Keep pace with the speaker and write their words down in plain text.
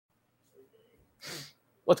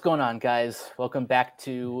What's going on, guys? Welcome back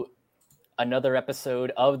to another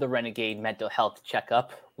episode of the Renegade Mental Health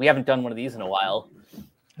Checkup. We haven't done one of these in a while.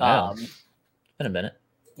 Wow. It's been a minute.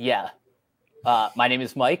 Yeah. My name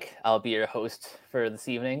is Mike. I'll be your host for this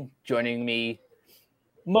evening. Joining me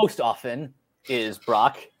most often is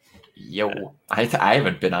Brock. Yo, I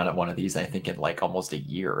haven't been on one of these, I think, in like almost a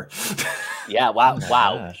year. Yeah,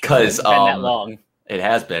 wow. Because it's been that long. It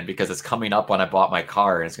has been, because it's coming up when I bought my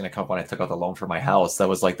car, and it's going to come up when I took out the loan for my house. That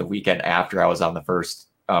was like the weekend after I was on the first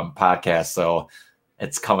podcast, so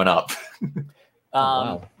it's coming up.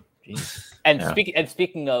 Wow. And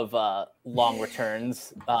speaking of long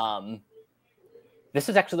returns, this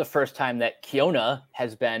is actually the first time that Kiona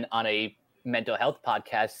has been on a mental health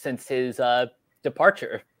podcast since his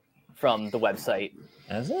departure from the website.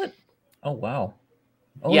 Has it? Oh wow.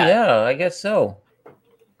 Oh yeah, I guess so.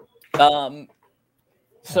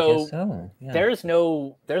 So yeah. there's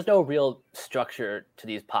no real structure to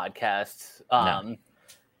these podcasts. No.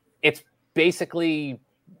 It's basically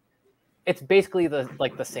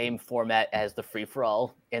the same format as the free for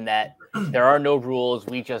all, in that there are no rules.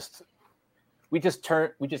 We just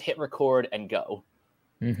hit record and go.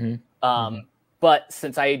 Mm-hmm. But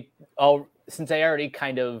since I already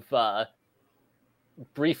kind of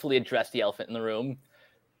briefly addressed the elephant in the room,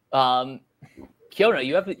 Kiona,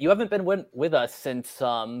 you haven't been with us since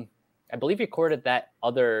I believe you recorded that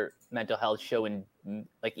other mental health show in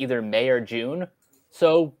like either May or June.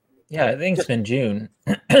 So yeah, I think it's been June.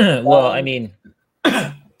 Well, I mean,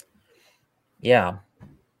 yeah.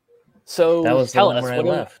 So that was tell the one us where I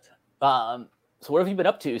left. So what have you been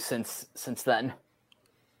up to since then?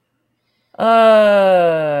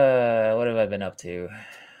 What have I been up to?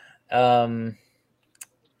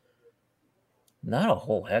 Not a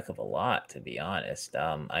whole heck of a lot, to be honest.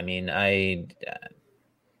 I mean,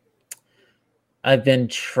 I've been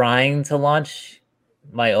trying to launch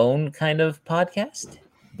my own kind of podcast,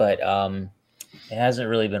 but it hasn't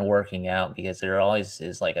really been working out because there always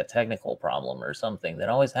is like a technical problem or something that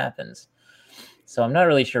always happens. So I'm not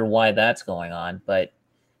really sure why that's going on, but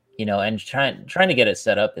and trying to get it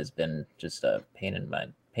set up has been just a pain in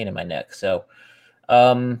my neck. So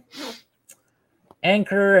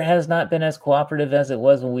Anchor has not been as cooperative as it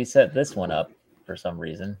was when we set this one up for some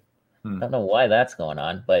reason. I don't know why that's going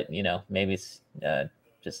on, but maybe it's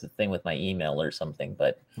just a thing with my email or something.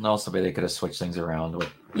 But and also, maybe they could have switched things around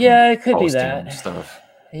with it could be that stuff.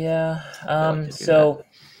 Yeah. Like so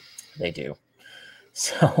they do.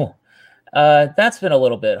 So that's been a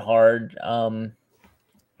little bit hard.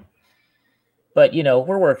 But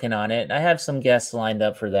we're working on it. I have some guests lined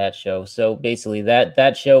up for that show. So basically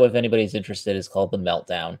that show, if anybody's interested, is called The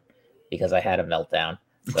Meltdown, because I had a meltdown.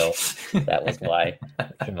 So that was why I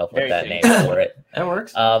came up with that name for it. That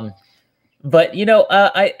works. But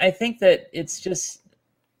I think that it's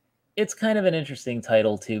kind of an interesting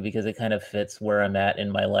title too, because it kind of fits where I'm at in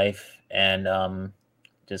my life, and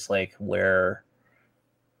just like where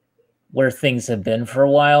things have been for a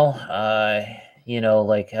while.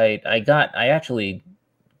 Like I actually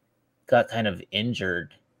got kind of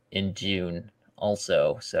injured in June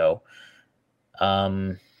also. So,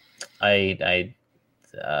 it's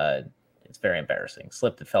very embarrassing.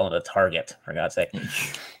 Slipped and fell into Target, for God's sake.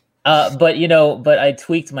 But I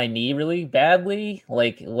tweaked my knee really badly.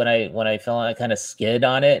 Like when I fell, I kind of skid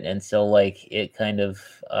on it. And so like, it kind of,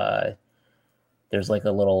 there's like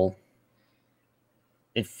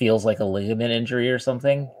it feels like a ligament injury or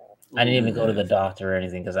something. I didn't even go to the doctor or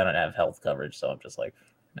anything because I don't have health coverage. So I'm just like,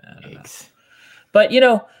 nah. But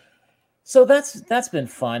so that's been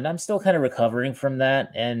fun. I'm still kind of recovering from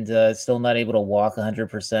that, and still not able to walk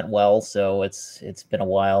 100% well. So it's been a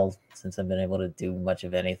while since I've been able to do much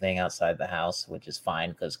of anything outside the house, which is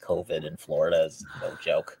fine because COVID in Florida is no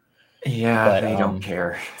joke. Yeah, but they don't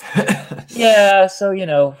care. Yeah, so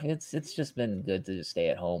it's just been good to just stay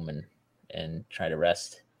at home and try to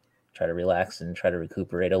rest. Try to relax and try to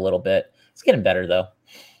recuperate a little bit. It's getting better though.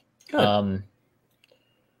 Good.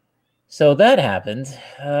 So that happened.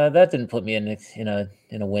 That didn't put me in a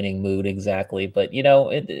winning mood exactly, but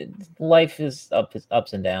life is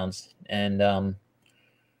ups and downs, and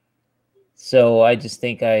so I just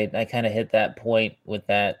think I kind of hit that point with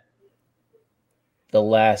the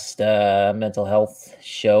last mental health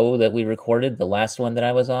show that we recorded, the last one that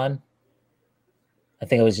I was on. I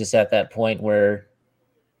think I was just at that point where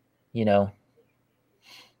it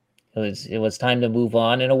was time to move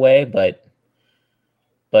on in a way, but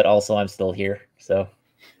also I'm still here. So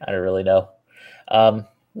I don't really know. I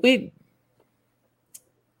think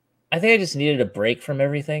I just needed a break from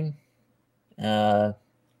everything. I'm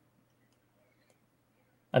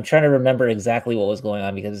trying to remember exactly what was going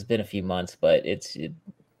on because it's been a few months, but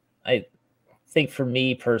I think for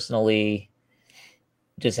me personally,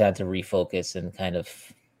 just had to refocus and kind of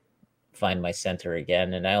find my center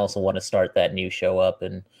again. And I also want to start that new show up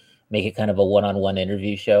and make it kind of a one-on-one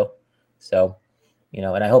interview show. So,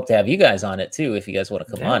 and I hope to have you guys on it too if you guys want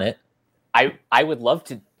to come on it. I would love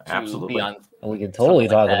to Absolutely. be on. We can totally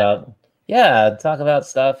talk about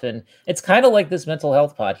stuff. And it's kind of like this mental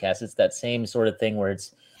health podcast. It's that same sort of thing where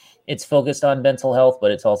it's focused on mental health,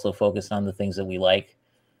 but it's also focused on the things that we like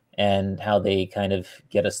and how they kind of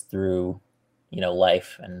get us through,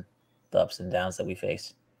 life and the ups and downs that we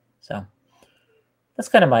face. So that's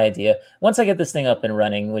kind of my idea. Once I get this thing up and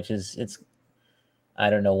running, which is I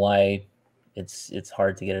don't know why it's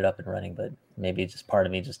hard to get it up and running, but maybe just part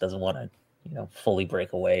of me just doesn't want to, fully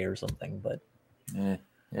break away or something. But it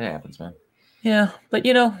happens, man. Yeah, but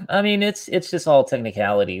I mean, it's just all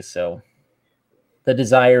technicalities. So the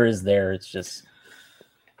desire is there. It's just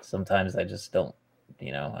sometimes I just don't,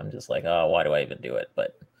 I'm just like, oh, why do I even do it?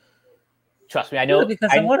 But trust me, I know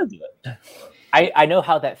because I want to do it. I know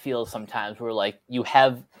how that feels sometimes. Where like you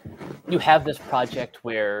have this project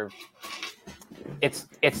where it's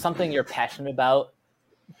something you're passionate about,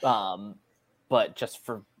 but just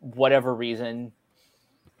for whatever reason,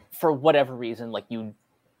 like you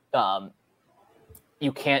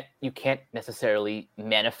can't necessarily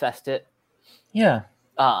manifest it. Yeah.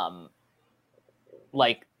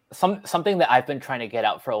 Like something that I've been trying to get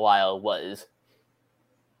out for a while was,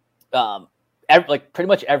 like pretty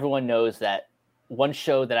much everyone knows that one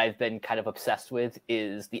show that I've been kind of obsessed with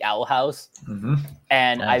is The Owl House,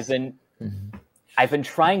 and Nice. I've been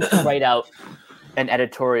trying to write out an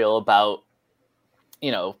editorial about,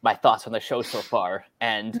 my thoughts on the show so far,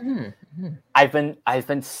 and I've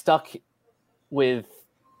been stuck with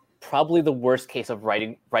probably the worst case of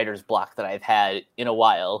writer's block that I've had in a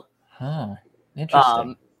while. Oh,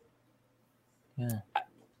 interesting. Yeah.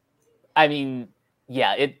 I mean,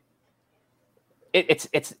 yeah,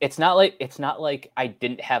 it's not like I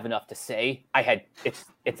didn't have enough to say. It's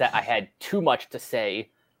that I had too much to say,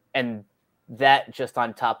 and that just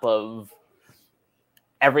on top of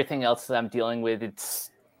everything else that I'm dealing with, it's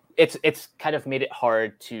kind of made it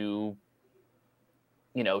hard to,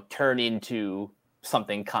 turn into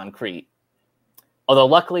something concrete. Although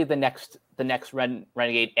luckily the next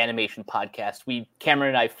Renegade animation podcast, Cameron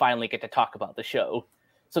and I finally get to talk about the show.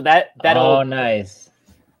 So that'll nice.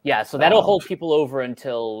 Yeah, so that'll hold people over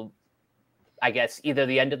until, I guess, either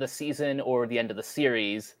the end of the season or the end of the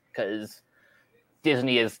series, because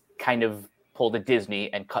Disney has kind of pulled a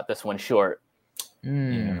Disney and cut this one short.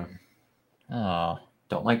 Yeah. Oh.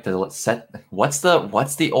 Don't like to set. What's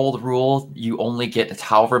the old rule? You only get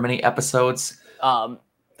however many episodes. The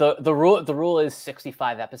rule is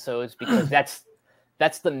 65 episodes because that's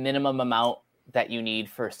the minimum amount that you need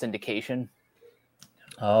for syndication.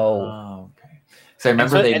 Oh, okay. So I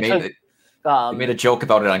remember they made a joke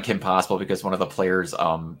about it on Kim Possible because one of the players'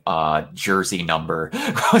 jersey number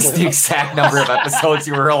was the exact number of episodes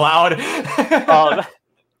you were allowed.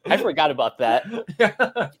 I forgot about that.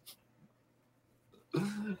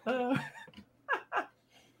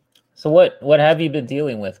 So what have you been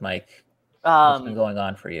dealing with, Mike? What's been going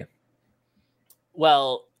on for you?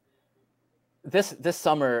 Well, this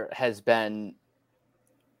summer has been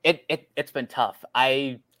it's been tough.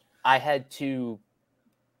 I had two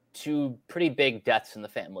pretty big deaths in the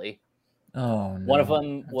family. Oh, no. One of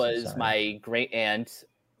them was my great aunt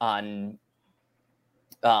on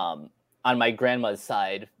my grandma's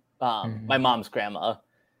side, my mom's grandma.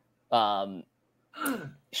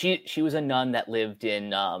 She was a nun that lived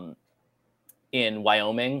in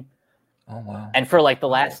Wyoming. Oh wow! And for the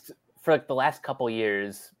last couple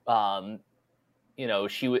years,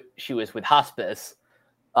 she was with hospice,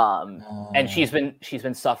 and she's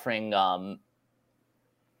been suffering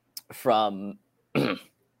from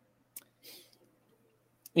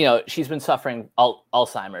she's been suffering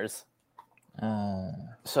Alzheimer's. Oh.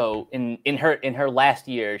 So in her last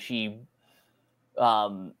year, she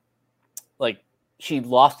she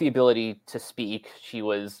lost the ability to speak. She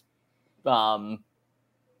was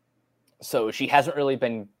so she hasn't really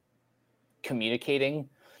been communicating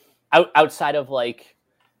outside of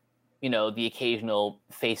the occasional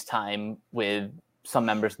FaceTime with some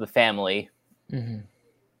members of the family. Mm-hmm.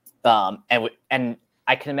 And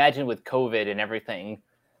I can imagine with COVID and everything,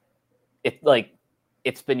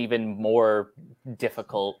 it's been even more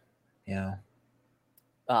difficult. Yeah.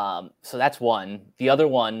 So that's one. The other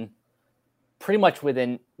one, pretty much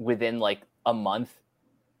within a month,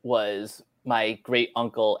 was my great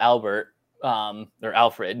uncle Albert, or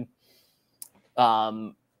Alfred,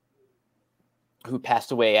 who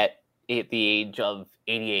passed away at the age of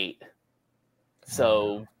 88.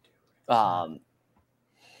 So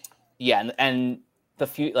Yeah, and the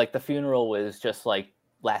funeral was just like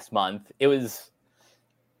last month. It was,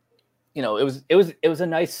 it was a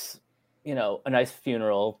nice, a nice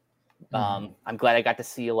funeral. I'm glad I got to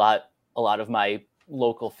see a lot of my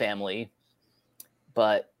local family,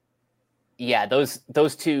 but yeah,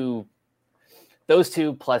 those two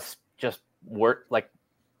plus just work, like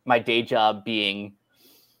my day job being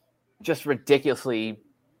just ridiculously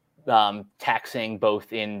taxing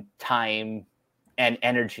both in time and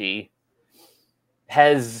energy,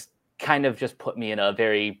 has kind of just put me in a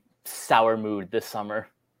very sour mood this summer.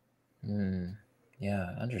 Yeah,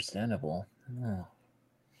 understandable. Oh.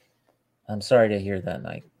 I'm sorry to hear that,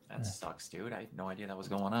 Mike. That sucks, dude. I had no idea that was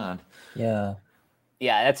going on. Yeah.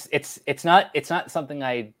 Yeah, it's not something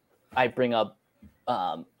I bring up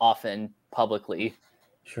often publicly.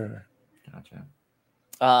 Sure. Gotcha.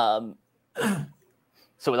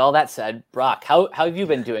 So with all that said, Brock, how have you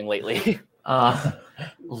been doing lately?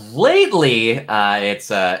 Lately,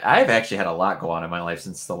 I've actually had a lot go on in my life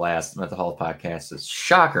since the last Mental Health podcast. It's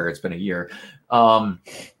shocker. It's been a year.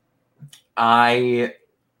 I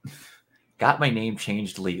got my name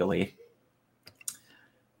changed legally.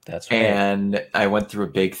 That's right. And I went through a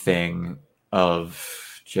big thing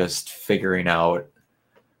of just figuring out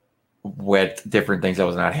what different things I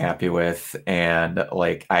was not happy with. And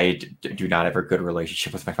like, I do not have a good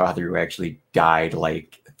relationship with my father, who actually died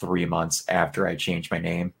like 3 months after I changed my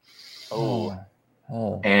name. Oh.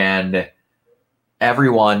 And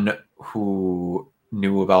everyone who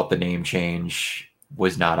knew about the name change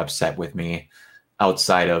was not upset with me,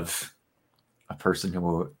 outside of a person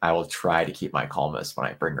who I will try to keep my calmness when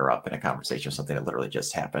I bring her up in a conversation of something that literally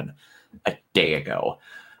just happened a day ago.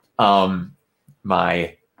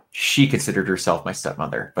 She considered herself my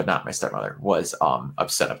stepmother, but not my stepmother, was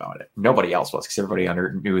upset about it. Nobody else was, because everybody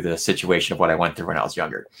knew the situation of what I went through when I was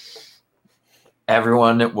younger.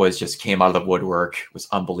 Everyone came out of the woodwork, was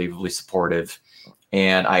unbelievably supportive,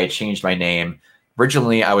 and I had changed my name.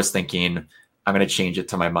 Originally, I was thinking I'm going to change it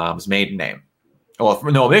to my mom's maiden name. Well,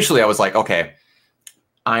 no, initially I was like, okay,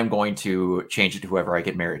 I'm going to change it to whoever I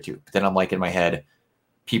get married to. But then I'm like, in my head,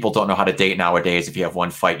 people don't know how to date nowadays. If you have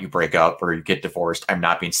one fight, you break up or you get divorced. I'm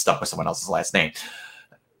not being stuck with someone else's last name.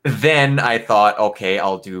 Then I thought, okay,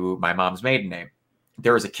 I'll do my mom's maiden name.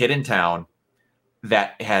 There was a kid in town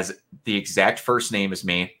that has the exact first name as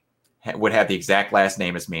me, would have the exact last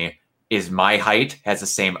name as me, is my height, has the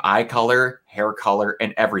same eye color, hair color,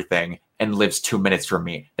 and everything, and lives 2 minutes from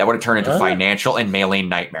me. That would have turned into financial and mailing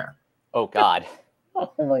nightmare. Oh, God.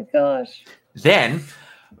 Oh, my gosh. Then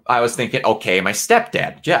I was thinking, okay, my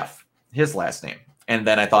stepdad, Jeff, his last name. And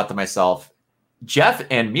then I thought to myself, Jeff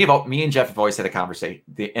and me and Jeff have always had a conversation,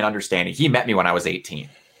 an understanding. He met me when I was 18.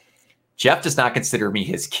 Jeff does not consider me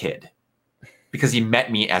his kid because he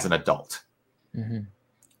met me as an adult. Mm-hmm.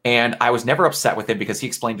 And I was never upset with him because he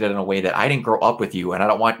explained it in a way that I didn't grow up with you. And I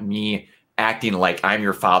don't want me acting like I'm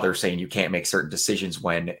your father saying you can't make certain decisions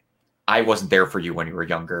when I wasn't there for you when you were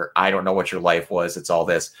younger. I don't know what your life was. It's all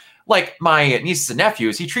this. Like my nieces and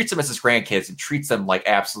nephews, he treats them as his grandkids and treats them like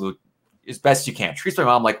absolute, as best you can. Treats my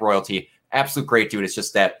mom like royalty. Absolute great dude. It's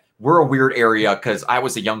just that we're a weird area because I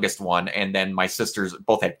was the youngest one. And then my sisters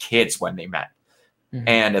both had kids when they met. Mm-hmm.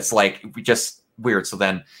 And it's like, we just weird. So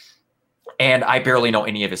then, and I barely know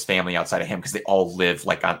any of his family outside of him because they all live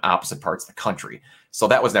like on opposite parts of the country. So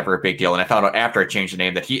that was never a big deal. And I found out after I changed the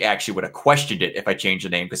name that he actually would have questioned it if I changed the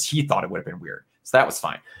name because he thought it would have been weird. So that was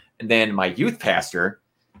fine. And then my youth pastor,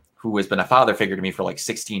 who has been a father figure to me for like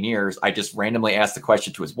 16 years, I just randomly asked the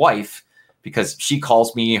question to his wife because she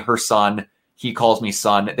calls me her son. He calls me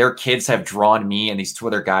son. Their kids have drawn me and these two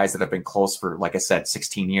other guys that have been close for, like I said,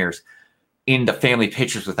 16 years in the family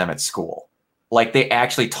pictures with them at school. Like they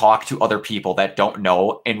actually talk to other people that don't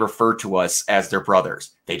know and refer to us as their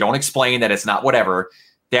brothers. They don't explain that it's not whatever.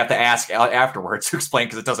 They have to ask afterwards to explain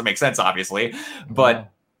because it doesn't make sense, obviously. But,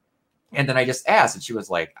 and then I just asked and she was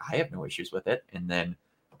like, I have no issues with it. And then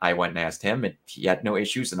I went and asked him and he had no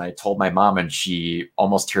issues. And I told my mom and she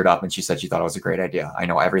almost teared up and she said she thought it was a great idea. I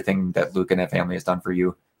know everything that Luke and that family has done for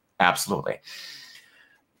you. Absolutely.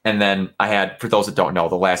 And then I had, for those that don't know,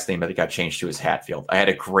 the last name that he got changed to is Hatfield. I had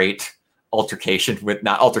a great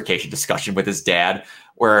discussion with his dad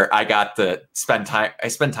where I got to spend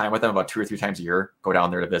time with them about 2 or 3 times a year, go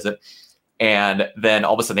down there to visit. And then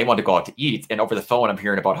all of a sudden they wanted to go out to eat. And over the phone, I'm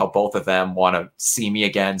hearing about how both of them want to see me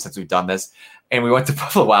again since we've done this. And we went to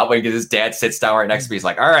Buffalo Wild Wings because his dad sits down right next to me. He's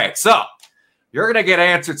like, all right, so you're going to get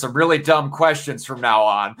answered some really dumb questions from now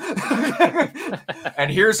on. And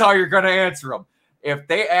here's how you're going to answer them. If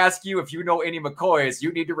they ask you if you know any McCoys,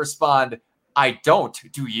 you need to respond, I don't.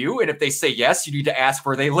 Do you? And if they say yes, you need to ask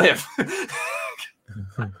where they live.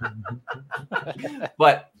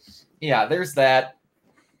 But yeah, there's that.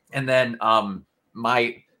 And then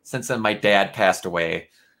since then my dad passed away,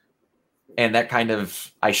 and that kind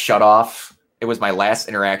of, I shut off. It was my last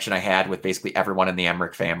interaction I had with basically everyone in the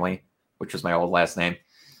Emmerich family, which was my old last name.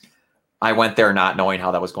 I went there not knowing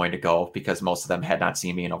how that was going to go, because most of them had not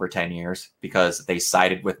seen me in over 10 years, because they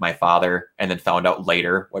sided with my father and then found out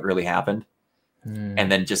later what really happened.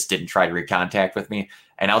 And then just didn't try to recontact with me.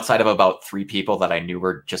 And outside of about 3 people that I knew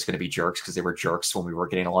were just going to be jerks because they were jerks when we were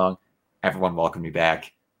getting along, everyone welcomed me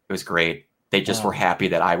back. It was great. They just were happy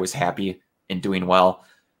that I was happy and doing well.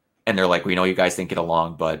 And they're like, we know you guys didn't get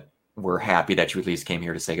along, but we're happy that you at least came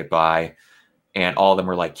here to say goodbye. And all of them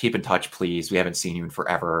were like, keep in touch, please. We haven't seen you in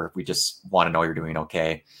forever. We just want to know you're doing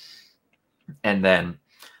okay. And then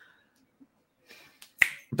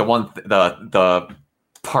the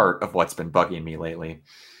part of what's been bugging me lately,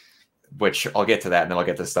 which I'll get to that, and then I'll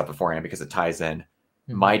get to this stuff beforehand because it ties in.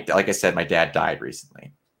 Like I said, my dad died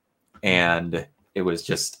recently, and it was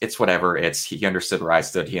just, it's whatever. He understood where I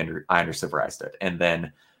stood. I understood where I stood. And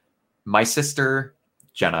then my sister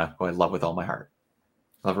Jenna, who I love with all my heart,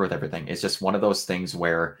 love her with everything, it's just one of those things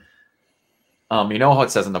where, you know how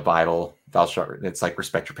it says in the Bible, it's like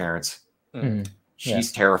respect your parents.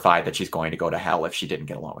 She's terrified that she's going to go to hell if she didn't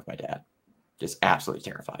get along with my dad. Just absolutely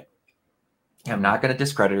terrified. I'm not going to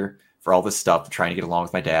discredit her for all this stuff, trying to get along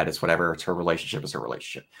with my dad. It's whatever. It's her relationship. Is her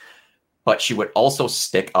relationship. But she would also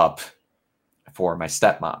stick up for my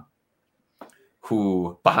stepmom,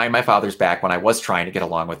 who behind my father's back, when I was trying to get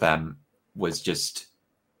along with them, was just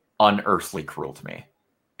unearthly cruel to me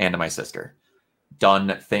and to my sister.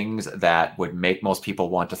 Done things that would make most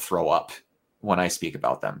people want to throw up when I speak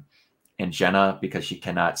about them. And Jenna, because she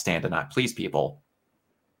cannot stand to not please people,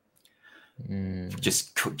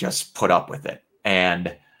 just put up with it.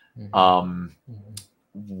 And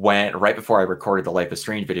when right before I recorded the Life is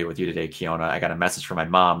Strange video with you today, Kiona, I got a message from my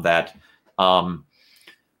mom that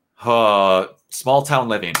small town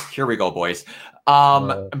living. Here we go, boys.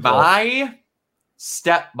 My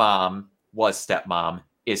stepmom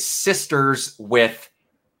is sisters with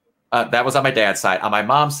that was on my dad's side. On my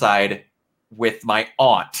mom's side, with my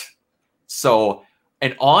aunt. So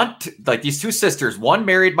an aunt, like these two sisters, one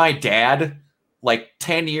married my dad like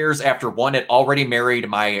 10 years after one had already married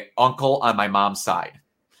my uncle on my mom's side.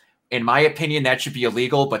 In my opinion, that should be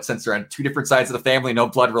illegal, but since they're on two different sides of the family, no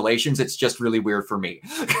blood relations, it's just really weird for me.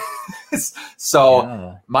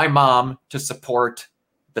 So my mom, to support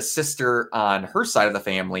the sister on her side of the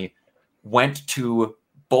family, went to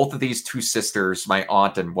both of these two sisters, my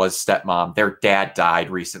aunt and was stepmom. Their dad died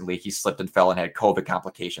recently. He slipped and fell and had COVID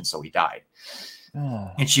complications, so he died.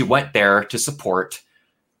 And she went there to support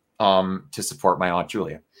my Aunt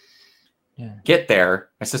Julia. Get there,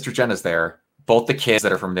 my sister Jenna's there. Both the kids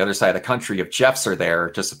that are from the other side of the country of Jeff's are there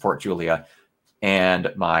to support Julia.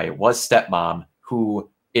 And my stepmom, who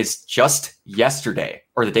is just yesterday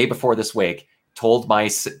or the day before this week, told my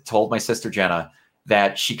sister Jenna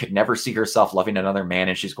that she could never see herself loving another man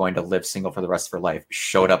and she's going to live single for the rest of her life,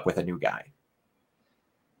 showed up with a new guy.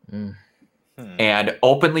 And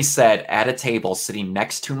openly said at a table sitting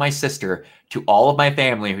next to my sister, to all of my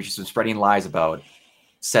family who she's been spreading lies about,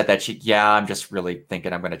 said that I'm just really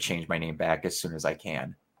thinking I'm going to change my name back as soon as I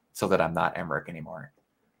can so that I'm not Emmerich anymore.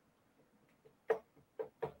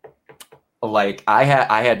 Like I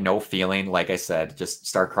had no feeling, like I said, just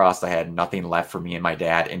star-crossed. I had nothing left for me and my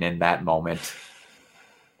dad. And in that moment,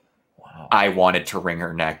 I wanted to wring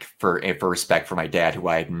her neck for respect for my dad, who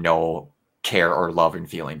I had no care or love and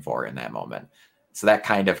feeling for in that moment. So that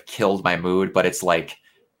kind of killed my mood, but it's like,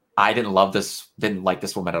 I didn't like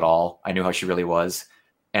this woman at all. I knew how she really was.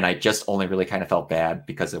 And I just only really kind of felt bad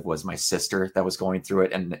because it was my sister that was going through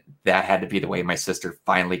it. And that had to be the way my sister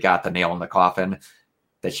finally got the nail in the coffin,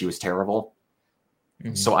 that she was terrible.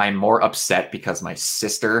 So I'm more upset because my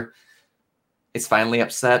sister is finally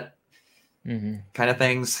upset, kind of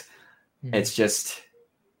things. It's just,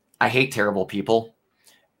 I hate terrible people.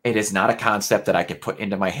 It is not a concept that I could put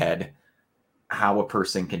into my head how a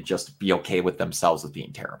person can just be okay with themselves with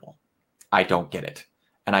being terrible. I don't get it.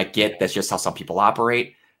 And I get that's just how some people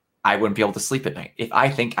operate. I wouldn't be able to sleep at night. If I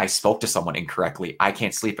think I spoke to someone incorrectly, I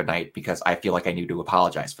can't sleep at night because I feel like I need to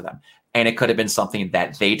apologize for them. And it could have been something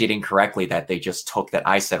that they did incorrectly that they just took that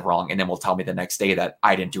I said wrong, and then will tell me the next day that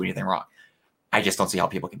I didn't do anything wrong. I just don't see how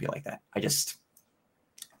people can be like that.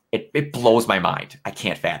 It blows my mind. I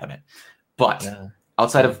can't fathom it. But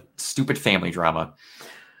outside of stupid family drama,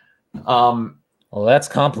 Well, that's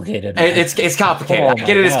complicated. It's complicated. I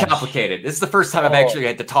get it. It's complicated. This is the first time I've actually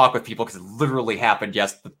had to talk with people because it literally happened.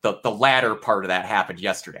 The latter part of that happened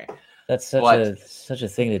yesterday. That's such a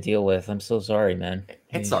thing to deal with. I'm so sorry, man.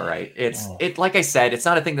 It's all right. It like I said, it's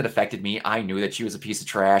not a thing that affected me. I knew that she was a piece of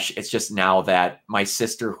trash. It's just now that my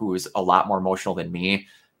sister, who is a lot more emotional than me,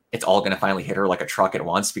 it's all going to finally hit her like a truck at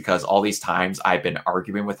once, because all these times I've been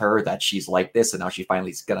arguing with her that she's like this, and now she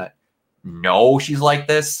finally is going to know she's like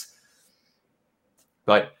this.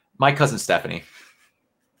 But my cousin Stephanie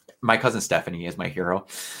is my hero.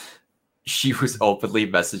 She was openly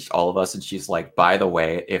messaged all of us, and she's like, by the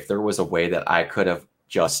way, if there was a way that I could have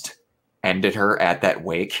just ended her at that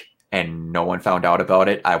wake and no one found out about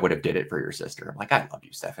it, I would have did it for your sister. I'm like, I love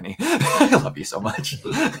you, Stephanie. I love you so much.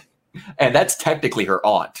 And that's technically her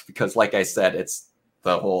aunt, because like I said, it's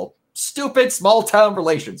the whole stupid small town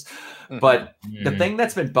relations. But the thing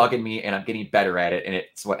that's been bugging me, and I'm getting better at it, and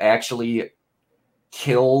it's what actually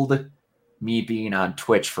killed me being on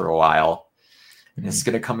Twitch for a while. And it's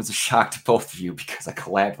going to come as a shock to both of you because I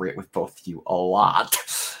collaborate with both of you a lot.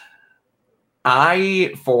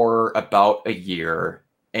 For about a year,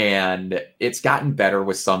 and it's gotten better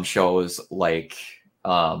with some shows like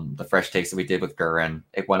the Fresh Takes that we did with Gurren.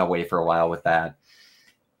 It went away for a while with that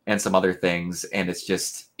and some other things. And it's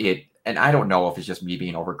just and I don't know if it's just me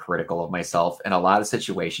being overcritical of myself. In a lot of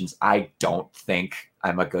situations, I don't think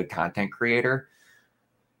I'm a good content creator,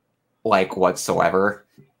 like whatsoever.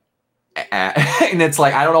 And it's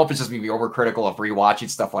like, I don't know if it's just me being overcritical of rewatching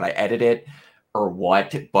stuff when I edit it or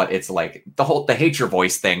what, but it's like the hate your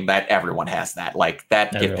voice thing that everyone has that, like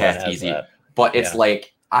that get past easy. That. But it's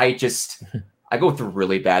like, I go through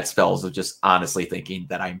really bad spells of just honestly thinking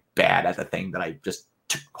that I'm bad at the thing that I just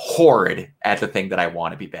horrid at the thing that I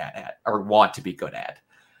want to be bad at or want to be good at.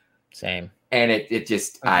 Same. And it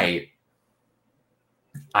just, I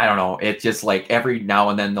don't know. It's just like every now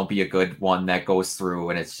and then there'll be a good one that goes through,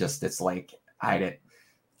 and it's like, I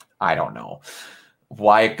don't know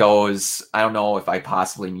why it goes. I don't know if I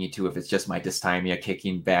possibly need to, if it's just my dysthymia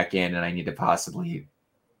kicking back in and I need to possibly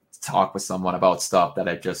talk with someone about stuff that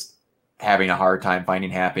I'm just having a hard time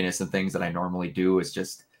finding happiness in things that I normally do. Is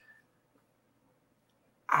just,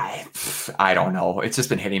 I don't know. It's just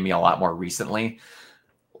been hitting me a lot more recently,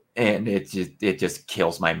 and it just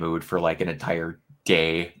kills my mood for like an entire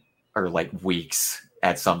day or like weeks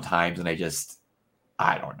at some times. And I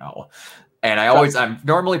don't know. And I'm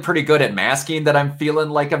normally pretty good at masking that I'm feeling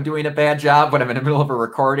like I'm doing a bad job when I'm in the middle of a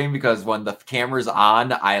recording, because when the camera's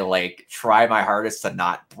on, I like try my hardest to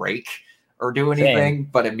not break or do anything.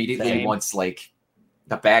 But immediately once like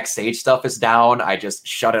the backstage stuff is down, I just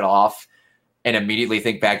shut it off and immediately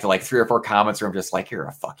think back to like 3 or 4 comments where I'm just like, you're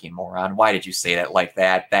a fucking moron. Why did you say that like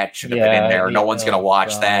that? That should have been in there. No one's going to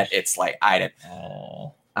watch that. It's like, I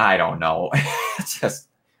don't know. It's just,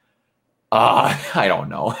 I don't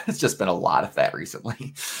know. It's just been a lot of that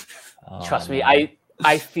recently. Trust me.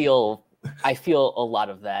 I feel a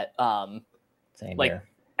lot of that. Same like here.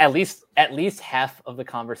 at least half of the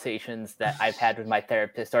conversations that I've had with my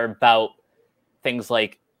therapist are about things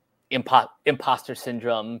like imposter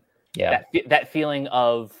syndrome. Yeah, that feeling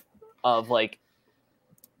of wanting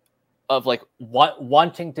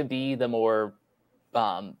to be the more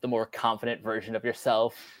confident version of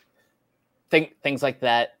yourself. Things like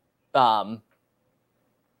that.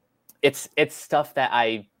 It's stuff that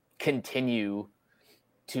I continue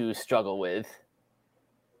to struggle with.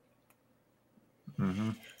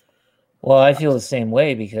 Mm-hmm. Well, I feel the same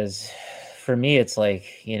way, because for me, it's like,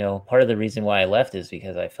 part of the reason why I left is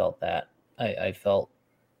because I felt that. I felt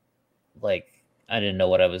like I didn't know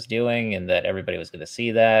what I was doing, and that everybody was going to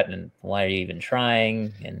see that, and why are you even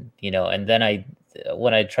trying? And, and then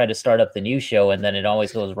when I try to start up the new show, and then it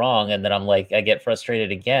always goes wrong, and then I'm like, I get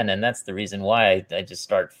frustrated again. And that's the reason why I just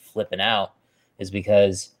start flipping out, is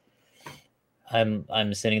because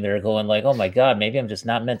I'm sitting there going like, oh my God, maybe I'm just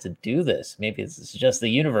not meant to do this. Maybe it's just the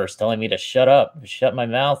universe telling me to shut up, shut my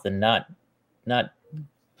mouth, and not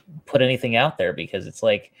put anything out there, because it's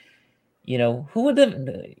like, who would have,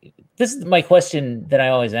 this is my question that I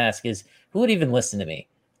always ask, is who would even listen to me?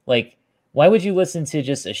 Like, why would you listen to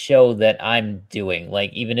just a show that I'm doing?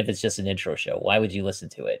 Like, even if it's just an intro show, why would you listen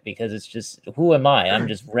to it? Because it's just, who am I? I'm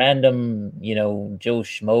just random, Joe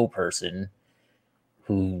Schmo person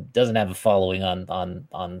who doesn't have a following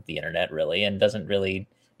on the internet really, and doesn't really,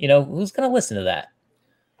 who's going to listen to that?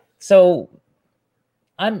 So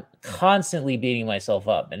I'm constantly beating myself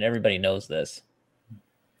up, and everybody knows this.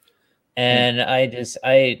 And I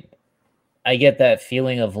get that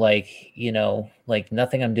feeling of like, like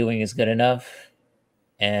nothing I'm doing is good enough,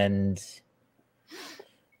 and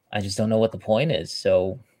I just don't know what the point is.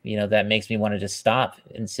 So that makes me want to just stop.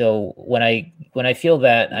 And so when I feel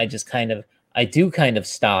that, I do kind of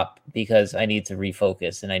stop because I need to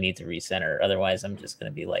refocus and I need to recenter. Otherwise, I'm just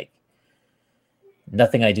going to be like,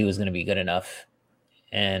 nothing I do is going to be good enough.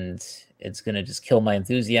 And it's going to just kill my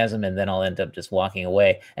enthusiasm. And then I'll end up just walking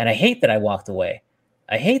away. And I hate that I walked away.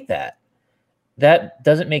 I hate that. That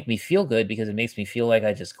doesn't make me feel good because it makes me feel like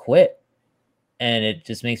I just quit. And it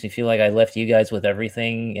just makes me feel like I left you guys with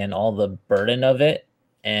everything and all the burden of it.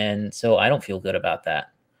 And so I don't feel good about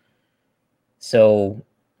that. So,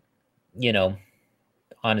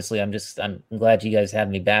 honestly, I'm glad you guys have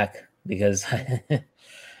me back because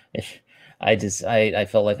I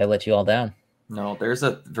felt like I let you all down. No, there's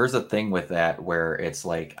a thing with that where it's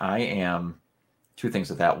like I am two things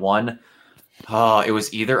with that. One, it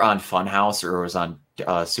was either on Funhouse or it was on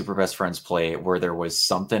Super Best Friends Play where there was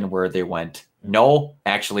something where they went, no,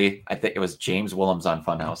 actually, I think it was James Willems on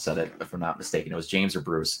Funhouse said it, if I'm not mistaken. It was James or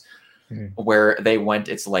Bruce, where they went,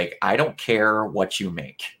 it's like, I don't care what you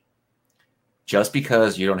make. Just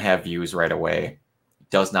because you don't have views right away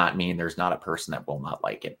does not mean there's not a person that will not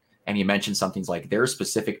like it. And you mentioned something like there are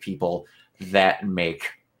specific people that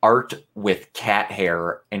make art with cat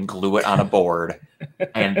hair and glue it on a board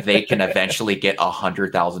and they can eventually get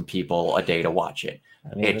 100,000 people a day to watch it.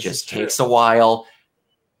 It just takes a while.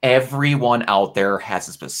 Everyone out there has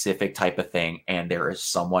a specific type of thing and there is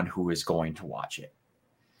someone who is going to watch it.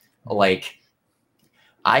 Like,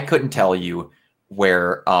 I couldn't tell you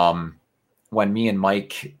where, when me and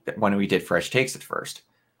Mike, when we did Fresh Takes at first,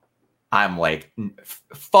 I'm like,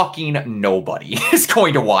 fucking nobody is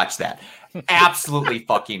going to watch that. Absolutely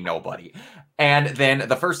fucking nobody. And then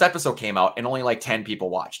the first episode came out and only like 10 people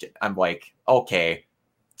watched it. I'm like, okay,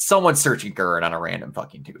 someone's searching Gurren on a random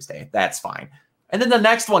fucking Tuesday. That's fine. And then the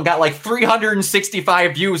next one got like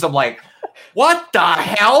 365 views. I'm like, what the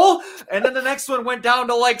hell? And then the next one went down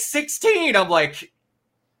to like 16. I'm like,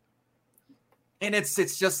 and it's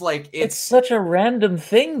just like it's such a random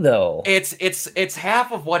thing though. It's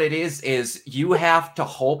half of what it is you have to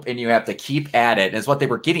hope and you have to keep at it. And it's what they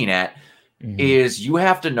were getting at is you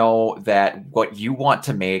have to know that what you want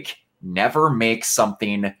to make, never make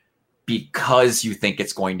something because you think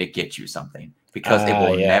it's going to get you something, because it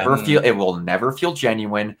will never feel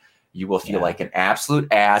genuine. You will feel like an absolute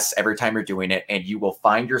ass every time you're doing it. And you will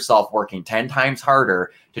find yourself working 10 times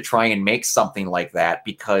harder to try and make something like that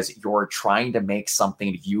because you're trying to make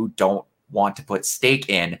something you don't want to put stake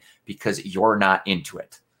in because you're not into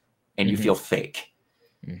it and you feel fake.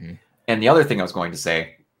 And the other thing I was going to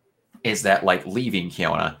say is that, like, leaving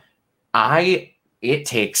Kiona,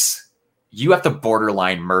 you have to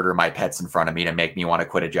borderline murder my pets in front of me to make me want to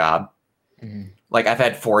quit a job. Like, I've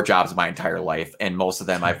had 4 jobs my entire life, and most of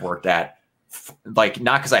them I've worked at, like,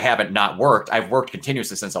 not because I haven't not worked. I've worked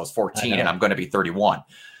continuously since I was 14, and I'm going to be 31.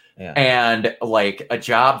 Yeah. And, like, a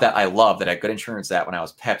job that I love, that I had good insurance at when I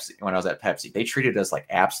was at Pepsi, they treated us like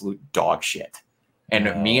absolute dog shit.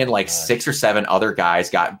 And me and, like, 6 or 7 other guys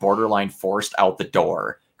got borderline forced out the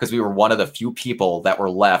door because we were one of the few people that were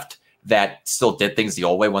left that still did things the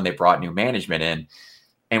old way when they brought new management in.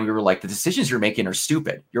 And we were like, the decisions you're making are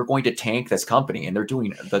stupid. You're going to tank this company. And they're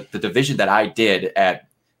doing the division that I did at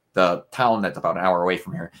the town that's about an hour away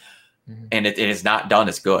from here. And it is not done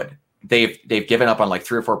as good. They've given up on like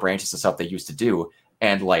 3 or 4 branches of stuff they used to do.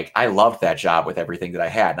 And like, I loved that job with everything that I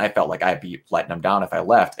had. And I felt like I'd be letting them down if I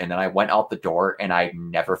left. And then I went out the door and I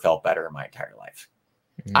never felt better in my entire life.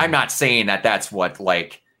 I'm not saying that that's what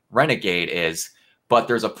like Renegade is, but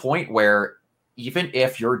there's a point where even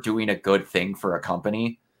if you're doing a good thing for a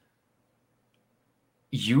company,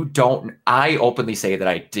 I openly say that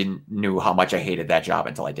I didn't know how much I hated that job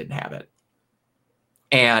until I didn't have it.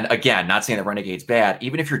 And again, not saying that Renegade's bad.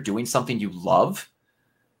 Even if you're doing something you love,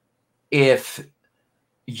 if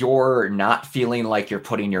you're not feeling like you're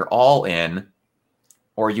putting your all in,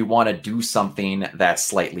 or you want to do something that's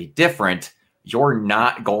slightly different, you're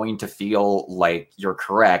not going to feel like you're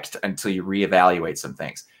correct until you reevaluate some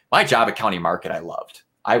things. My job at County Market, I loved.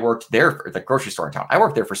 I worked there for the grocery store in town. I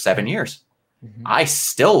worked there for 7 years. I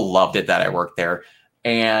still loved it that I worked there.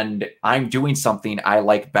 And I'm doing something I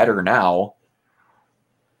like better now.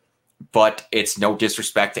 But it's no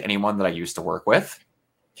disrespect to anyone that I used to work with.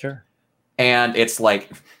 Sure. And it's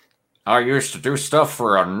like, I used to do stuff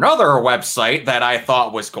for another website that I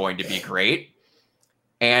thought was going to be great.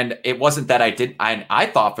 And it wasn't that I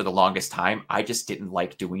thought for the longest time, I just didn't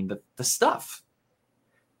like doing the stuff.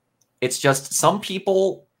 It's just some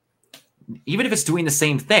people, even if it's doing the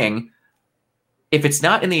same thing, if it's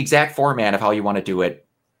not in the exact format of how you want to do it,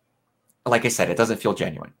 like I said, it doesn't feel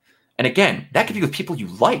genuine. And again, that could be with people you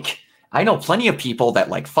like. I know plenty of people that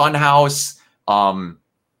like Funhouse,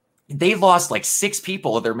 they lost like 6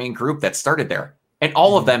 people of their main group that started there, and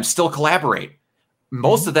all of them still collaborate.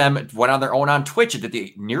 Most of them went on their own on Twitch and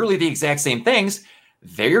did nearly the exact same things.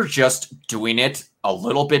 They're just doing it a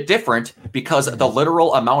little bit different because the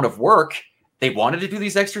literal amount of work they wanted to do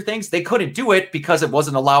these extra things. They couldn't do it because it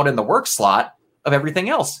wasn't allowed in the work slot of everything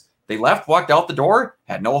else. They left, walked out the door,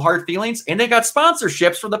 had no hard feelings, and they got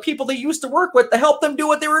sponsorships from the people they used to work with to help them do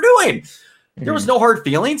what they were doing. There was no hard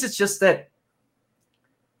feelings. It's just that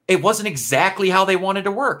it wasn't exactly how they wanted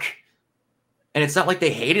to work. And it's not like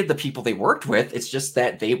they hated the people they worked with. It's just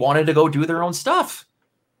that they wanted to go do their own stuff.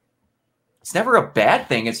 It's never a bad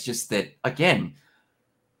thing. It's just that, again,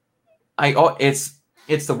 it's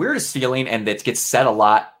the weirdest feeling, and it gets said a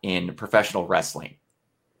lot in professional wrestling.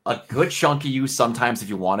 A good chunk of you, sometimes if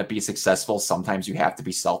you want to be successful, sometimes you have to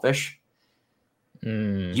be selfish.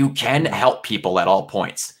 You can help people at all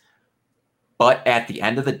points. But at the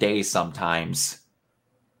end of the day, sometimes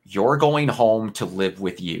you're going home to live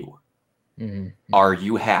with you. Are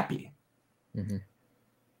you happy? And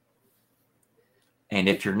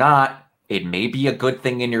if you're not, it may be a good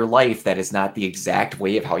thing in your life that is not the exact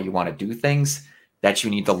way of how you want to do things that you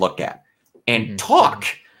need to look at and talk.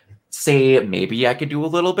 Say, maybe I could do a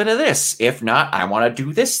little bit of this. If not, I want to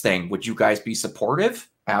do this thing. Would you guys be supportive?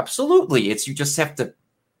 Absolutely. You just have to.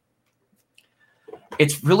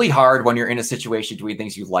 It's really hard when you're in a situation doing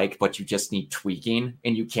things you like, but you just need tweaking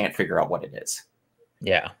and you can't figure out what it is.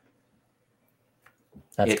 Yeah.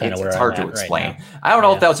 That's kind of where it's hard to explain. Right now. I don't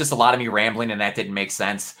know if that was just a lot of me rambling and that didn't make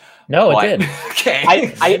sense. No, it did. Okay.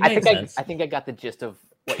 I think I got the gist of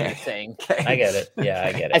what you're saying. Okay. I get it. Yeah,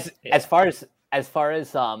 I get it. As far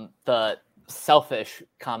as the selfish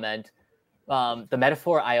comment, the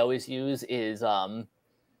metaphor I always use is when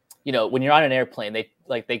you're on an airplane,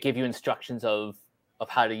 they give you instructions of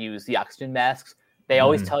how to use the oxygen masks. They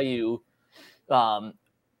always tell you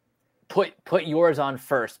put yours on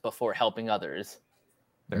first before helping others.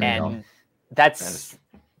 And that's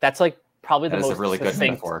like probably the most really succinct, good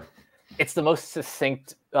metaphor. It's the most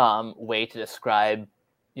succinct way to describe,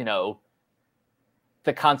 the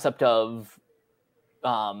concept of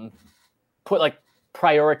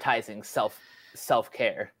prioritizing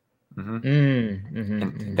self-care.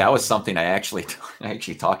 And that was something I actually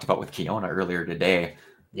talked about with Kiona earlier today.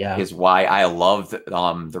 Yeah, is why I loved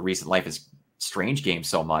the recent Life is Strange game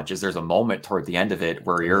so much. Is there's a moment toward the end of it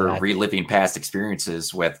where you're reliving past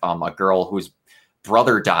experiences with a girl whose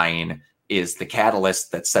brother dying is the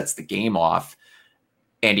catalyst that sets the game off,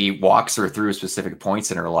 and he walks her through specific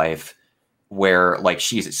points in her life where like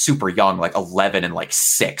she's super young, like 11 and like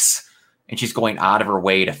 6. And she's going out of her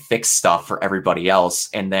way to fix stuff for everybody else.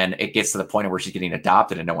 And then it gets to the point where she's getting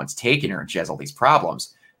adopted and no one's taking her and she has all these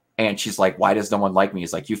problems. And she's like, why does no one like me?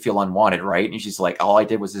 He's like, you feel unwanted, right? And she's like, all I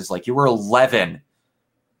did was this, like, you were 11.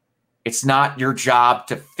 It's not your job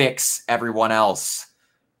to fix everyone else.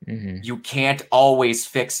 You can't always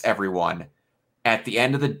fix everyone. At the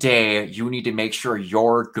end of the day, you need to make sure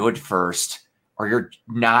you're good first, or you're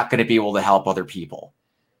not going to be able to help other people.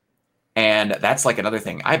 And that's like another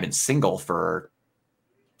thing. I've been single for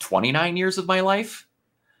 29 years of my life.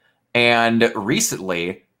 And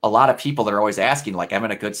recently, a lot of people that are always asking, like, I'm in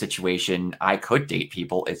a good situation, I could date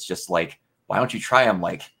people. It's just like, why don't you try? I'm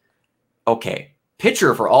like, okay,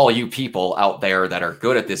 picture for all you people out there that are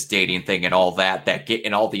good at this dating thing and all that get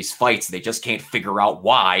in all these fights. They just can't figure out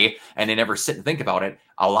why. And they never sit and think about it.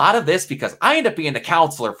 A lot of this, because I end up being the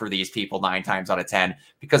counselor for these people 9 times out of 10,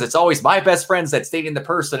 because it's always my best friends that's dating the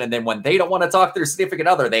person. And then when they don't want to talk to their significant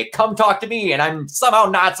other, they come talk to me and I'm somehow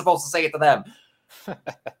not supposed to say it to them.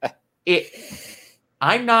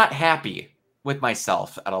 I'm not happy with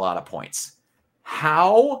myself at a lot of points.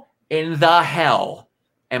 How in the hell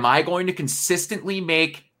am I going to consistently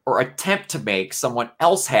make or attempt to make someone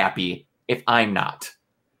else happy if I'm not?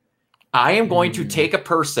 I am going to take a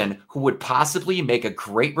person who would possibly make a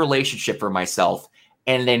great relationship for myself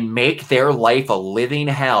and then make their life a living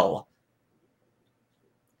hell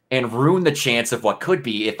and ruin the chance of what could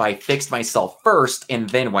be if I fixed myself first and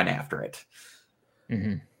then went after it.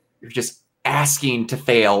 You're just asking to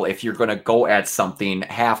fail if you're going to go at something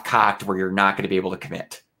half-cocked where you're not going to be able to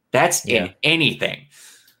commit. That's in anything.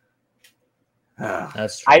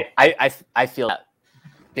 That's true. I feel that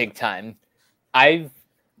big time.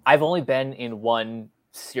 I've only been in one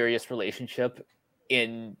serious relationship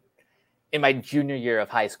in my junior year of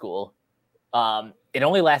high school. It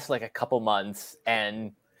only lasted like a couple months,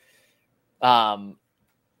 and I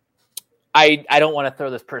don't want to throw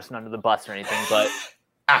this person under the bus or anything, but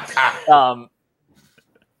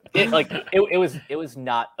it was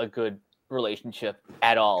not a good relationship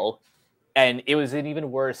at all, and it was an even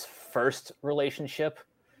worse first relationship.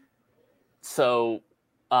 So,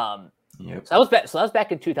 Yep. so that was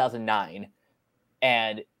back in 2009,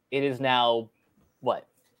 and it is now what,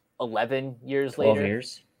 11 years 12 later.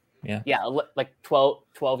 years. Yeah. Yeah, like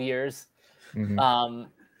 12 years. Mm-hmm.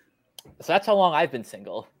 So that's how long I've been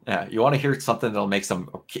single. Yeah, you want to hear something that'll make some.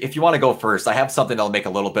 If you want to go first, I have something that'll make a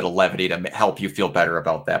little bit of levity to help you feel better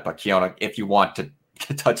about that. But Kiona, if you want to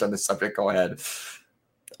touch on this subject, go ahead.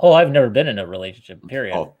 Oh, I've never been in a relationship,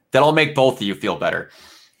 period. Oh, that'll make both of you feel better.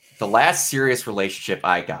 The last serious relationship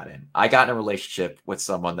I got in a relationship with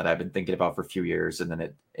someone that I've been thinking about for a few years, and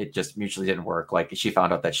then it just mutually didn't work. Like, she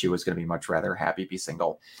found out that she was going to be much rather happy be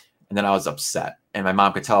single. And then I was upset, and my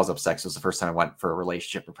mom could tell I was upset because it was the first time I went for a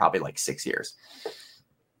relationship in probably like 6 years.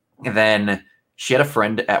 And then she had a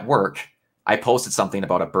friend at work. I posted something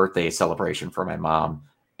about a birthday celebration for my mom.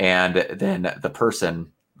 And then the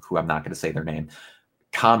person, who I'm not going to say their name,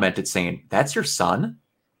 commented saying, "That's your son?"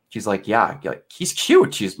 She's like, "Yeah." Like, "He's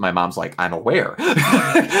cute." My mom's like, "I'm aware."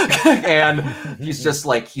 And he's just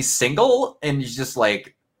like, he's single, and he's just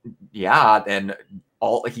like, yeah. And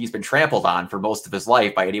he's been trampled on for most of his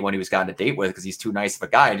life by anyone who's gotten a date with because he's too nice of a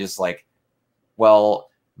guy. Just like, well,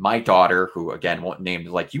 my daughter, who again won't name,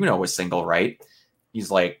 like, was single, right? He's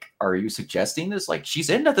like, "Are you suggesting this? Like, she's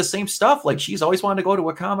into the same stuff. Like, she's always wanted to go to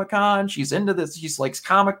a Comic-Con. She's into this. She likes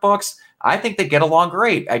comic books. I think they get along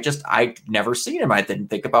great. I've never seen him. I didn't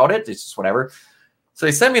think about it. It's just whatever." So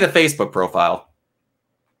they sent me the Facebook profile.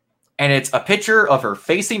 And it's a picture of her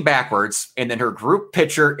facing backwards, and then her group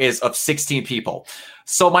picture is of 16 people.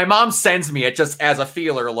 So my mom sends me it just as a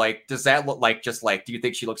feeler, like, does that look like, just like, do you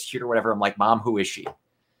think she looks cute or whatever? I'm like, "Mom, who is she?"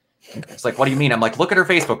 It's like, "What do you mean?" I'm like, "Look at her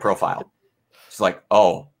Facebook profile." She's like,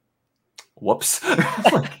 "Oh, whoops."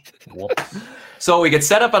 Whoops. So we get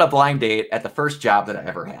set up on a blind date at the first job that I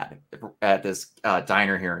ever had at this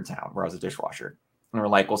diner here in town where I was a dishwasher. And we're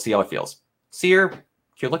like, we'll see how it feels. See her,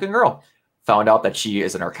 cute looking girl. Found out that she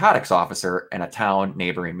is a narcotics officer in a town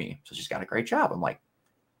neighboring me. So she's got a great job. I'm like,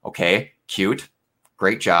 okay, cute,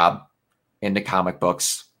 great job, into comic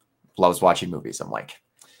books, loves watching movies. I'm like,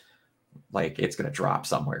 it's going to drop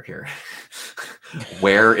somewhere here.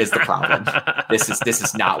 Where is the problem? This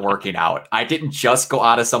is not working out. I didn't just go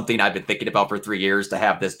out of something I've been thinking about for 3 years to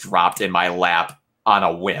have this dropped in my lap on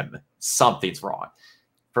a whim. Something's wrong.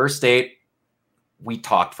 First date, we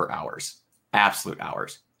talked for hours, absolute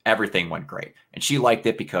hours. Everything went great. And she liked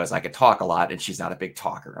it because I could talk a lot and she's not a big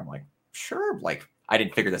talker. I'm like, sure. Like, I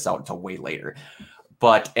didn't figure this out until way later.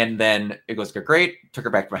 And then it goes great. Took her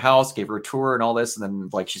back to my house, gave her a tour and all this. And then,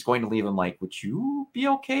 like, she's going to leave. I'm like, "Would you be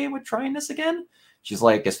okay with trying this again?" She's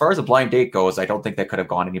like, "As far as a blind date goes, I don't think that could have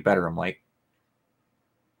gone any better." I'm like,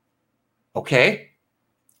 okay.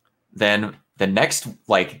 Then the next,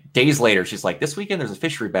 like, days later, she's like, "This weekend there's a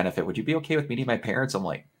fishery benefit. Would you be okay with meeting my parents?" I'm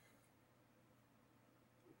like,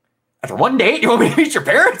 after one date, you want me to meet your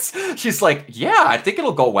parents? She's like, "Yeah, I think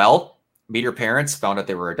it'll go well." Meet her parents, found out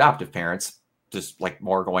they were adoptive parents. Just like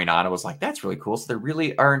more going on. I was like, that's really cool. So they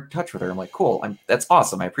really are in touch with her. I'm like, cool. That's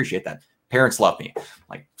awesome. I appreciate that. Parents love me.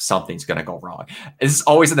 Like, something's going to go wrong. This is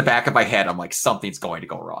always in the back of my head. I'm like, something's going to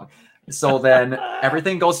go wrong. So then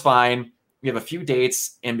everything goes fine. We have a few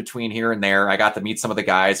dates in between here and there. I got to meet some of the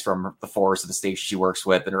guys from the force of the station she works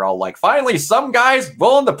with, and they're all like, finally, some guys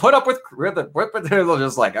willing to put up with they're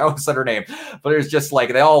just like, I said her name, but it was just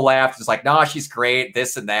like, they all laughed. It's like, "Nah, she's great,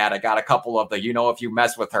 this and that." I got a couple of the, if you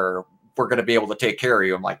mess with her, we're going to be able to take care of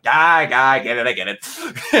you. I'm like, I get it.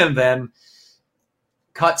 And then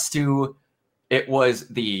cuts to, it was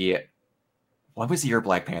when was the year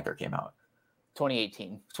Black Panther came out?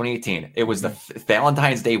 2018. It was the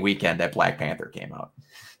Valentine's Day weekend that Black Panther came out.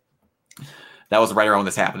 That was right around when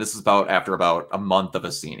this happened. This was after about a month of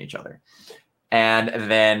us seeing each other.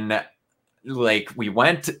 And then, like, we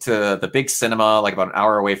went to the big cinema, like about an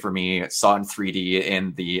hour away from me, saw it in 3D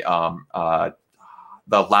in the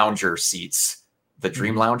lounger seats, the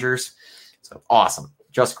Dream Loungers. So awesome.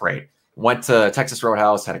 Just great. Went to Texas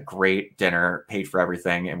Roadhouse, had a great dinner, paid for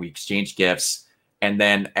everything, and we exchanged gifts. And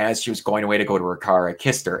then as she was going away to go to her car, I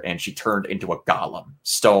kissed her, and she turned into a golem.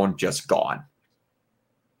 Stone just gone.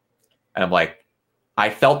 And I'm like, I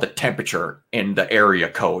felt the temperature in the area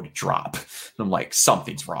code drop. I'm like,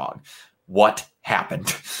 something's wrong. What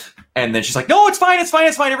happened? And then she's like, "No, it's fine.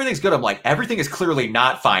 Everything's good." I'm like, everything is clearly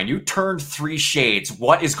not fine. You turned 3 shades.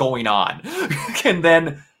 What is going on? And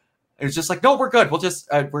then it was just like, "No, we're good. We'll just,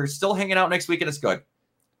 we're still hanging out next week and it's good."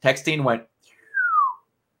 Texting went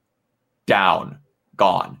down,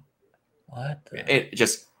 gone. What? It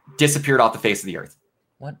just disappeared off the face of the earth.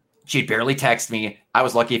 What? She'd barely text me. I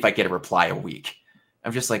was lucky if I get a reply a week.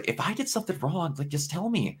 I'm just like, if I did something wrong, like, just tell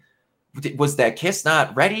me. was that kiss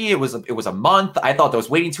not ready? It was a month. I thought that was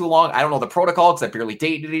waiting too long. I don't know the protocol because I barely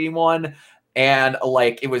dated anyone. And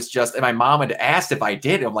like, it was just, and my mom had asked if I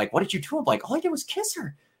did. And I'm like, what did you do? I'm like, all I did was kiss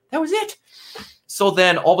her. That was it. So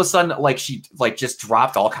then all of a sudden, like, she like just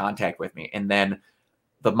dropped all contact with me. And then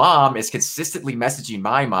the mom is consistently messaging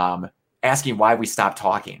my mom asking why we stopped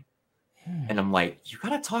talking. And I'm like, you got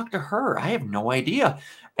to talk to her. I have no idea.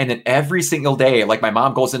 And then every single day, like, my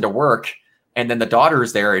mom goes into work and then the daughter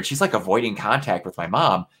is there and she's like avoiding contact with my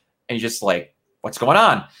mom. And you're just like, what's going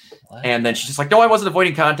on? What? And then she's just like, no, I wasn't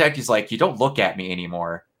avoiding contact. He's like, you don't look at me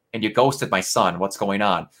anymore. And you ghosted my son. What's going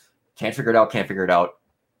on? Can't figure it out.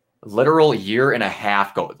 Literal year and a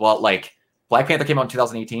half go. Well, like, Black Panther came out in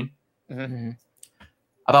 2018. Mm-hmm.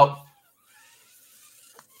 About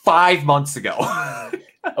 5 months ago.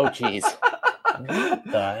 Oh, geez. What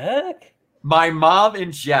the heck? My mom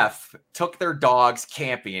and Jeff took their dogs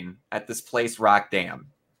camping at this place, Rock Dam,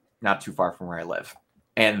 not too far from where I live.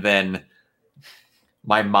 And then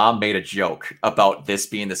my mom made a joke about this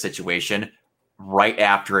being the situation right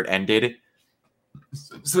after it ended.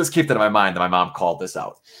 So let's keep that in my mind that my mom called this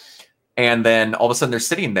out. And then all of a sudden they're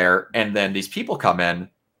sitting there and then these people come in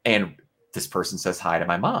and this person says hi to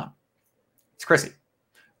my mom. It's Chrissy.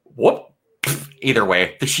 Whoop. Either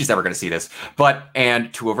way, she's never going to see this.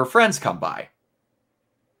 And two of her friends come by.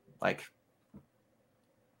 Like,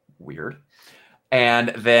 weird. And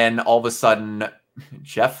then all of a sudden,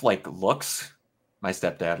 Jeff, like, looks. My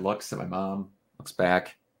stepdad looks at my mom, looks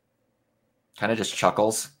back, kind of just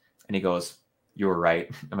chuckles. And he goes, you were right.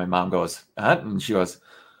 And my mom goes, and she goes.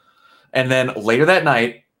 And then later that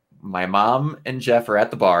night, my mom and Jeff are at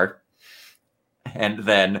the bar. And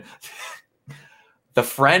then the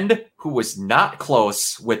friend who was not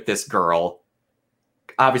close with this girl,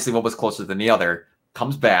 obviously one was closer than the other,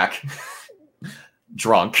 comes back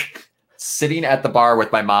drunk, sitting at the bar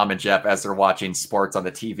with my mom and Jeff as they're watching sports on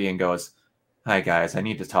the TV and goes, hi guys, I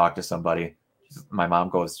need to talk to somebody. My mom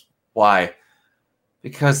goes, why?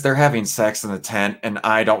 Because they're having sex in the tent and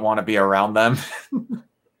I don't want to be around them.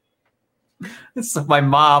 So my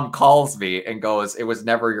mom calls me and goes, it was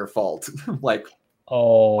never your fault. Like,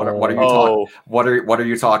 oh, what are you talking? What are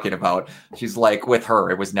you talking about? She's like, with her,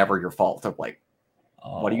 it was never your fault. I'm like,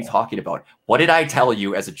 what are you talking about? What did I tell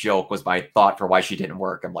you as a joke was my thought for why she didn't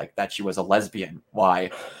work? I'm like, that she was a lesbian. Why?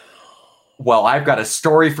 Well, I've got a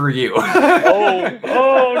story for you. Oh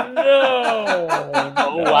no!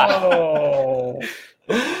 Oh wow!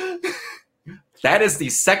 That is the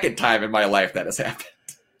second time in my life that has happened.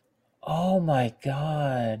 Oh my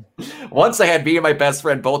god. Once I had me and my best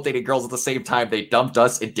friend both dating girls at the same time. They dumped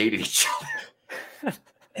us and dated each other.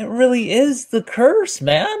 It really is the curse,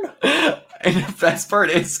 man. And the best part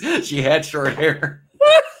is she had short hair.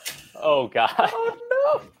 Oh god. Oh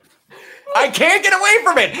no. I can't get away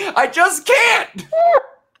from it. I just can't.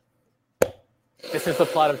 This is the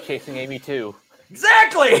plot of Chasing Amy 2.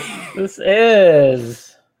 Exactly. This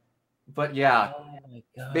is. But yeah, oh my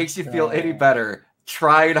god, makes you feel any better.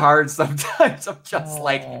 Trying hard sometimes. I'm just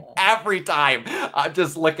like, every time I'm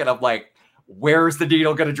just looking, I'm like, where's the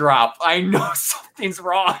needle gonna drop? I know something's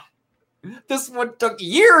wrong. This one took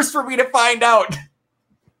years for me to find out.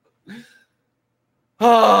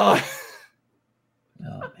 Oh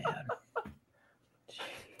man.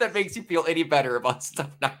 That makes you feel any better about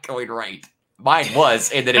stuff not going right. Mine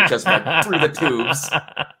was, and then it just went through the tubes.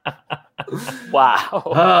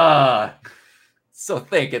 Wow. So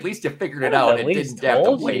think, at least you figured it out and didn't have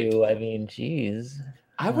to wait. You. I mean, geez.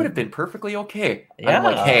 I would have been perfectly okay. Yeah. I'm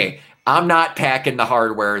like, hey, I'm not packing the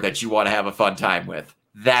hardware that you want to have a fun time with.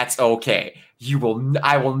 That's okay. I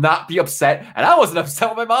will not be upset. And I wasn't upset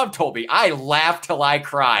when my mom told me. I laughed till I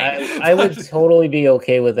cried. I would totally be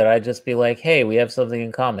okay with it. I'd just be like, hey, we have something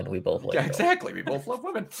in common. We both love exactly. We both love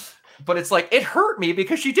women. But it's like, it hurt me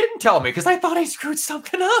because she didn't tell me because I thought I screwed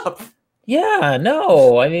something up. Yeah,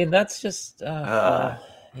 no. I mean, that's just,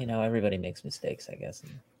 everybody makes mistakes, I guess.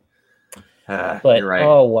 But, you're right.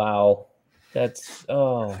 Oh, wow. That's,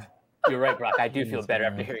 You're right, Brock. I do feel better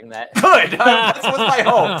after hearing that. Good. That's my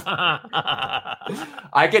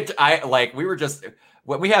hope. We were just,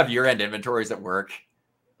 when we have year-end inventories at work,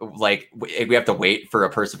 like we have to wait for a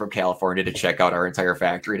person from California to check out our entire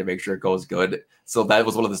factory to make sure it goes good. So that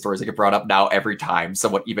was one of the stories that get brought up now every time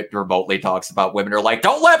someone even remotely talks about women. Are like,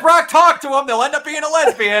 don't let Brock talk to him. They'll end up being a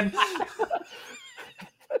lesbian.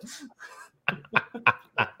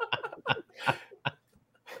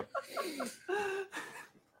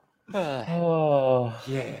 Oh,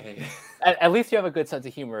 yay. At least you have a good sense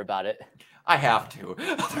of humor about it. I have to.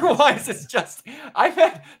 Otherwise, it's just, I've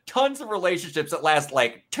had tons of relationships that last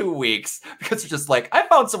like 2 weeks because it's just like, I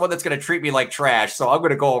found someone that's going to treat me like trash, so I'm going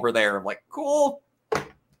to go over there. I'm like, cool.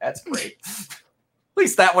 That's great. At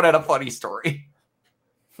least that one had a funny story.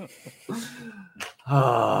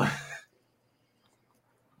 I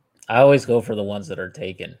always go for the ones that are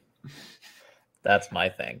taken. That's my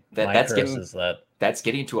thing. That's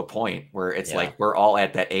getting to a point where it's like we're all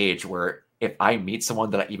at that age where if I meet someone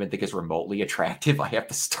that I even think is remotely attractive, I have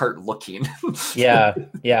to start looking. Yeah,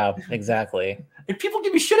 exactly. And people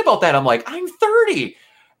give me shit about that. I'm like, I'm 30.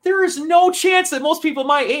 There is no chance that most people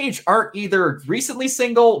my age aren't either recently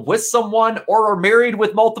single with someone or are married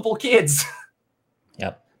with multiple kids.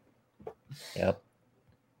 Yep.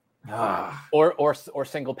 Or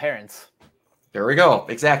single parents. There we go.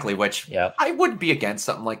 Exactly. Which Yep. I wouldn't be against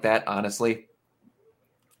something like that, honestly.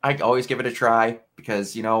 I always give it a try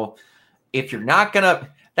because, you know, if you're not going to,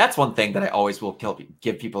 that's one thing that I always will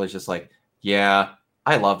give people is just like, yeah,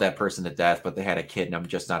 I love that person to death, but they had a kid and I'm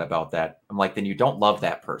just not about that. I'm like, then you don't love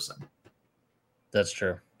that person. That's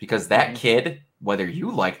true. Because that kid, whether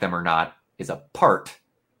you like them or not, is a part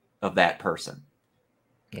of that person.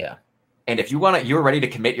 Yeah. And if you were ready to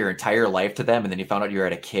commit your entire life to them and then you found out you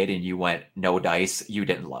had a kid and you went no dice, you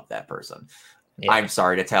didn't love that person. Yeah. I'm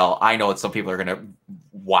sorry to tell. I know that some people are going to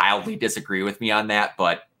wildly disagree with me on that,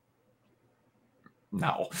 but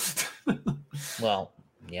no. Well,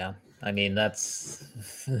 yeah. I mean, that's...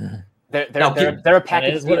 They're a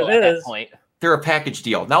package deal at that point. They're a package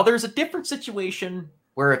deal. Now, there's a different situation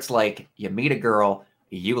where it's like you meet a girl,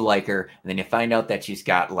 you like her, and then you find out that she's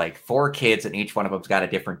got like 4 kids and each one of them's got a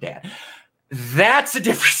different dad. That's a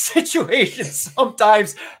different situation.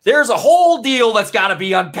 Sometimes there's a whole deal that's got to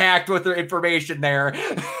be unpacked with the information there.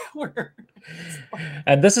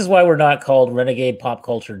 And this is why we're not called Renegade Pop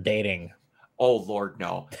Culture Dating. Oh, Lord,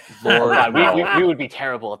 no. Lord, no. We would be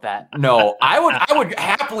terrible at that. No, I would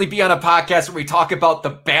happily be on a podcast where we talk about the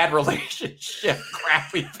bad relationship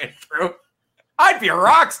crap we've been through. I'd be a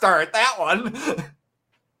rock star at that one.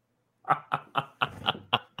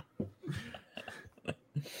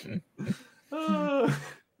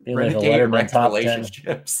 Renegade wrecked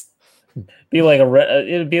relationships. It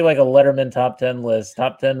would be like a Letterman top 10 list.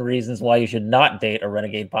 Top 10 reasons why you should not date a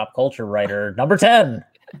Renegade Pop Culture writer. Number 10.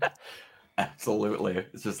 Absolutely.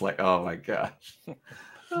 It's just like, oh my gosh.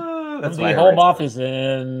 That's my home office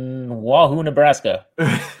in Wahoo, Nebraska.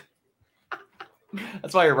 That's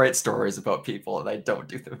why I write stories about people and I don't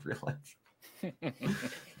do them in real life.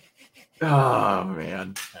 Oh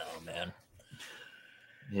man.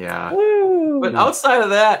 Yeah. Woo. But outside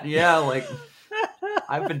of that, yeah, like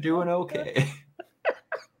I've been doing okay.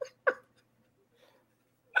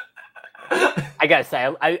 I gotta say,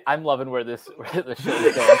 I'm loving where the show is going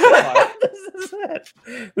so far.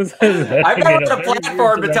 This is I've never had a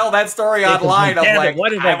platform to tell that story online. I'm like,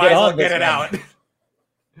 I might as well get it out.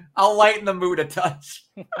 I'll lighten the mood a touch.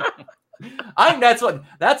 That's one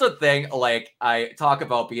thing. Like I talk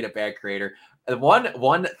about being a bad creator.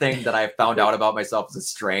 One thing that I found out about myself as a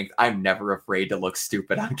strength: I'm never afraid to look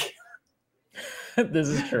stupid on camera. This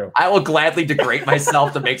is true. I will gladly degrade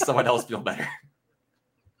myself to make someone else feel better.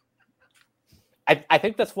 I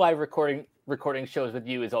think that's why recording shows with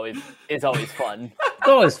you is always fun. It's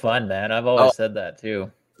always fun, man. I've always said that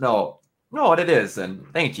too. No, it is, and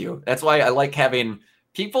thank you. That's why I like having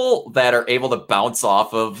people that are able to bounce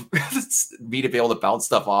off of me, to be able to bounce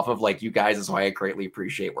stuff off of, like you guys. Is why I greatly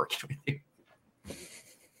appreciate working with you.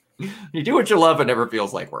 You do what you love, it never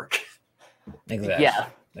feels like work. Exactly. Yeah.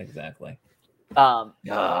 Exactly.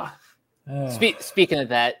 Speaking of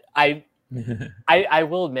that, I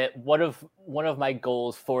will admit one of my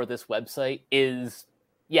goals for this website is,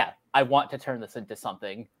 I want to turn this into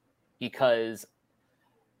something, because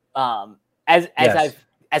as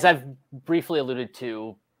I've briefly alluded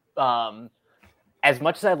to, as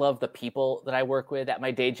much as I love the people that I work with at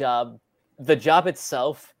my day job, the job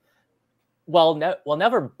itself,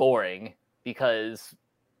 never boring, because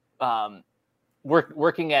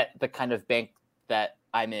working at the kind of bank that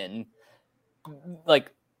I'm in,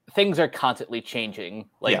 like things are constantly changing.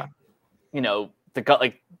 New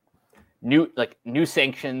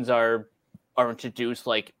sanctions are introduced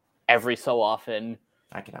like every so often.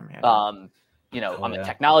 I can imagine. On the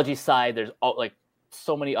technology side, there's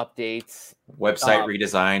so many updates, website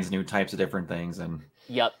redesigns, new types of different things, and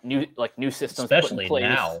new systems, especially put in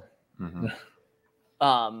place. now.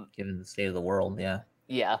 Mm-hmm. Given the state of the world,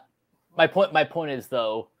 yeah. My point is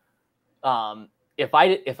though, if I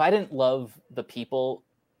didn't love the people,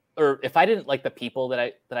 or if I didn't like the people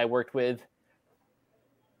that I worked with,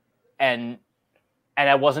 and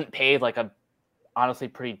I wasn't paid like a honestly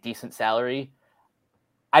pretty decent salary,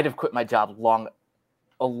 I'd have quit my job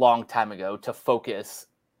a long time ago to focus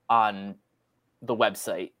on the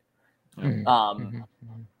website. And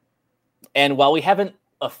while we haven't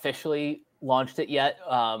officially launched it yet,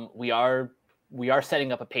 we are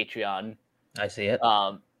setting up a Patreon. I see it.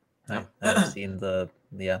 I've seen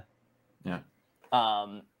yeah.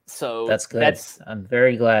 So that's good. I'm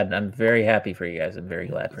very glad. I'm very happy for you guys. I'm very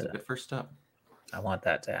glad for that. The first step. I want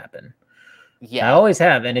that to happen. Yeah, I always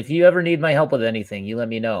have. And if you ever need my help with anything, you let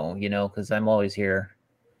me know. Because I'm always here.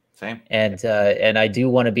 Same. And I do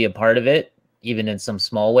want to be a part of it, even in some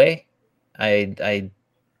small way. I've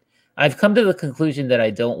come to the conclusion that I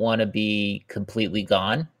don't want to be completely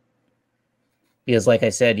gone. Because like I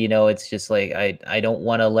said, it's just like I don't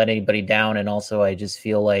want to let anybody down, and also I just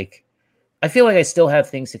feel like I still have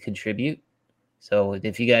things to contribute. So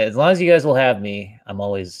if you guys, as long as you guys will have me, I'm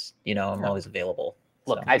always always available.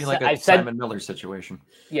 Look, so. I've said Simon Miller situation.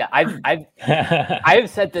 Yeah, I've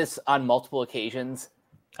said this on multiple occasions.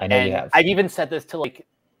 I know you have. I've even said this to like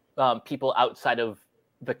people outside of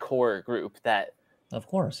the core group that, of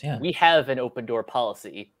course, yeah, we have an open door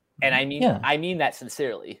policy, and I mean that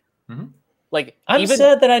sincerely. Mm-hmm. Like, I'm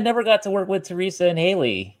sad that I never got to work with Teresa and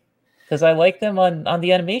Haley, because I like them on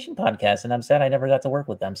the animation podcast, and I'm sad I never got to work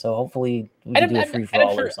with them. So hopefully we can do a free for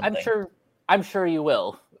all or something. I'm sure you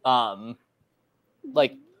will.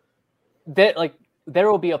 Like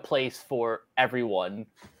there will be a place for everyone,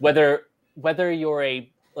 whether you're a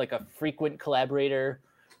frequent collaborator,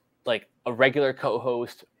 like a regular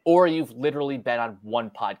co-host, or you've literally been on one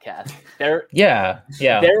podcast. There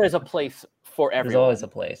is a place for everyone. There's always a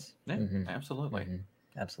place. Yeah, absolutely.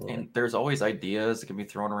 Absolutely. And there's always ideas that can be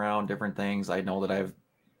thrown around, different things. I know that I've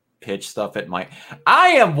pitched stuff at Mike. I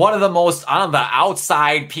am one of the most on the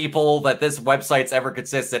outside people that this website's ever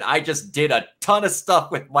consisted. I just did a ton of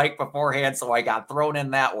stuff with Mike beforehand, so I got thrown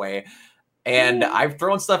in that way. And I've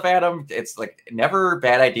thrown stuff at him. It's like never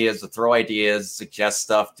bad ideas to throw ideas, suggest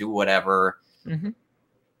stuff, do whatever. Mm-hmm.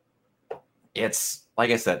 It's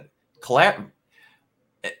like I said,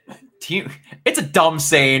 it's a dumb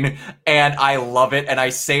saying, and I love it, and I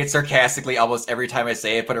say it sarcastically almost every time I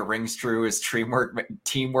say it, but it rings true. Is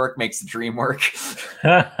teamwork makes the dream work.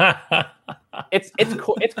 It's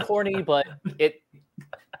corny, but it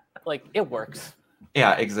works.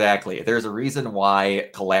 Yeah, exactly. There's a reason why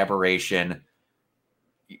collaboration,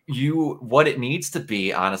 what it needs to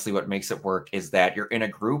be, honestly, what makes it work is that you're in a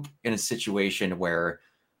group, in a situation where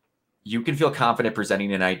you can feel confident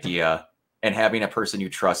presenting an idea and having a person you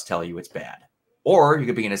trust tell you it's bad. Or you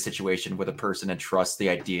could be in a situation with a person and trust the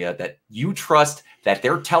idea that you trust that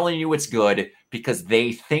they're telling you it's good because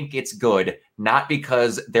they think it's good, not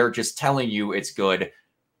because they're just telling you it's good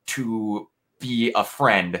to be a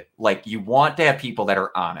friend. Like, you want to have people that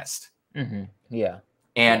are honest. Mm-hmm. Yeah.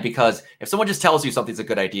 And because if someone just tells you something's a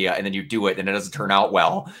good idea and then you do it and it doesn't turn out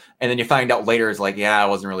well, and then you find out later it's like, yeah, I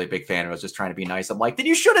wasn't really a big fan. I was just trying to be nice. I'm like, then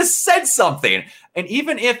you should have said something. And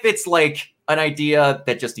even if it's like an idea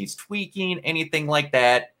that just needs tweaking, anything like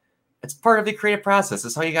that, it's part of the creative process.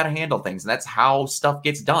 That's how you got to handle things. And that's how stuff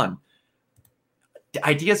gets done.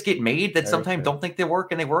 Ideas get made that sometimes don't think they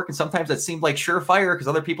work, and they work. And sometimes that seemed like surefire because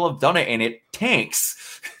other people have done it and it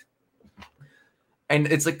tanks. And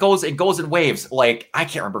it goes in waves. Like, I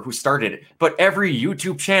can't remember who started it, but every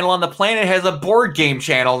YouTube channel on the planet has a board game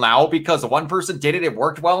channel now because one person did it. It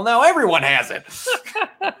worked well. Now everyone has it.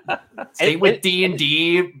 Same with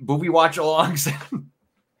D&D, movie watch alongs.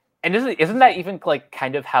 And isn't that even like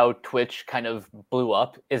kind of how Twitch kind of blew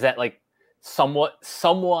up? Is that like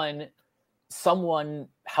someone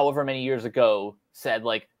however many years ago said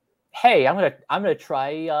like, hey, I'm gonna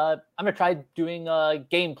try doing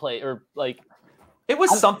gameplay, or like. It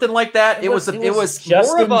was something like that. It was Justin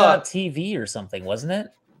more of a TV or something, wasn't it?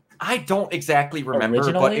 I don't exactly remember,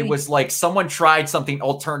 Originally? But it was like someone tried something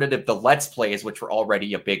alternative to Let's Plays, which were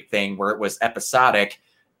already a big thing, where it was episodic,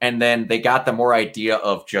 and then they got the more idea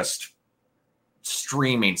of just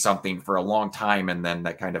streaming something for a long time, and then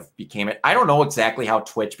that kind of became it. I don't know exactly how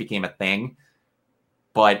Twitch became a thing,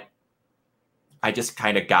 but I just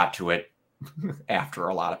kind of got to it after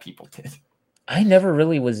a lot of people did. I never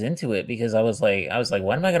really was into it because I was like,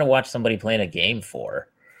 what am I going to watch somebody playing a game for?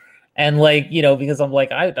 And like, because I'm like,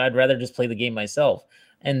 I'd rather just play the game myself.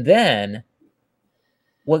 And then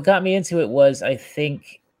what got me into it was, I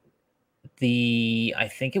think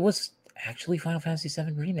it was actually Final Fantasy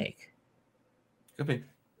VII Remake. Could be.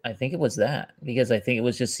 I think it was that, because I think it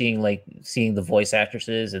was just seeing the voice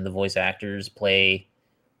actresses and the voice actors play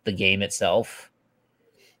the game itself.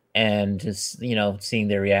 And just, seeing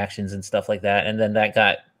their reactions and stuff like that. And then that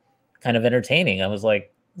got kind of entertaining. I was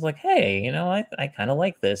like, was like, hey, I kind of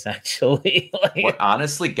like this actually. Like, what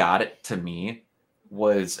honestly got it to me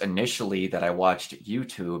was initially that I watched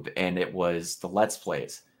YouTube and it was the Let's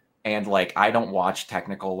Plays. And like, I don't watch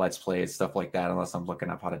technical Let's Plays, stuff like that, unless I'm looking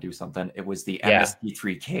up how to do something. It was the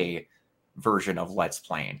MST3K version of Let's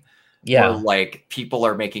Playing. Yeah. Where like people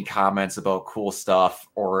are making comments about cool stuff,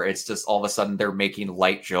 or it's just all of a sudden they're making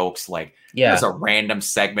light jokes. Like there's a random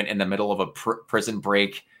segment in the middle of a Prison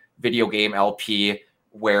Break video game LP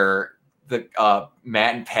where the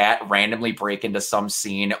Matt and Pat randomly break into some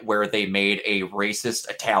scene where they made a racist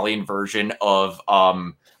Italian version of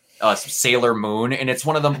Sailor Moon, and it's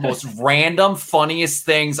one of the most random, funniest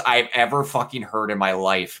things I've ever fucking heard in my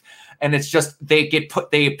life. And it's just they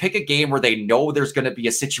pick a game where they know there's going to be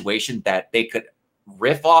a situation that they could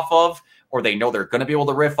riff off of, or they know they're going to be able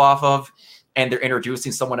to riff off of, and they're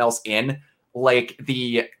introducing someone else in. Like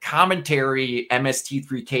the commentary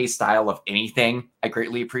MST3K style of anything, I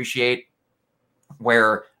greatly appreciate,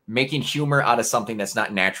 where making humor out of something that's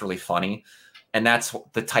not naturally funny. And that's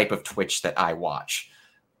the type of Twitch that I watch.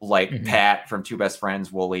 Like Pat from Two Best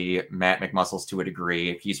Friends, Wooly, Matt McMuscles to a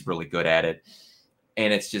degree. He's really good at it.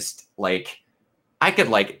 And it's just like, I could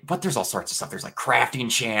like, but there's all sorts of stuff. There's like crafting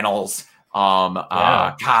channels,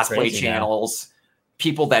 cosplay channels,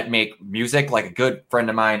 people that make music, like a good friend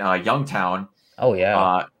of mine, Youngtown. Oh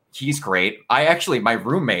yeah. He's great. My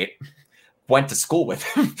roommate went to school with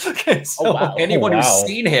him. So anyone who's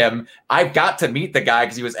seen him, I've got to meet the guy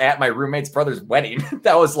because he was at my roommate's brother's wedding.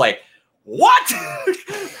 That was like, what?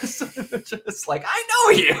 Just like, I know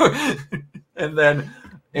you. And then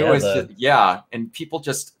it was and people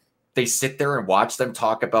just, they sit there and watch them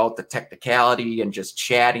talk about the technicality and just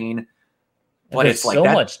chatting. But it's like so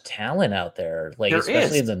much talent out there, like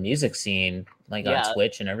especially in the music scene, like on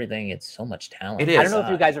Twitch and everything. It's so much talent. It is. I don't know if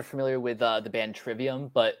you guys are familiar with the band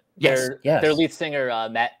Trivium, but their lead singer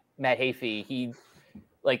Matt Hafey,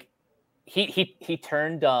 he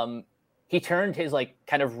turned his like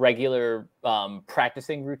kind of regular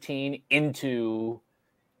practicing routine into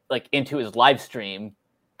his live stream,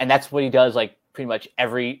 and that's what he does like pretty much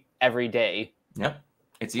every day. Yep,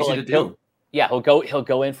 it's easy to do. He'll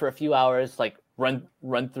go in for a few hours, like run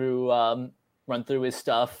through his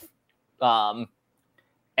stuff, and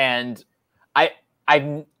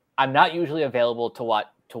I'm not usually available to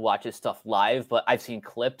watch his stuff live, but I've seen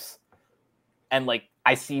clips, and like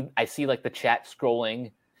I see like the chat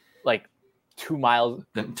scrolling like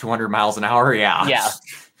 200 miles an hour. Yeah.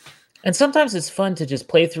 And sometimes it's fun to just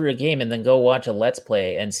play through a game and then go watch a Let's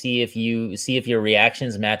Play and see if your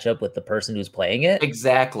reactions match up with the person who's playing it.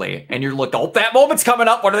 Exactly. And you're like, oh, that moment's coming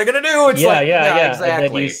up. What are they going to do? It's exactly.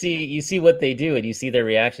 And then you see what they do and you see their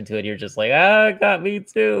reaction to it. You're just like, it got me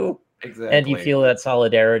too. Exactly. And you feel that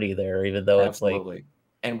solidarity there, even though it's like.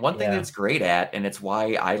 And one thing that's great at, and it's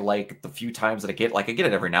why I like the few times that I get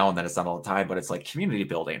it every now and then, it's not all the time, but it's like community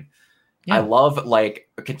building. Yeah. I love like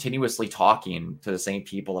continuously talking to the same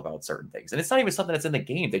people about certain things. And it's not even something that's in the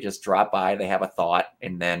game. They just drop by, they have a thought,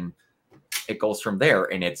 and then it goes from there.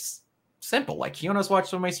 And it's simple. Like Kiona's watched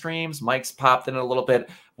some of my streams. Mike's popped in a little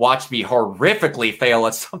bit, watched me horrifically fail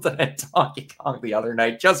at something at Donkey Kong the other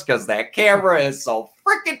night just because that camera is so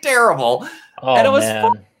freaking terrible. Oh, and it was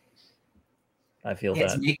fun. I feel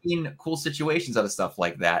it's making cool situations out of stuff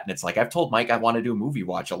like that. And it's like, I've told Mike I want to do movie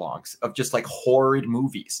watch alongs of just like horrid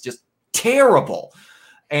movies, just terrible.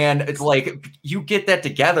 And it's like you get that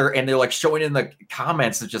together and they're like showing in the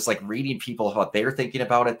comments of just like reading people what they're thinking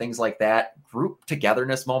about it, things like that. Group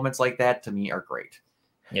togetherness moments like that to me are great.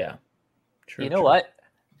 Yeah. True. You know what?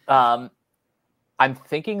 I'm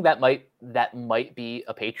thinking that might be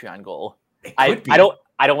a Patreon goal. I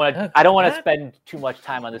don't want to spend too much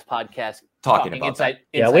time on this podcast talking about inside.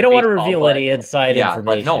 Yeah, we don't want to reveal any inside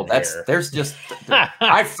information. No, there's just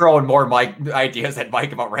I've thrown more ideas at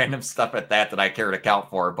Mike about random stuff at that I care to account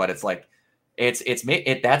for. But it's like that's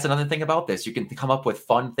another thing about this. You can come up with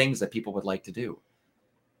fun things that people would like to do.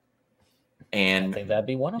 And I think that'd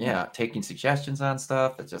be one of them. Yeah, taking suggestions on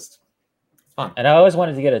stuff. It's fun. And I always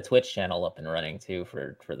wanted to get a Twitch channel up and running too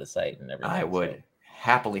for the site and everything. I would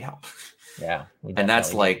happily help. Yeah, and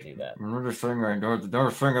that's like another thing I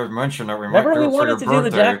mentioned that we wanted to do the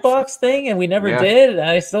Jackbox thing and we never did. And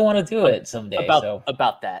I still want to do it someday.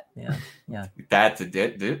 About that, yeah. That's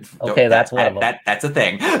it. Okay, that's one of them. That's a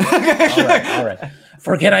thing. All right.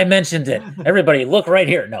 Forget I mentioned it. Everybody, look right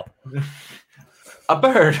here. No, a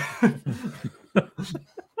bird.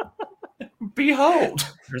 Behold,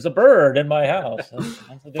 there's a bird in my house.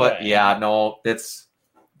 But it's.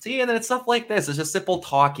 See, and then it's stuff like this. It's just simple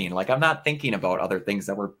talking. Like I'm not thinking about other things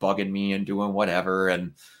that were bugging me and doing whatever.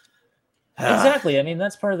 And Exactly. I mean,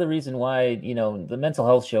 that's part of the reason why, the mental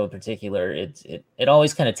health show in particular, it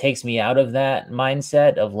always kind of takes me out of that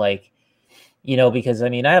mindset of like, because I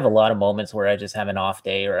mean, I have a lot of moments where I just have an off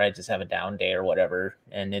day or I just have a down day or whatever,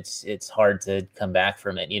 and it's hard to come back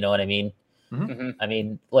from it. You know what I mean? Mm-hmm. I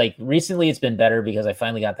mean, like recently it's been better because I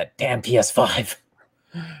finally got that damn PS5.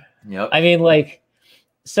 Yep. I mean, like,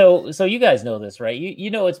 so you guys know this, right?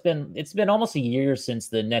 It's been almost a year since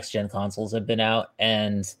the next gen consoles have been out,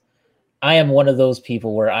 and I am one of those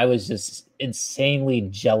people where I was just insanely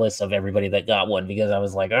jealous of everybody that got one because I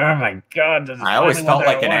was like, oh my God. I always felt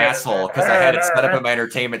like an asshole because I had it set up in my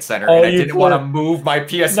entertainment center Oh, and I you didn't want to move my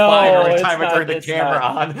PS5 No, every it's time I not- turned the it's camera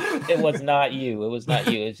not. on. It was not you. It was not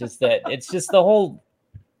you. It's just the whole,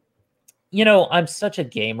 I'm such a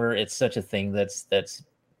gamer. It's such a thing that's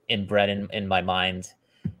inbred in my mind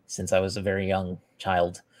since I was a very young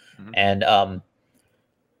child. Mhm. And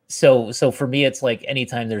so for me, it's like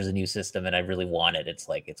anytime there's a new system and I really want it, it's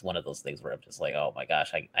like it's one of those things where I'm just like, oh my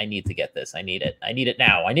gosh, I need to get this. I need it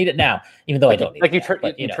now. I need it now, even though I don't need Like it you now,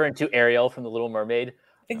 but, you turn to Ariel from The Little Mermaid.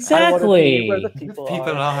 exactly. I wanna be where the people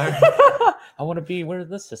are. I want to be where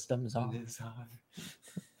the systems are.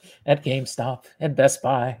 At GameStop and Best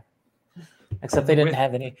Buy. Except they didn't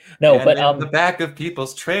have any. No, And but in the back of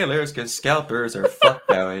people's trailers because scalpers are fuck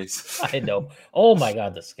boys. I know. Oh my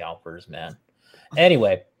God, the scalpers, man.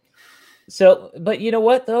 Anyway, so but you know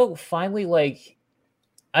what though? Finally, like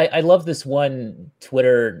I love this one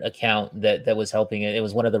Twitter account that was helping it. It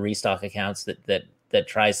was one of the restock accounts that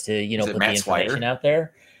tries to Is it put Matt the information Swider? out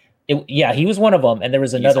there. Yeah, he was one of them, and there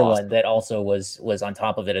was He's another awesome. one that also was on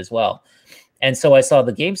top of it as well. And so I saw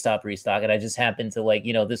the GameStop restock, and I just happened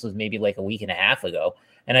to this was maybe like a week and a half ago,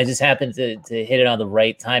 and I just happened to hit it on the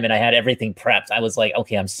right time, and I had everything prepped. I was like,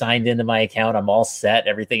 okay, I'm signed into my account, I'm all set,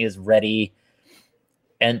 everything is ready,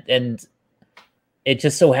 and it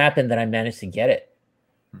just so happened that I managed to get it.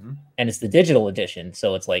 Mhm. And it's the digital edition,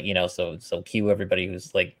 so it's like so cue everybody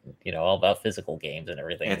who's like all about physical games and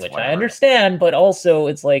everything, It's which whatever. I understand, but also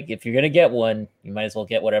it's like if you're gonna get one, you might as well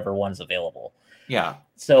get whatever one's available. Yeah.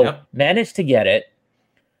 So Yep. managed to get it,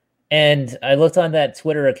 and I looked on that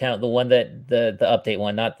Twitter account, the one that the update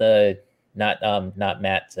one, not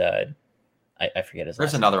Matt. I forget his. There's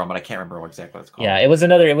last name. another one, but I can't remember exactly what it's called. Yeah, it was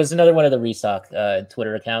another one of the restock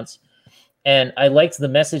Twitter accounts. And I liked the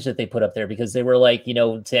message that they put up there because they were like,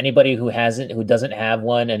 to anybody who doesn't have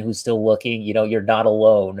one and who's still looking, you're not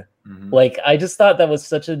alone. Mhm. Like, I just thought that was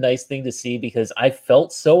such a nice thing to see because I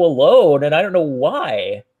felt so alone and I don't know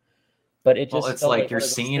why, but it just, It's felt like you're one of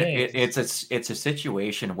those seeing it. things. It's a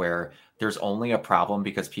situation where there's only a problem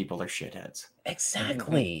because people are shitheads.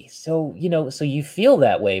 Exactly. So, so you feel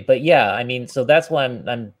that way, but yeah, I mean, so that's why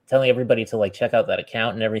I'm telling everybody to check out that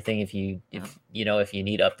account and everything. If you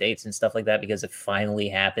need updates and stuff like that, because it finally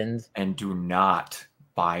happened. And do not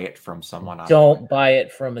buy it from someone on Don't buy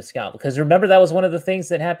it from a scalp, because remember, that was one of the things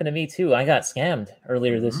that happened to me too. I got scammed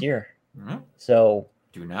earlier this year. Mhm. So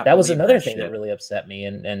Do not. that was believe another that thing shit. that really upset me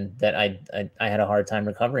and that I had a hard time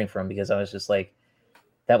recovering from, because I was just like,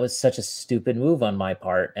 that was such a stupid move on my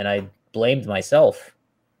part, and I blamed myself,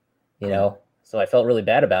 so I felt really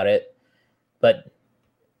bad about it. But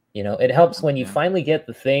it helps when you finally get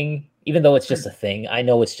the thing, even though it's just a thing. I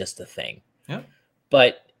know it's just a thing,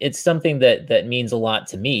 but it's something that means a lot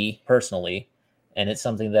to me personally, and it's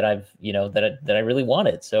something that I've that I really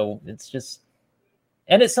wanted. So it's just,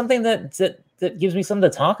 and it's something that gives me something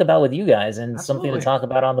to talk about with you guys, and something Absolutely. to talk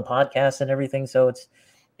about on the podcast and everything. So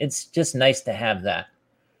it's just nice to have that.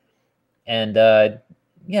 And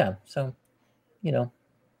yeah, so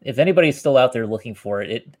if anybody's still out there looking for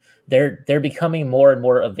it, they're becoming more and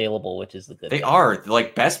more available, which is the good They thing. are.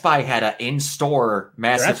 Like, Best Buy had an in-store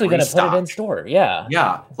massive They're actually going to put it in store. Yeah.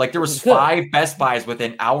 Yeah, like there was Which is good. 5 Best Buys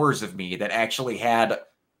within hours of me that actually had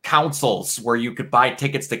consoles where you could buy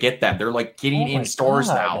tickets to get them. They're like getting Oh my in stores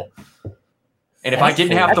God. now. And if I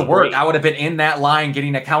didn't have to That's work, great. I would have been in that line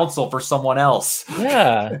getting a console for someone else.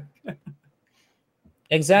 Yeah.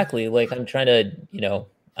 Exactly. Like, I'm trying to,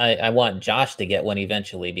 I want Josh to get one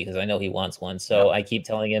eventually because I know he wants one. So I keep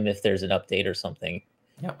telling him if there's an update or something.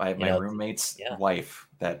 Yep, I have my roommate's wife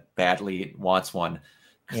that badly wants one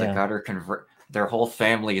because I got her convert their whole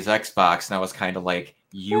family's Xbox, and I was kind of like,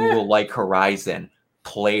 you will like Horizon.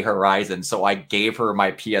 Play Horizon. So I gave her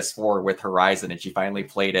my PS4 with Horizon, and she finally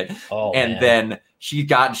played it. Oh, and man. then she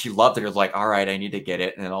loved it. It was like, all right, I need to get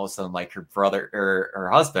it. And then all of a sudden, like, her brother or her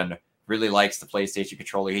husband really likes the PlayStation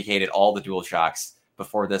controller. He hated all the DualShocks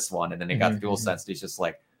before this one, and then he got the DualSense. And he's just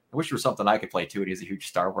like, I wish there was something I could play too. And he's a huge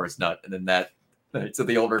Star Wars nut. And then so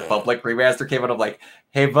the Old Republic remaster came out. I'm like,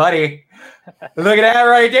 hey, buddy, look at that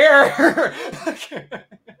right there.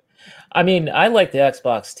 I mean, I like the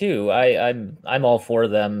Xbox too. I'm all for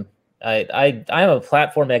them. I'm a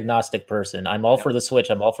platform agnostic person. I'm all for the Switch.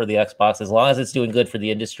 I'm all for the Xbox. As long as it's doing good for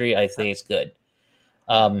the industry, I think it's good.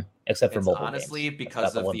 Except for It's mobile honestly games.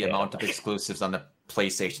 because of the amount of exclusives on the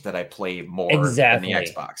PlayStation that I play more exactly. than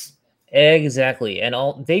the Xbox. Exactly. And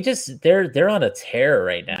they're on a tear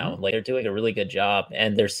right now. Like they're doing a really good job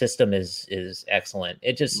and their system is excellent.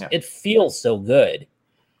 It feels so good.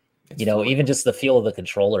 It's fluid. Even just the feel of the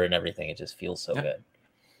controller and everything, it just feels so good.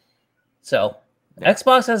 So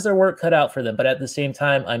Xbox has their work cut out for them, but at the same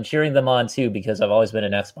time, I'm cheering them on too because I've always been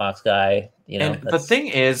an Xbox guy. And the thing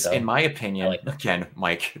is, in my opinion, again,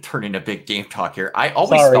 Mike, turning to big game talk here, I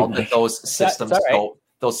always felt that those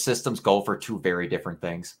systems go for two very different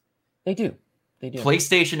things. They do.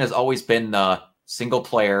 PlayStation has always been the single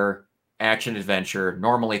player action adventure,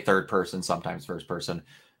 normally third person, sometimes first person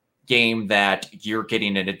game that you're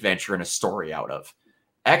getting an adventure and a story out of.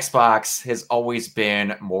 Xbox has always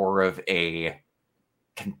been more of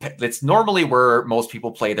it's normally where most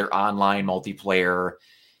people play their online multiplayer.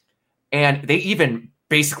 And they even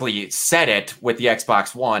basically said it with the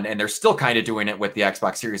Xbox One, and they're still kind of doing it with the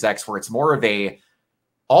Xbox Series X, where it's more of a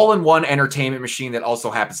all-in-one entertainment machine that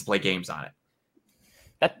also happens to play games on it.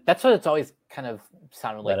 That's what it's always kind of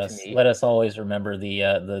sounded like to me. Let us always remember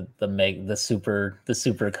the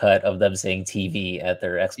super cut of them saying TV at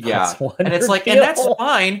their Xbox One. And it's like, and that's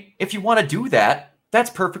fine if you want to do that. That's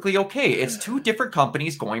perfectly okay. It's two different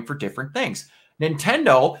companies going for different things.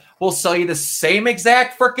 Nintendo will sell you the same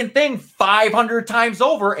exact freaking thing 500 times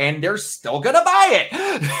over, and they're still gonna buy it.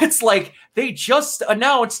 It's like they just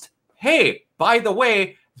announced, hey, by the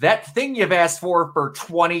way, that thing you've asked for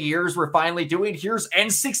 20 years, we're finally doing. Here's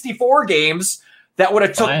N64 games that would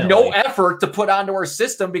have took no effort to put onto our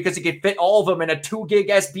system because you could fit all of them in a 2 gig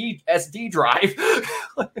SD drive.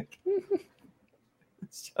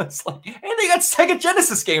 It's just like, and they got Sega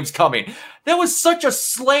Genesis games coming. That was such a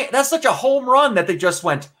that's such a home run that they just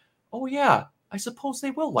went, oh yeah, I suppose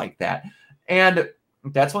they will like that. And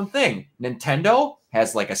that's one thing. Nintendo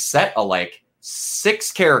has like a set of like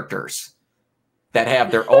 6 characters that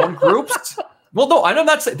have their own groups. Well, no, I'm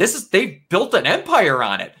not saying they built an empire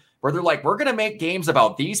on it where they're like, we're going to make games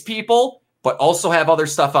about these people, but also have other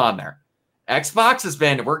stuff on there. Xbox has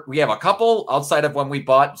been, we have a couple outside of when we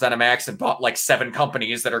bought ZeniMax and bought like 7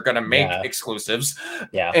 companies that are going to make exclusives.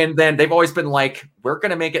 Yeah. And then they've always been like, we're going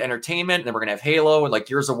to make it entertainment, and then we're going to have Halo and like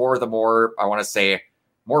Gears of War, the more, I want to say,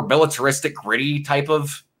 more militaristic, gritty type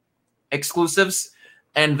of exclusives.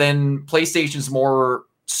 And then PlayStation's more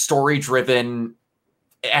story-driven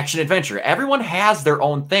action adventure. Everyone has their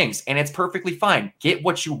own things, and it's perfectly fine. Get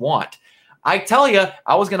what you want. I tell you,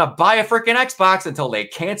 I was going to buy a freaking Xbox until they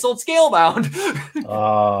canceled Scalebound.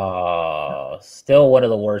 Still one of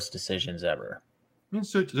the worst decisions ever.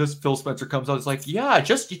 So just Phil Spencer comes out, it's like, yeah, it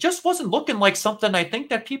just wasn't looking like something I think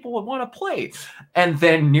that people would want to play. And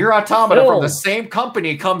then Nier Automata from the same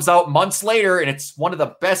company comes out months later, and it's one of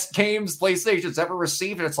the best games PlayStation's ever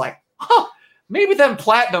received. And it's like, maybe them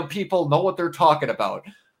Platinum people know what they're talking about.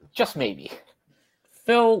 Just maybe.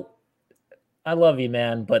 Phil, I love you,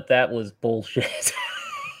 man, but that was bullshit.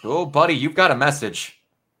 Oh, buddy, you've got a message.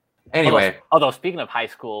 Anyway. Although speaking of high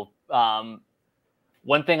school,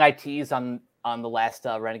 one thing I teased on the last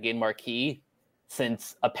Renegade Marquee,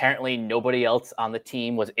 since apparently nobody else on the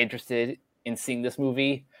team was interested in seeing this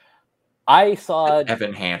movie, I saw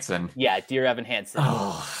Evan Hansen. Yeah, Dear Evan Hansen.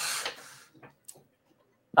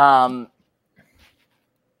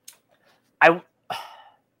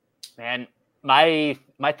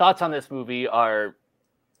 My thoughts on this movie are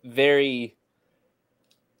very,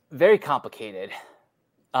 very complicated.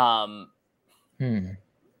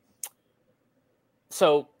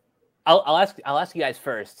 So I'll ask you guys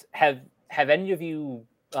first. Have any of you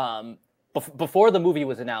before the movie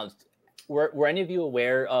was announced, were any of you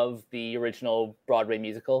aware of the original Broadway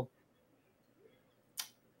musical?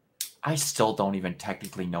 I still don't even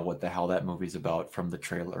technically know what the hell that movie's about from the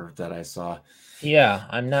trailer that I saw. Yeah,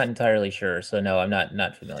 I'm not entirely sure. So no, I'm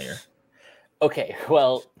not familiar. Okay,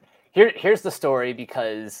 well, here's the story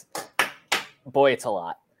because, boy, it's a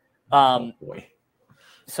lot.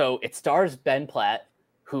 So it stars Ben Platt,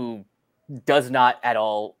 who does not at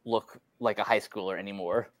all look like a high schooler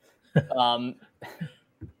anymore.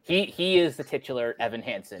 He is the titular Evan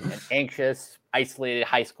Hansen, an anxious, isolated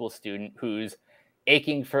high school student who's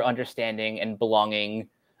aching for understanding and belonging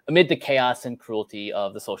amid the chaos and cruelty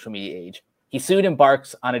of the social media age. He soon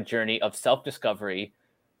embarks on a journey of self-discovery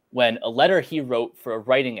when a letter he wrote for a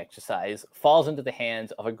writing exercise falls into the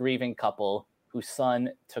hands of a grieving couple whose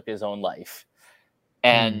son took his own life.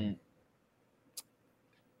 And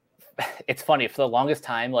it's funny, for the longest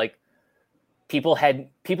time, like people had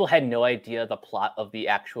no idea the plot of the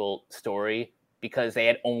actual story because they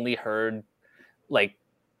had only heard like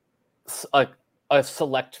a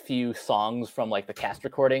select few songs from like the cast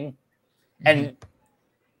recording, and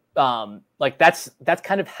like that's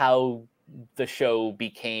kind of how the show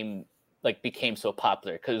became so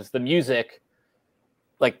popular, because the music,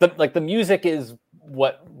 the music is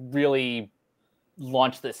what really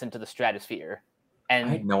launched this into the stratosphere. And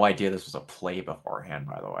I had no idea this was a play beforehand,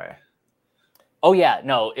 by the way. Oh yeah,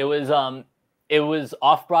 no, it was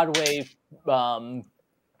off Broadway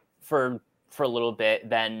for a little bit.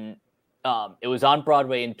 Then it was on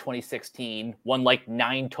Broadway in 2016, won like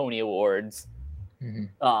 9 Tony Awards.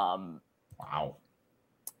 Wow.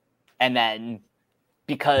 And then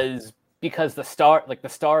because the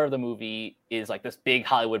star of the movie is like this big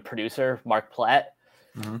Hollywood producer, Mark Platt,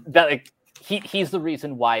 that like he's the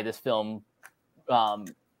reason why this film got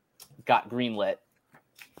greenlit.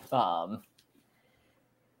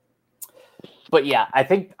 But yeah, I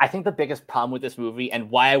think the biggest problem with this movie, and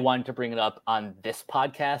why I wanted to bring it up on this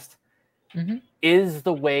podcast, is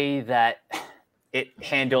the way that it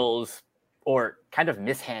handles or kind of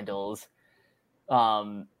mishandles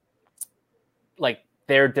like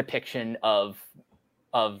their depiction of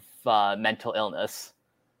mental illness.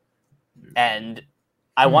 And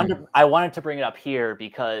I wanted to bring it up here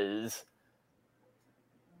because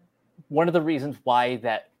one of the reasons why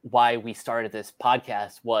we started this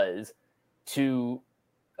podcast was to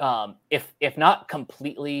if not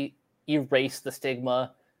completely erase the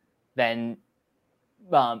stigma, then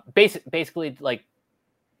basically like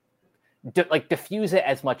diffuse it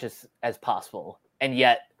as much as possible. And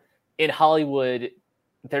yet in Hollywood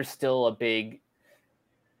there's still a big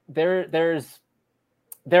there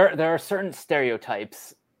are certain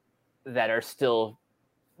stereotypes that are still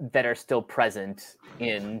present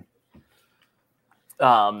in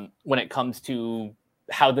when it comes to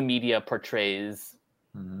how the media portrays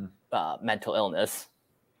mental illness.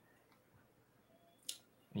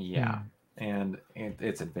 Yeah. And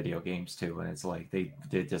it's in video games too, and it's like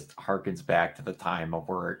it just harkens back to the time of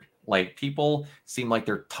where like people seem like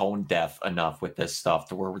they're tone deaf enough with this stuff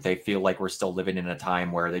to where they feel like we're still living in a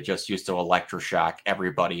time where they just used to electroshock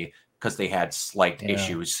everybody because they had slight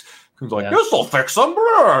issues. Who's like, this will fix them.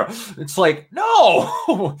 It's like,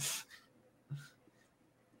 no.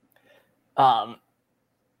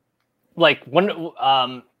 Like one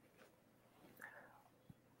of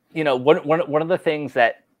the things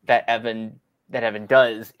that Evan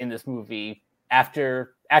does in this movie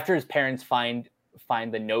after his parents find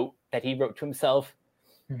the note that he wrote to himself,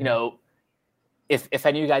 you know, if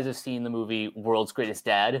any of you guys have seen the movie World's Greatest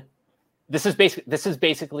Dad, this is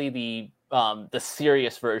basically the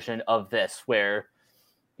serious version of this, where,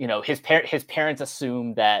 you know, his parents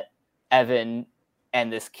assume that Evan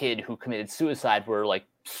and this kid who committed suicide were like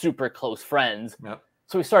super close friends. Yep.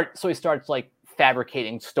 So he starts like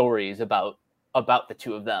fabricating stories about the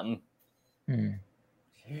two of them.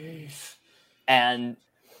 And,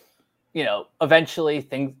 you know, eventually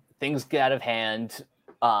things get out of hand.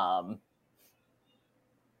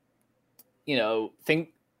 You know, things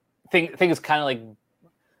kind of like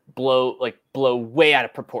blow way out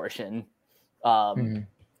of proportion.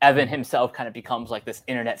 Evan himself kind of becomes like this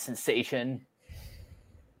internet sensation.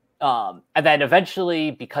 And then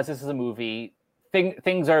eventually, because this is a movie,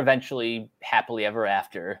 things are eventually happily ever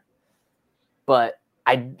after. But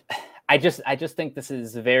I just think this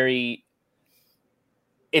is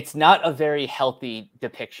it's not a very healthy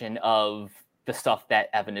depiction of the stuff that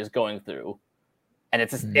Evan is going through. And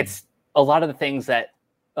it's a lot of the things that,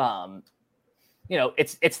 you know,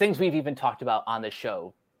 it's things we've even talked about on the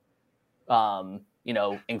show. You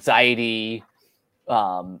know, anxiety,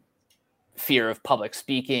 fear of public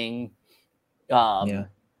speaking,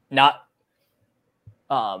 not,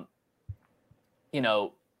 you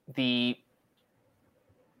know, the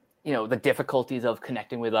difficulties of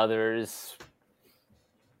connecting with others.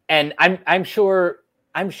 And I'm sure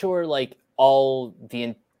like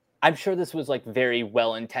I'm sure this was like very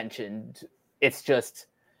well intentioned. It's just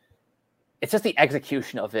the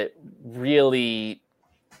execution of it really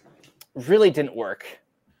didn't work,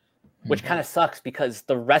 which kind of sucks, because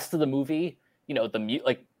the rest of the movie, you know,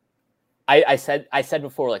 I said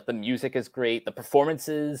before, like the music is great, the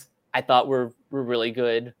performances I thought were really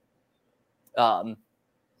good.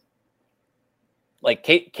 Like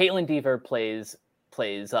Caitlin Dever plays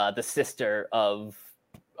the sister of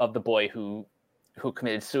the boy who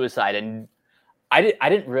committed suicide, and I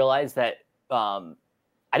didn't realize that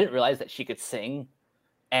she could sing,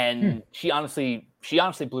 and she honestly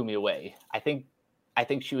blew me away. I think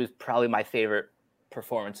she was probably my favorite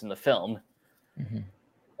performance in the film.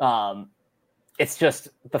 it's just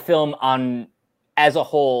the film as a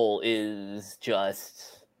whole is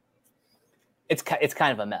just it's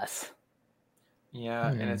kind of a mess. Yeah,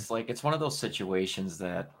 and it's like it's one of those situations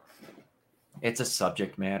that it's a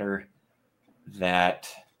subject matter that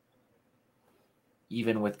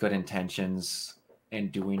even with good intentions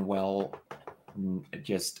and doing well,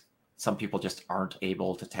 just some people just aren't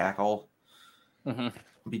able to tackle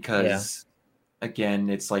because again,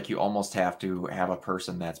 it's like you almost have to have a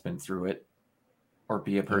person that's been through it or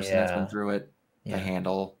be a person that's been through it to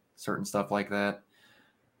handle certain stuff like that.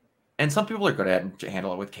 And some people are good at it to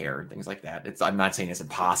handle it with care and things like that. I'm not saying it's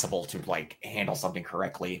impossible to like handle something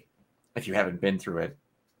correctly if you haven't been through it.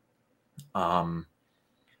 But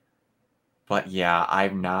yeah,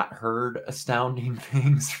 I've not heard astounding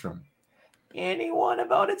things from anyone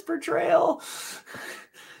about its portrayal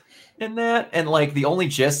in that. And like the only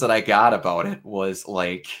gist that I got about it was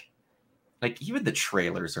like even the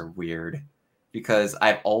trailers are weird because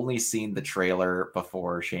I've only seen the trailer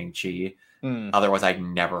before Shang-Chi. Otherwise, I'd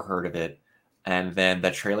never heard of it. And then the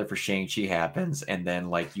trailer for Shang-Chi happens, and then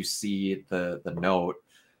like you see the note,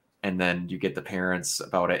 and then you get the parents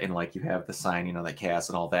about it, and like you have the signing on the cast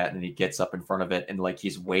and all that, and he gets up in front of it, and like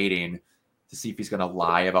he's waiting to see if he's gonna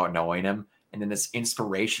lie about knowing him. And then this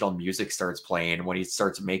inspirational music starts playing when he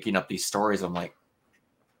starts making up these stories. I'm like,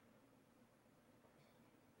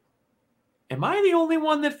 am I the only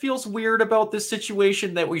one that feels weird about this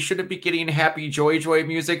situation that we shouldn't be getting happy joy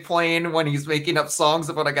music playing when he's making up songs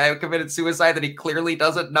about a guy who committed suicide that he clearly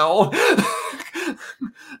doesn't know?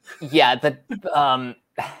 Yeah,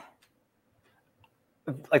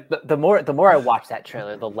 like the more I watch that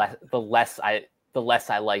trailer, the less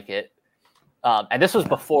I like it. And this was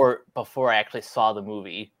before I actually saw the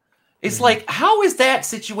movie. It's like, how is that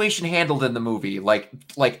situation handled in the movie?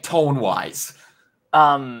 Like tone wise?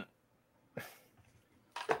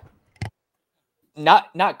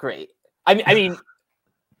 Not great. I mean,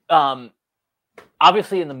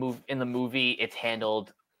 obviously in the movie, it's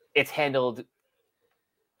handled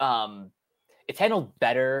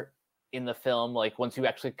better in the film. Like once you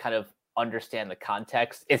actually kind of understand the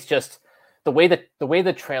context, it's just the way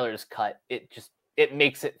the trailer is cut. It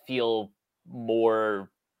makes it feel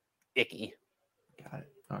more icky. Got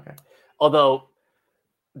it. Okay. Although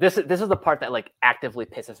this is the part that like actively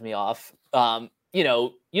pisses me off. You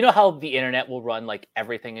know how the internet will run like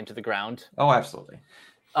everything into the ground. Oh, absolutely.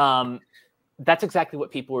 That's exactly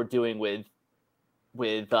what people were doing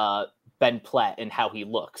with Ben Platt and how he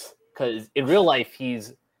looks. Because in real life,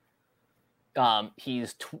 he's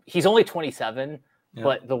only 27,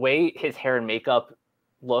 but the way his hair and makeup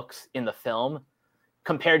looks in the film,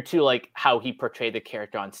 compared to like how he portrayed the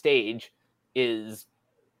character on stage, is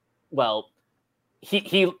well,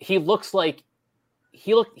 he looks like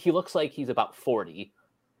he's about 40.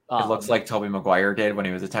 It looks like Tobey Maguire did when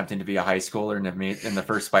he was attempting to be a high schooler in the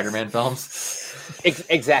first Spider-Man films.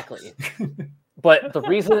 Exactly. But the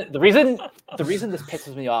reason this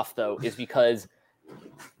pisses me off though is because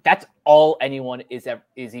that's all anyone is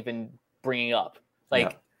even bringing up.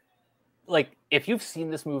 Like if you've seen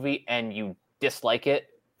this movie and you dislike it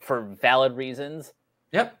for valid reasons,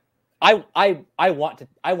 I want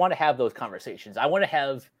to have those conversations. I want to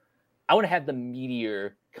have the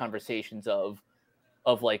meatier conversations of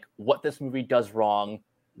like what this movie does wrong,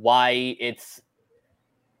 why it's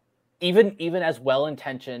even as well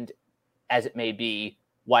intentioned as it may be,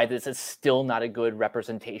 why this is still not a good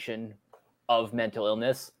representation of mental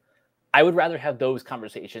illness. I would rather have those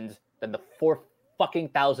conversations than the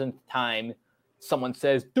 4,000th time someone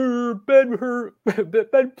says, Ben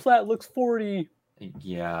Platt looks 40.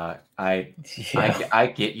 Yeah, I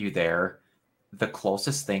get you there. The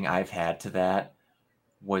closest thing I've had to that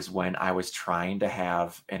was when I was trying to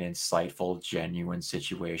have an insightful, genuine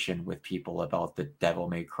situation with people about the Devil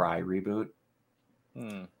May Cry reboot.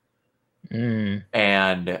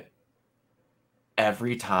 And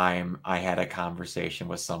every time I had a conversation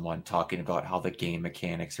with someone talking about how the game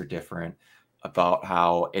mechanics are different, about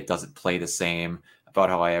how it doesn't play the same, about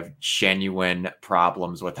how I have genuine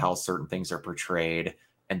problems with how certain things are portrayed,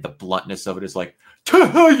 and the bluntness of it is like,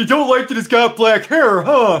 you don't like that it's got black hair,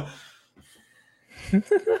 huh?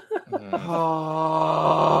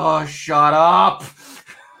 Oh, shut up.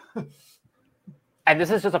 And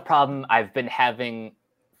this is just a problem I've been having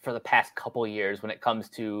for the past couple years when it comes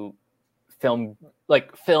to film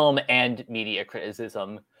and media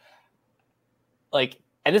criticism. And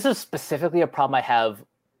this is specifically a problem I have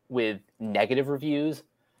with negative reviews.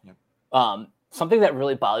 Something that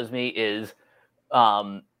really bothers me is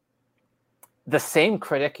the same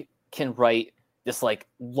critic can write this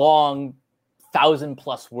long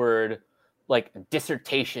 1,000+ word like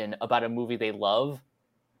dissertation about a movie they love,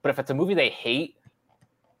 but if it's a movie they hate,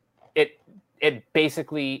 it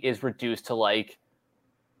basically is reduced to like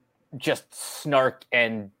just snark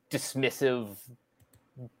and dismissive,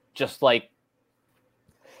 just like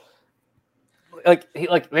they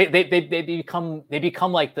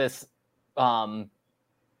become like this,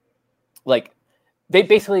 like they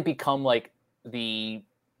basically become like the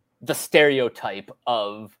stereotype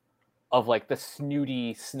of like the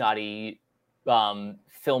snooty, snotty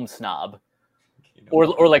film snob,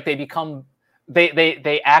 or like they become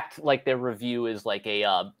they act like their review is like a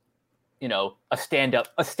a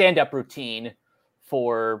stand-up routine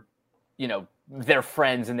for their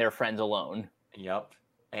friends and their friends alone. Yep.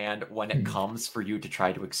 And when it comes for you to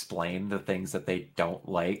try to explain the things that they don't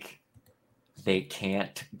like, they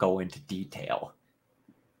can't go into detail.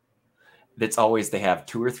 It's always they have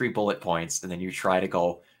 2 or 3 bullet points, and then you try to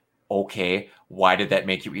go, okay, why did that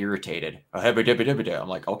make you irritated? I'm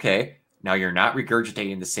like, okay, now you're not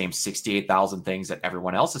regurgitating the same 68,000 things that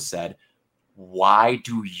everyone else has said. Why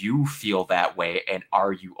do you feel that way? And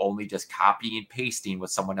are you only just copying and pasting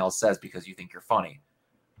what someone else says because you think you're funny?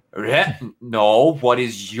 No, what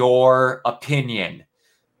is your opinion?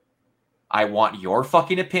 I want your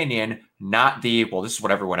fucking opinion, not the, well, this is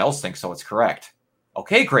what everyone else thinks, so it's correct.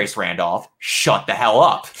 Okay, Grace Randolph, shut the hell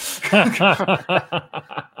up.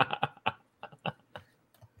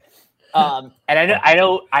 And I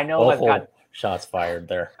know I've got shots fired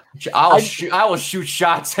there. I will shoot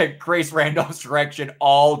shots at Grace Randolph's direction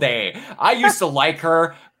all day. I used to like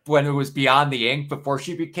her when it was Beyond the Ink before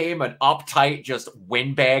she became an uptight, just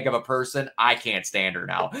windbag of a person. I can't stand her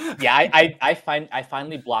now. Yeah, I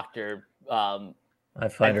finally blocked her. I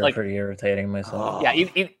find her pretty irritating myself.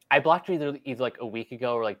 Yeah, I blocked her either like a week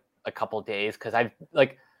ago or like a couple of days because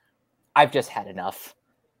I've just had enough.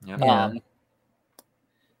 Yep. Yeah.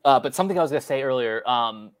 But something I was gonna say earlier,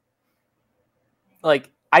 like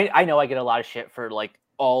I know I get a lot of shit for like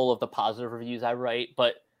all of the positive reviews I write,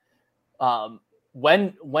 but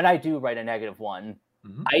when I do write a negative one,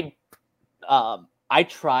 I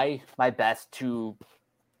try my best to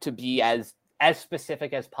be as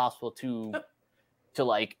specific as possible to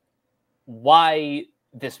like why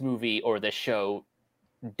this movie or this show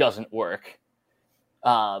doesn't work.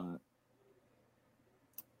 And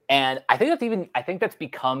I think that's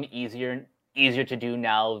become easier to do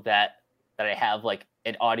now that I have like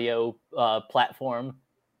an audio platform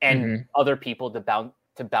and other people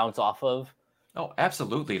to bounce off of. Oh,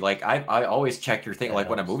 absolutely. Like I always check your thing. Like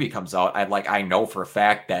when a movie comes out, I know for a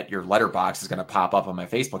fact that your letterbox is going to pop up on my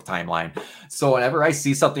Facebook timeline. So whenever I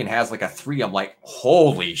see something has like a 3, I'm like,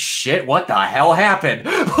 holy shit, what the hell happened?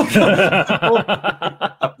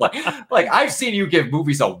 like I've seen you give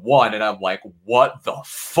movies a 1 and I'm like, what the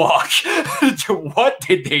fuck? What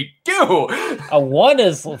did they do? A 1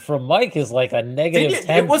 is from Mike is like a negative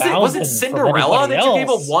 10,000. Was it Cinderella that you gave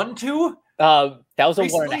a 1 to? That was a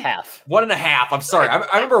Recently? 1.5. 1.5. I'm sorry.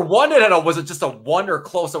 I remember 1 and was it just a 1 or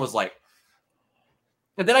close? I was like,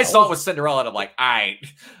 and then I saw it with Cinderella, and I'm like, all right,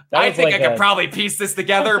 I think like I could probably piece this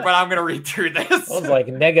together, but I'm gonna read through this. It was like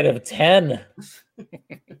negative 10.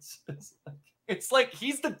 It's like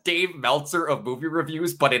he's the Dave Meltzer of movie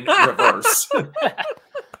reviews, but in reverse.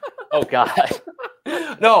 Oh God.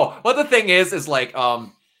 No, what the thing is like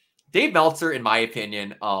Dave Meltzer, in my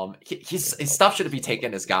opinion, his stuff shouldn't be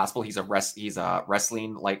taken as gospel. He's a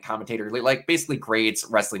wrestling like commentator, like basically grades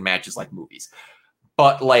wrestling matches like movies.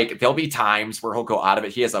 But like there'll be times where he'll go out of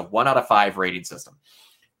it. He has a 1 out of 5 rating system,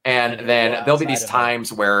 and then there'll be these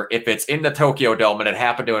times where if it's in the Tokyo Dome and it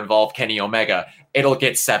happened to involve Kenny Omega, it'll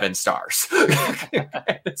get 7 stars.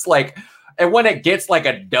 It's like, and when it gets like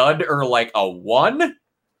a dud or like a 1.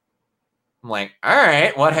 I'm like, all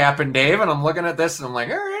right, what happened, Dave? And I'm looking at this and I'm like,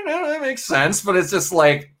 all right, no, that makes sense. But it's just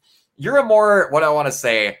like, you're a more, what I want to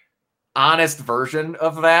say, honest version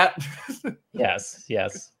of that. Yes.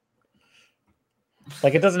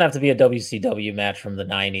 Like, it doesn't have to be a WCW match from the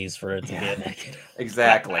 90s for it to be a negative.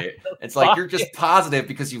 Exactly. It's like, you're just positive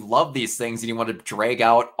because you love these things and you want to drag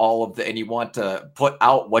out all of and you want to put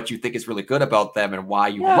out what you think is really good about them and why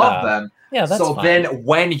you love them. Yeah, that's so fine. Then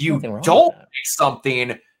when you don't make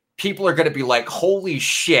something, people are going to be like, holy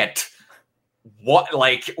shit, what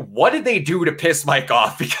did they do to piss Mike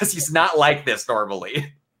off? Because he's not like this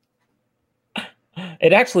normally.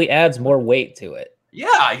 It actually adds more weight to it.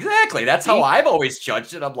 Yeah, exactly. That's how I've always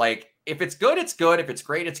judged it. I'm like, if it's good, it's good. If it's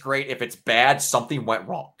great, it's great. If it's bad, something went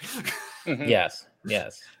wrong. Yes.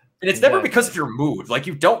 And it's never because of your mood. Like,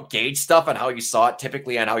 you don't gauge stuff on how you saw it,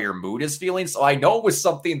 typically on how your mood is feeling. So I know it was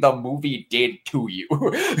something the movie did to you.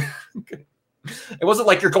 It wasn't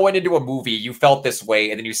like you're going into a movie, you felt this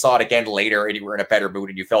way, and then you saw it again later and you were in a better mood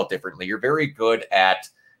and you felt differently. You're very good at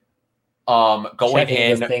going Checking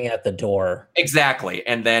in the thing at the door. Exactly.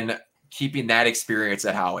 And then keeping that experience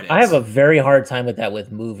at how it is. I have a very hard time with that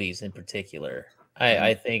with movies in particular.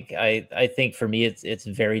 I think for me it's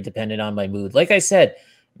very dependent on my mood. Like I said,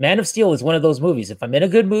 Man of Steel is one of those movies. If I'm in a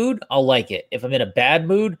good mood, I'll like it. If I'm in a bad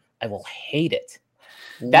mood, I will hate it.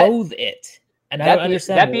 Loathe it. And I don't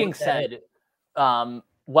understand. That being said,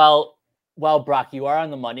 well, Brock, you are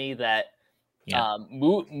on the money that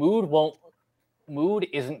mood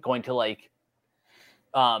isn't going to like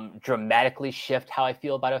dramatically shift how I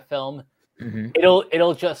feel about a film. Mm-hmm.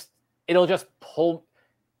 It'll just pull.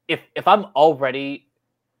 If I'm already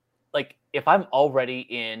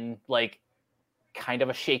in like kind of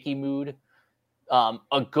a shaky mood,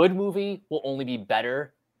 a good movie will only be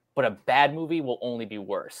better, but a bad movie will only be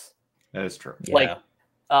worse. That is true. Yeah. Like,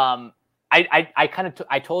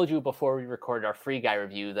 I told you before we recorded our Free Guy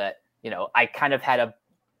review that, you know, I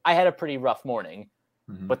had a pretty rough morning,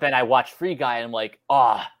 but then I watched Free Guy and I'm like,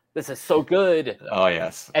 oh, this is so good. Oh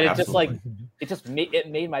yes. And absolutely. it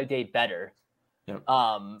made my day better. Yep.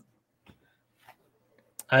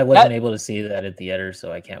 I wasn't able to see that at theater,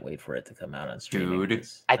 so I can't wait for it to come out on streaming. Dude,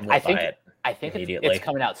 I think it's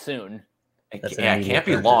coming out soon. It can't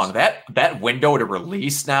be long. That window to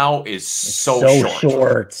release now is so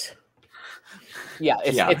short. Yeah,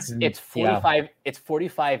 it's 45. It's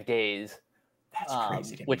 45 days. That's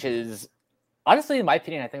crazy. Which is honestly, in my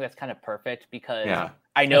opinion, I think that's kind of perfect because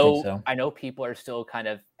I know people are still kind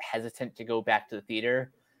of hesitant to go back to the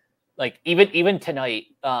theater. Like even tonight,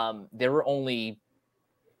 there were only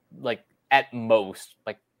like at most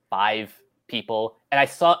like 5 people, and I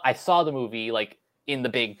saw the movie like in the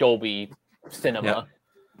big Dolby cinema.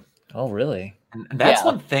 Yep. Oh, really? And that's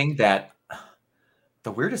one thing that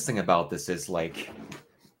the weirdest thing about this is like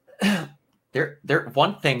there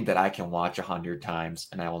one thing that I can watch 100 times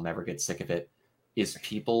and I will never get sick of it is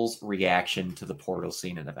people's reaction to the portal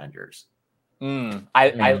scene in Avengers.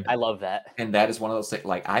 I love that. And that is one of those things,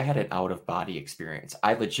 like I had an out of body experience.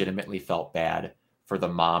 I legitimately felt bad for the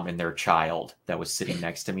mom and their child that was sitting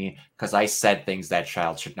next to me because I said things that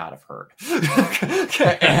child should not have heard.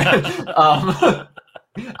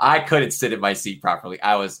 I couldn't sit in my seat properly.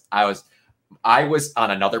 I was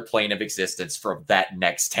on another plane of existence for that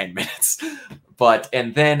next 10 minutes.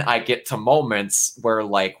 And then I get to moments where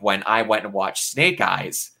like when I went and watched Snake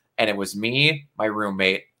Eyes and it was me, my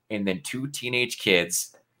roommate, and then 2 teenage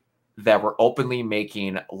kids that were openly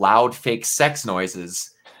making loud fake sex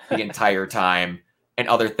noises the entire time and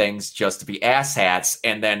other things just to be asshats.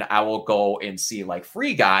 And then I will go and see like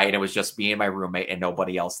Free Guy and it was just me and my roommate and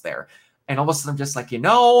nobody else there. And all of a sudden I'm just like,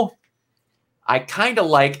 I kind of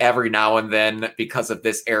like every now and then because of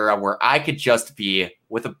this era where I could just be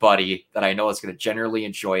with a buddy that I know is going to generally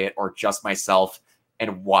enjoy it or just myself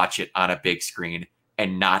and watch it on a big screen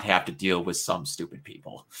and not have to deal with some stupid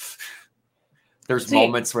people. There's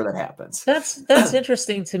moments where that happens. That's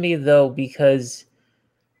interesting to me though, because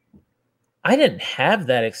I didn't have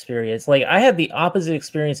that experience. Like I had the opposite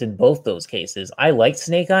experience in both those cases. I liked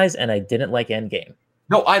Snake Eyes and I didn't like Endgame.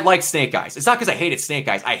 No, I like Snake Eyes. It's not because I hated Snake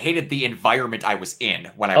Eyes. I hated the environment I was in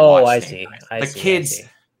when I watched Snake Eyes. The kids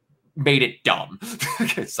made it dumb.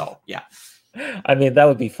 So, yeah. I mean, that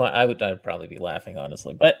would be fun. I'd probably be laughing,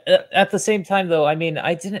 honestly. But at the same time, though, I mean,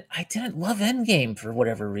 I didn't love Endgame for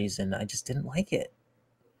whatever reason. I just didn't like it.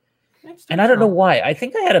 And I don't know why. I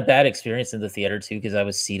think I had a bad experience in the theater, too, because I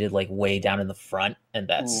was seated like way down in the front, and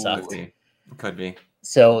that sucked. Could be.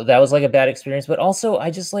 So that was like a bad experience. But also, I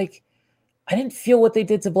didn't feel what they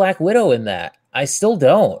did to Black Widow in that. I still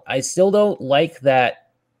don't. I still don't like that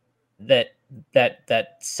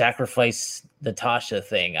sacrifice Natasha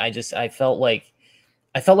thing. I felt like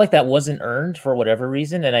that wasn't earned for whatever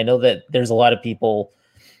reason. And I know that there's a lot of people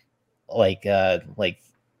like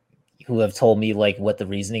who have told me like what the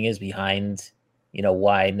reasoning is behind,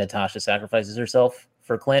 why Natasha sacrifices herself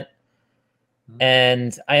for Clint.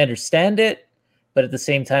 And I understand it, but at the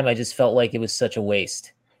same time, I just felt like it was such a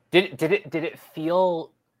waste. Did it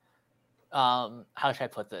feel how should I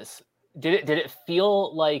put this? Did it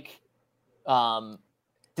feel like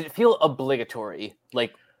did it feel obligatory?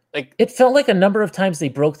 Like it felt like a number of times they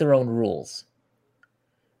broke their own rules.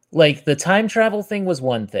 Like the time travel thing was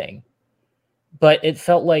one thing, but it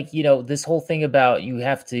felt like, this whole thing about you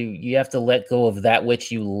have to let go of that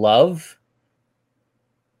which you love.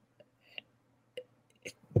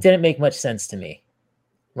 It didn't make much sense to me.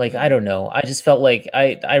 Like, I don't know. I just felt like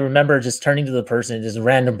I remember just turning to the person, just a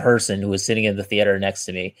random person who was sitting in the theater next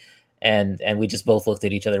to me. And we just both looked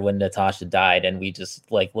at each other when Natasha died, and we just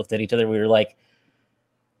like looked at each other. We were like,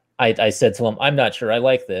 I said to him, I'm not sure I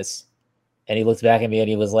like this. And he looked back at me and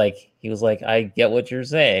he was like, I get what you're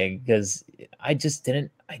saying, because I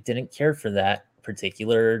didn't care for that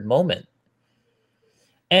particular moment.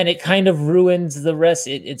 And it kind of ruined the rest.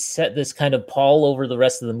 It set this kind of pall over the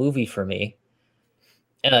rest of the movie for me.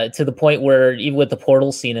 To the point where even with the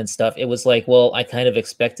portal scene and stuff, it was like, well, I kind of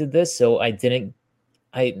expected this, so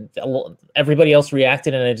everybody else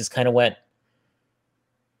reacted, and I just kind of went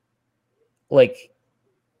like,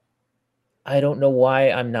 I don't know why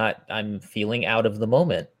I'm feeling out of the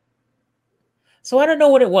moment. So I don't know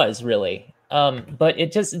what it was really. But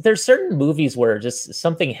there's certain movies where just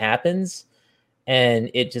something happens and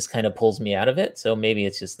it just kind of pulls me out of it. So maybe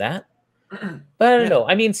it's just that. But I don't know.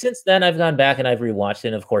 I mean, since then I've gone back and I've rewatched it,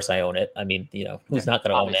 and of course I own it. I mean, who's not going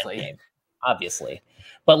to own that game? Obviously.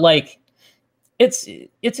 But like, it's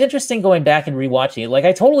interesting going back and rewatching it. Like,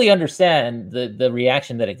 I totally understand the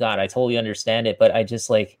reaction that it got. I totally understand it, but I just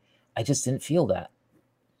didn't feel that.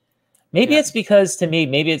 Maybe it's because to me,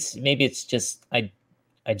 maybe it's just I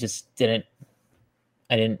didn't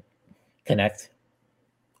connect,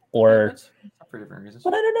 or for different reasons.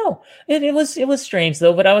 But I don't know. It was strange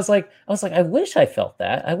though. But I was like, I wish I felt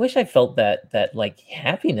that. I wish I felt that like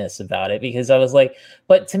happiness about it, because I was like,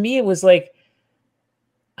 but to me it was like,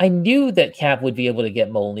 I knew that Cap would be able to get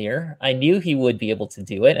Mjolnir. I knew he would be able to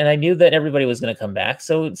do it, and I knew that everybody was going to come back.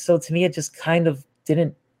 So to me, it just kind of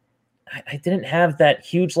didn't. I didn't have that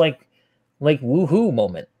huge like woohoo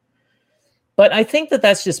moment. But I think that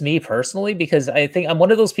that's just me personally, because I think I'm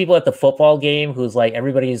one of those people at the football game who's like,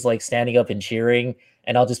 everybody's like standing up and cheering,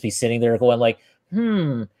 and I'll just be sitting there going like,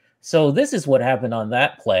 so this is what happened on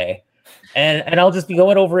that play, and I'll just be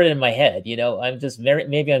going over it in my head. I'm just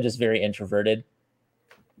maybe I'm just very introverted.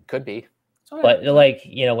 Could be. But like,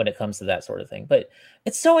 when it comes to that sort of thing. But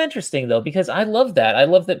it's so interesting though, because I love that. I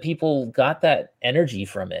love that people got that energy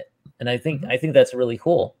from it. And I think that's really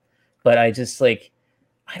cool. But I just like,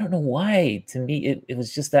 I don't know why. To me, it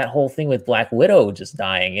was just that whole thing with Black Widow just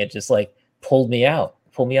dying. It just like pulled me out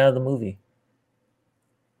of the movie.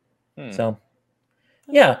 So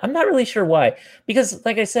yeah, I'm not really sure why. Because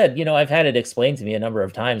like I said, I've had it explained to me a number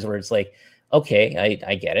of times where it's like, okay,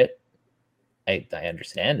 I get it. I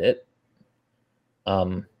understand it.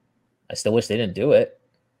 I still wish they didn't do it,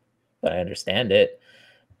 but I understand it.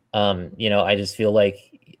 I just feel like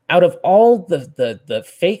out of all the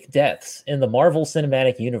fake deaths in the Marvel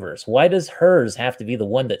Cinematic Universe, why does hers have to be the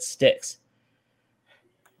one that sticks?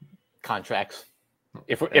 Contracts.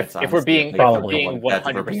 If we're being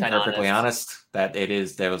 100% perfectly honest, that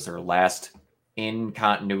was her last in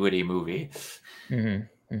continuity movie.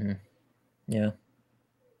 Yeah.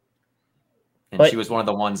 And she was one of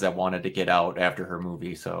the ones that wanted to get out after her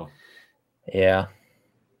movie. So, yeah,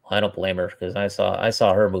 I don't blame her, because I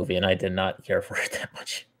saw her movie and I did not care for it that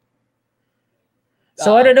much.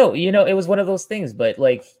 So I don't know. It was one of those things. But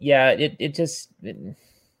like, yeah,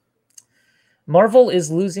 Marvel is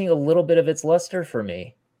losing a little bit of its luster for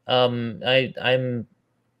me. I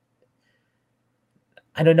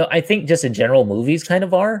don't know. I think just in general, movies kind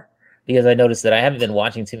of are, because I noticed that I haven't been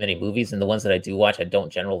watching too many movies, and the ones that I do watch, I don't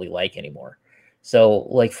generally like anymore. So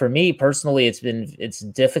like for me personally, it's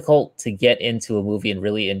difficult to get into a movie and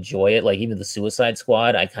really enjoy it. Like even the Suicide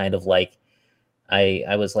Squad, I kind of like,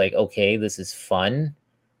 I was like, okay, this is fun.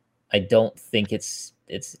 I don't think it's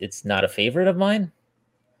not a favorite of mine.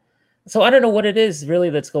 So I don't know what it is really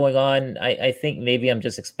that's going on. I think maybe I'm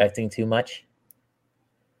just expecting too much.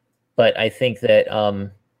 But I think that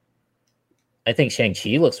I think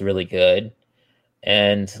Shang-Chi looks really good.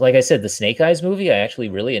 And like I said, the Snake Eyes movie I actually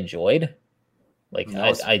really enjoyed. Like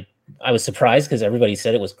I was surprised because everybody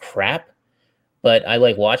said it was crap, but I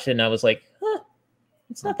like watched it and I was like,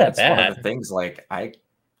 it's not that bad. One of the things, like I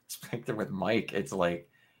expect it with Mike, it's like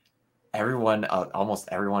everyone, almost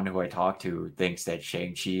everyone who I talk to thinks that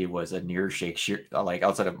Shang-Chi was a near Shakespeare. Like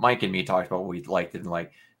outside of Mike and me talked about what we liked, and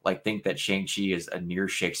like think that Shang-Chi is a near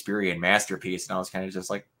Shakespearean masterpiece. And I was kind of just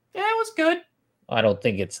like, yeah, it was good. I don't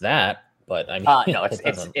think it's that, but I mean, no,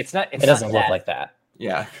 it's not. It doesn't look like that.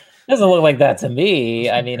 Yeah. It doesn't look like that to me.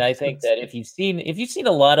 I mean, I think that if you've seen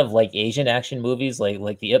a lot of like Asian action movies,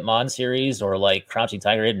 like the Ip Man series, or like Crouching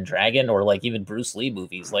Tiger, Hidden Dragon, or like even Bruce Lee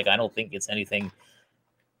movies, like I don't think it's anything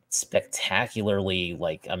spectacularly,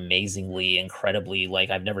 like amazingly, incredibly, like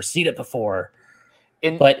I've never seen it before.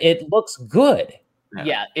 But it looks good.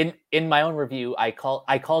 Yeah. In my own review, I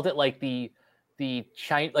called it like the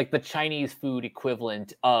Chinese food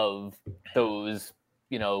equivalent of those,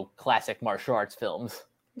 classic martial arts films.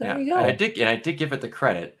 There you go. And I did give it the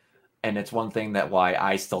credit. And it's one thing that why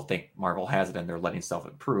I still think Marvel has it and they're letting stuff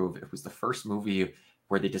improve. It was the first movie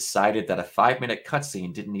where they decided that a 5-minute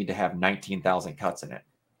cutscene didn't need to have 19,000 cuts in it.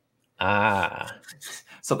 Ah.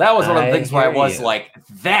 So that was one of the things where I was like,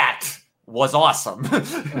 that was awesome.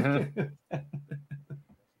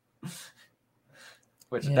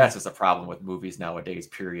 Which that's just a problem with movies nowadays,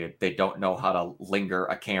 period. They don't know how to linger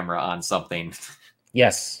a camera on something.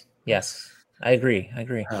 Yes. I agree.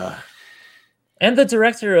 And the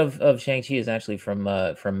director of Shang-Chi is actually from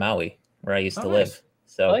Maui, where I used to live.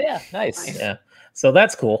 So nice. Yeah. So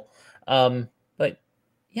that's cool. But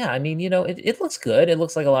yeah, I mean, it looks good. It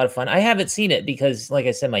looks like a lot of fun. I haven't seen it because, like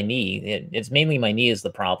I said, my knee, it's mainly my knee is the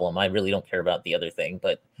problem. I really don't care about the other thing,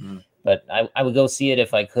 but I would go see it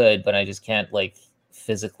if I could, but I just can't like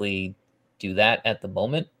physically do that at the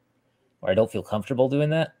moment, or I don't feel comfortable doing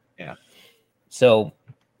that. Yeah. So,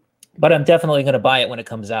 but I'm definitely going to buy it when it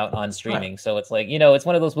comes out on streaming. Right. So it's like, it's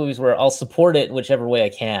one of those movies where I'll support it whichever way I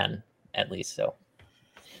can, at least. So,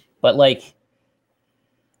 but like,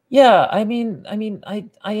 yeah, I mean,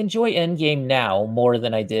 I enjoy Endgame now more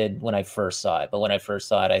than I did when I first saw it. But when I first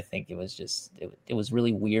saw it, I think it was just, it was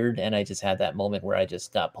really weird. And I just had that moment where I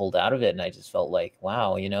just got pulled out of it. And I just felt like,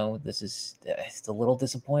 wow, it's a little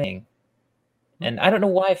disappointing. And I don't know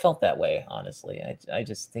why I felt that way, honestly. I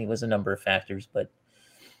just think it was a number of factors, but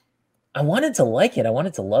I wanted to like it. I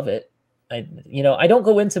wanted to love it. I don't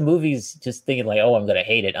go into movies just thinking like, oh, I'm going to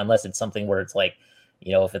hate it, unless it's something where it's like,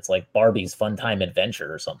 if it's like Barbie's Fun Time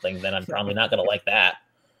Adventure or something, then I'm probably not going to like that.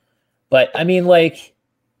 But I mean, like,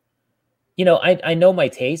 I know my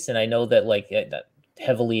taste, and I know that like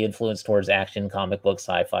heavily influenced towards action, comic book,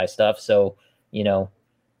 sci-fi stuff. So, yeah,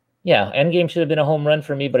 Endgame should have been a home run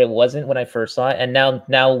for me, but it wasn't when I first saw it. And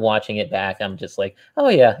now watching it back, I'm just like, oh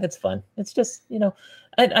yeah, it's fun. It's just,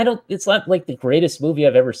 it's not like the greatest movie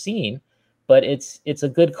I've ever seen, but it's a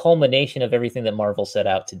good culmination of everything that Marvel set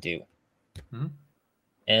out to do. Mm-hmm.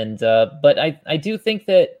 And but I do think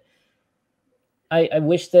that I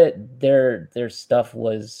wish that their stuff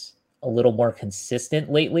was a little more consistent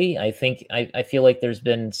lately. I think I feel like there's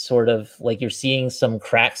been sort of like you're seeing some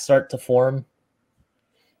cracks start to form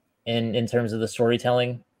in terms of the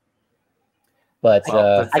storytelling. But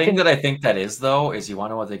the thing that I think that is, though, is you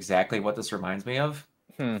want to know exactly what this reminds me of?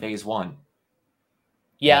 Phase 1.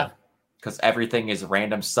 Yeah. Because everything is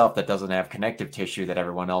random stuff that doesn't have connective tissue that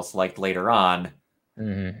everyone else liked later on.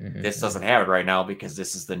 This doesn't have it right now because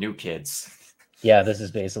this is the new kids. Yeah, this is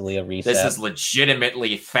basically a reset. This is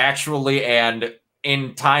legitimately, factually, and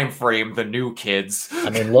in time frame the new kids. I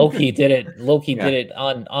mean, Loki did it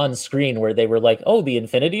on screen where they were like, "Oh, the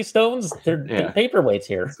Infinity Stones, they're paperweights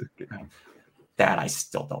here." That I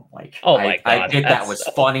still don't like. Oh my god! I think that was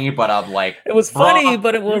funny, but I'm like, it was funny,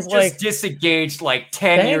 but it was like just disengaged like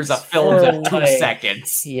 10 years of films in 2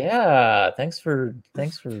 seconds. Yeah, thanks for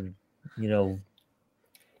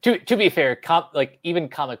To be fair, even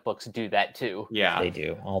comic books do that too. Yeah, they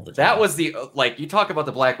do all the time. That was the you talk about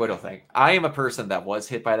the Black Widow thing. I am a person that was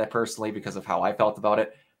hit by that personally because of how I felt about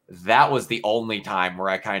it. That was the only time where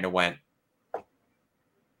I kind of went,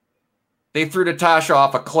 they threw Natasha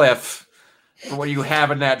off a cliff. What do you have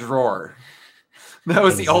in that drawer? That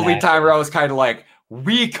was the only time where I was kind of like,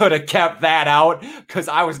 we could have kept that out, because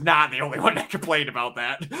I was not the only one that complained about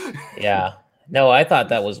that. Yeah. No, I thought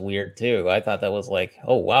that was weird too. I thought that was like,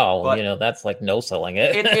 oh wow, but that's like no selling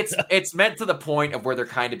it. It's meant to the point of where they're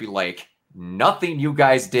kind of be like, nothing you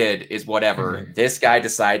guys did is whatever. Mm-hmm. This guy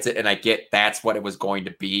decides it, and I get that's what it was going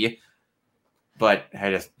to be. But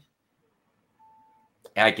I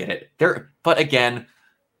get it. But again,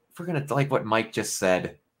 if we're gonna like what Mike just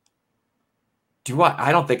said,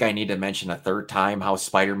 I don't think I need to mention a third time how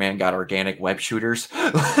Spider-Man got organic web shooters.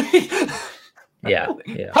 Yeah.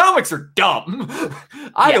 Comics are dumb.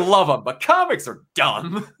 I love them, but comics are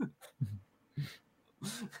dumb.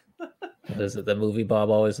 What is it? The movie Bob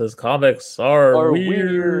always says, comics are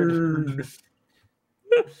weird.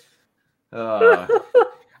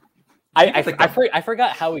 I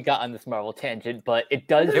forgot how we got on this Marvel tangent, but it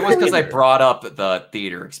does. It was because I brought up the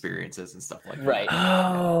theater experiences and stuff like that. Right.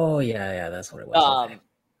 Oh yeah, that's what it was. Okay.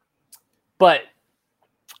 But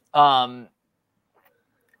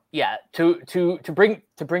yeah, to bring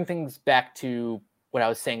things back to what I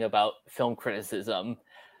was saying about film criticism,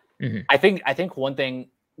 mm-hmm. I think one thing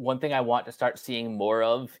I want to start seeing more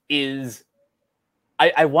of is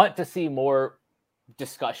I want to see more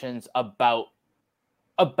discussions about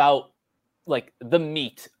like the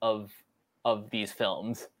meat of these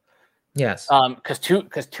films. Yes.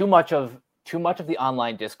 Because too much of the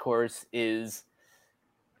online discourse is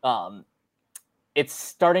it's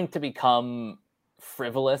starting to become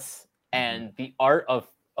frivolous, and the art of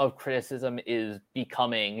of criticism is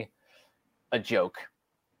becoming a joke.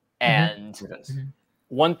 And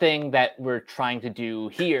one thing that we're trying to do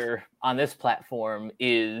here on this platform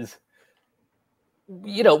is,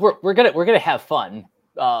 we're gonna have fun,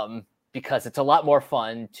 because it's a lot more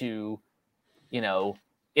fun to,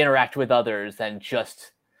 interact with others than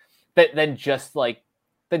just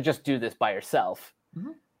do this by yourself.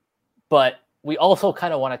 But we also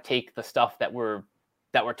kind of want to take the stuff that we're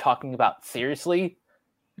talking about seriously,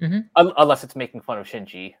 unless it's making fun of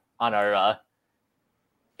Shinji on our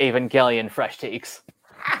Evangelion fresh takes.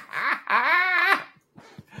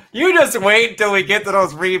 You just wait until we get to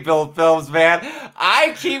those rebuild films, man.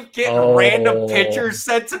 I keep getting random pictures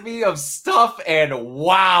sent to me of stuff, and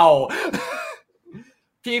wow.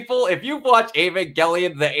 People, if you watch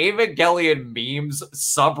Evangelion, the Evangelion memes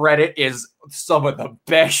subreddit is some of the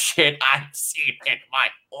best shit I've seen in my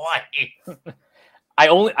life. I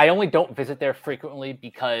only don't visit there frequently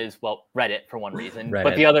because, well, Reddit for one reason,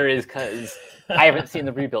 but the other is because I haven't seen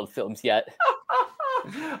the rebuild films yet.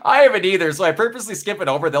 I haven't either, so I purposely skip it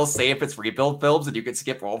over. They'll say if it's rebuild films and you can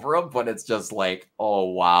skip over them, but it's just like,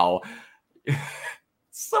 oh wow.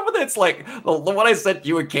 Some of it's like the one I sent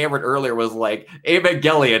you and Cameron earlier was like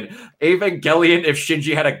Evangelion if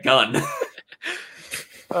Shinji had a gun.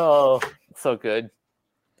 Oh, so good.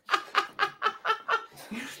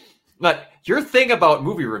 But your thing about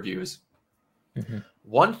movie reviews,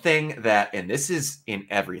 one thing that, and this is in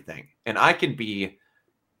everything, and I can be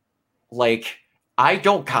like, I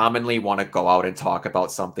don't commonly want to go out and talk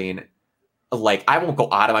about something. Like, I won't go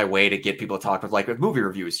out of my way to get people to talk with, like, with movie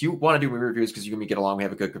reviews. You want to do movie reviews because you and me get along. We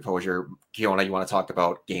have a good composure. Kiona, you want to talk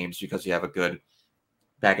about games because you have a good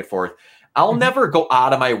back and forth. I'll never go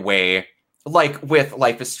out of my way, like with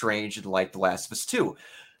Life is Strange and like The Last of Us 2.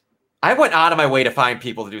 I went out of my way to find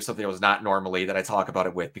people to do something that was not normally that I talk about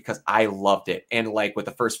it with because I loved it. And like with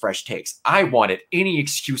the first fresh takes, I wanted any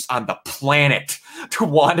excuse on the planet to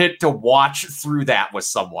want it to watch through that with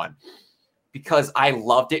someone. Because I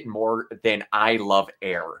loved it more than I love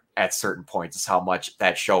Air at certain points, is how much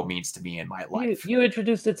that show means to me in my life. You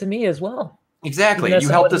introduced it to me as well. Exactly. You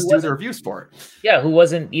helped us do the reviews for it. Yeah, who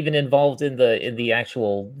wasn't even involved in the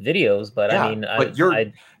actual videos, but yeah, I mean,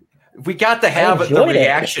 we got to have the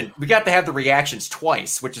reaction. It. We got to have the reactions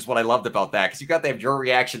twice, which is what I loved about that, because you got to have your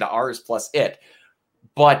reaction to ours plus it.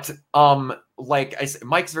 But like I said,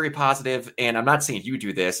 Mike's very positive, and I'm not saying you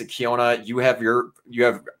do this. And Kiona, you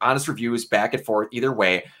have honest reviews back and forth either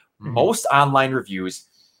way. Most online reviews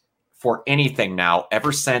for anything now,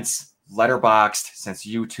 ever since Letterboxd, since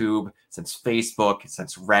YouTube, since Facebook,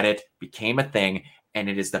 since Reddit became a thing, and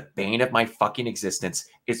it is the bane of my fucking existence,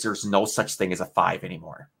 is there's no such thing as a 5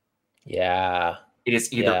 anymore. Yeah. It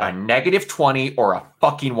is either a -20 or a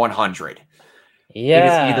fucking 100. Yeah. It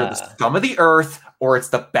is either the scum of the earth or it's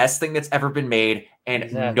the best thing that's ever been made.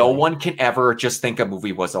 And no one can ever just think a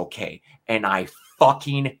movie was okay. And I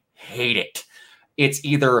fucking hate it. It's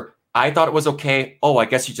either, I thought it was okay. Oh, I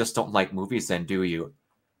guess you just don't like movies then, do you?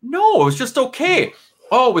 No, it was just okay.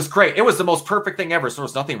 Oh, it was great. It was the most perfect thing ever. So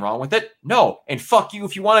there's nothing wrong with it. No. And fuck you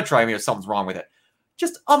if you want to try me if something's wrong with it.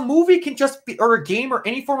 Just a movie can just be, or a game or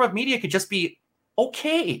any form of media could just be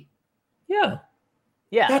okay. Yeah.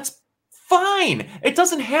 Yeah. That's fine. It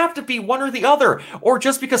doesn't have to be one or the other. Or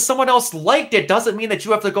just because someone else liked it doesn't mean that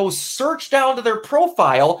you have to go search down to their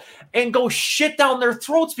profile and go shit down their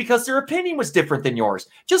throats because their opinion was different than yours.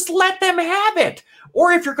 Just let them have it.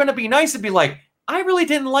 Or if you're going to be nice and be like, I really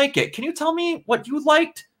didn't like it. Can you tell me what you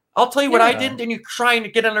liked? I'll tell you what I didn't, and you're trying to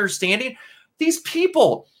get an understanding. These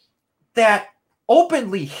people that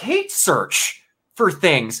openly hate search for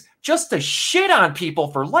things just to shit on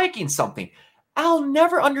people for liking something, I'll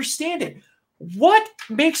never understand it. What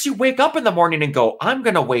makes you wake up in the morning and go, I'm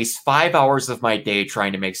going to waste 5 hours of my day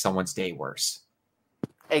trying to make someone's day worse?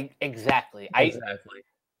 Exactly. Exactly.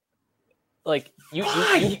 Like you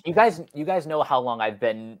guys know how long I've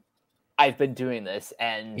been doing this,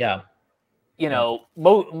 and you know,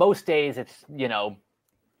 most days it's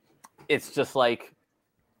just like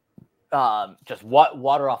just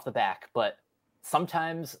water off the back. But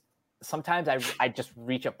sometimes I just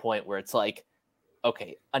reach a point where it's like,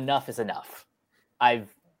 okay, enough is enough. I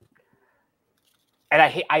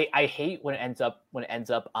hate when it ends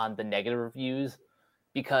up on the negative reviews,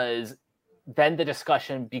 because then the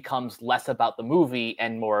discussion becomes less about the movie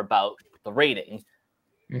and more about the rating.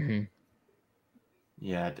 Mm-hmm.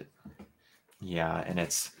 Yeah,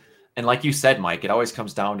 and like you said, Mike, it always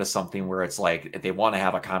comes down to something where it's like, if they want to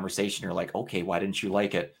have a conversation, you're like, okay, why didn't you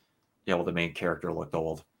like it? Yeah, well, the main character looked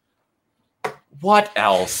old. What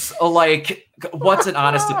else? Like, what's an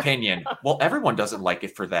honest opinion? Well, everyone doesn't like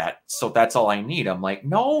it for that, so that's all I need. I'm like,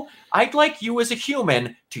 no, I'd like you as a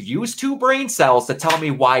human to use 2 brain cells to tell me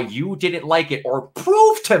why you didn't like it, or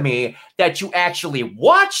prove to me that you actually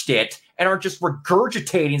watched it and aren't just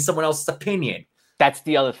regurgitating someone else's opinion. That's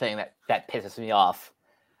the other thing that pisses me off.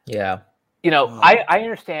 Yeah. I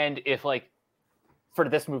understand if, like, for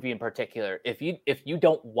this movie in particular, if you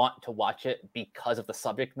don't want to watch it because of the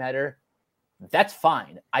subject matter, that's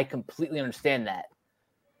fine. I completely understand that.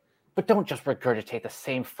 But don't just regurgitate the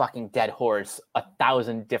same fucking dead horse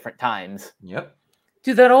 1,000 different times. Yep.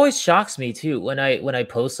 Dude, that always shocks me too. When I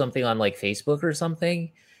post something on like Facebook or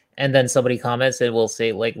something, and then somebody comments and will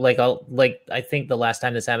say I think the last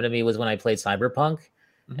time this happened to me was when I played Cyberpunk,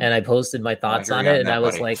 and I posted my thoughts on it, and I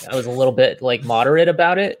was I was a little bit like moderate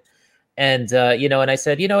about it. And and I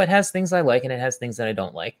said, it has things I like and it has things that I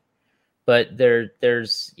don't like. But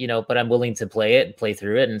there's but I'm willing to play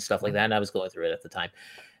through it and stuff like that. And I was going through it at the time.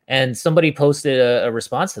 And somebody posted a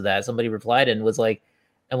response to that. Somebody replied and was like,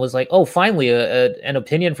 oh, finally an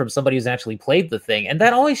opinion from somebody who's actually played the thing. And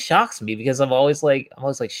that always shocks me, because I'm always like,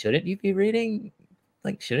 shouldn't you be reading?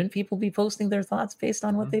 Like, shouldn't people be posting their thoughts based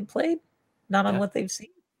on what they played, not on what they've seen?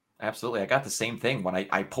 Absolutely. I got the same thing when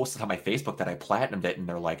I posted on my Facebook that I platinumed it, and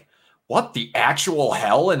they're like, what the actual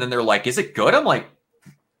hell? And then they're like, is it good? I'm like,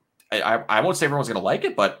 I won't say everyone's going to like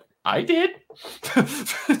it, but I did.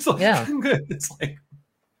 It's like,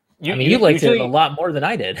 you liked it a lot more than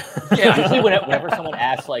I did. Yeah. Usually whenever someone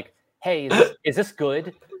asks, like, hey, is this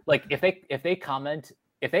good? Like, if they comment,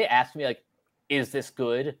 if they ask me, like, is this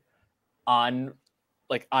good on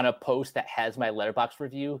a post that has my Letterboxd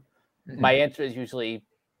review, my answer is usually,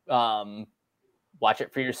 watch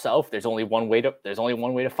it for yourself. There's only one way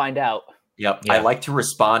to find out. Yep. Yeah. I like to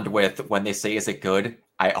respond with, when they say, is it good?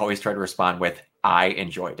 I always try to respond with, I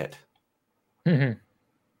enjoyed it. Mm-hmm.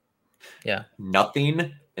 Yeah.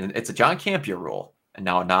 Nothing. And it's a John Campea rule. And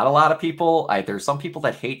now, not a lot of people, there's some people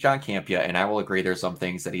that hate John Campea, and I will agree there's some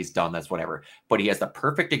things that he's done that's whatever. But he has the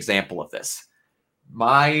perfect example of this.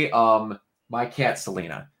 My cat,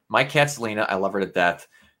 Selena. I love her to death.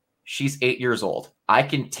 She's 8 years old. I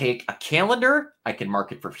can take a calendar, I can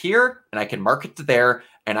mark it from here, and I can mark it to there,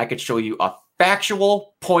 and I could show you a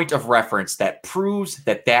factual point of reference that proves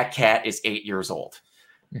that cat is 8 years old.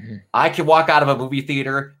 Mm-hmm. I can walk out of a movie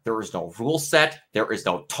theater. There is no rule set. There is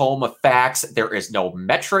no tome of facts. There is no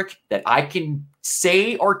metric that I can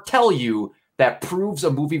say or tell you that proves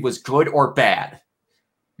a movie was good or bad.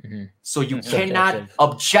 Mm-hmm. So you cannot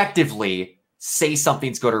objectively say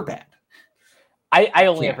something's good or bad. I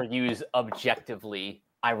only ever use objectively,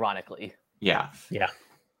 ironically. Yeah. Yeah.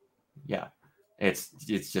 Yeah. It's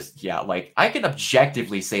just, like, I can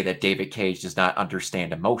objectively say that David Cage does not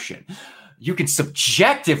understand emotion. You can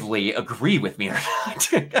subjectively agree with me or not.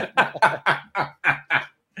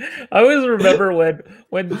 I always remember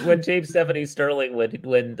when James Stephanie Sterling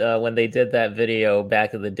when they did that video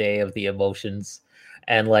back in the day of the emotions,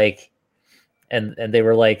 and they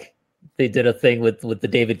were like, they did a thing with the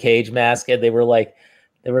David Cage mask, and they were like,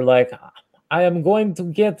 I am going to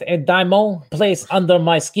get a diamond placed under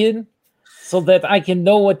my skin so that I can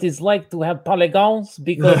know what it's like to have polygons,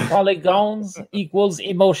 because polygons equals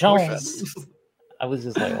emotions. I was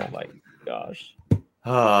just like, oh my gosh.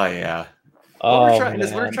 Oh yeah. What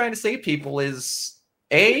we're trying to say, people, is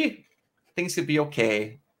things could be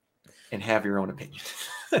okay, and have your own opinion.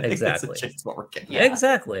 Exactly. That's what we're getting. Yeah.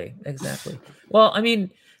 Exactly. Well, I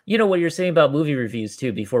mean, what you're saying about movie reviews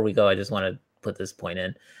too, before we go, I just want to put this point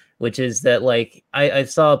in, which is that, like, I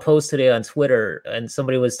saw a post today on Twitter, and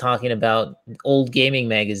somebody was talking about old gaming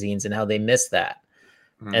magazines and how they miss that.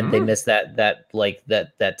 Mm-hmm. And they miss that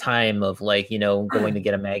time of, like, going to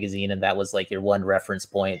get a magazine, and that was like your one reference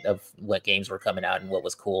point of what games were coming out and what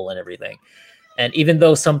was cool and everything. And even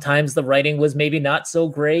though sometimes the writing was maybe not so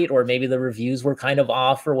great, or maybe the reviews were kind of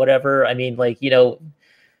off or whatever, I mean, like,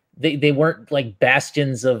 they weren't like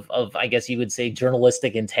bastions of I guess you would say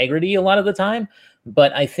journalistic integrity a lot of the time.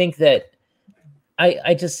 But I think that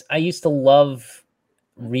I used to love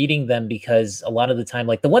reading them, because a lot of the time,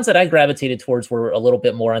 like, the ones that I gravitated towards were a little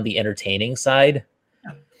bit more on the entertaining side.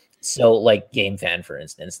 So, like, Game Fan, for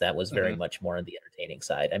instance, that was very much more on the entertaining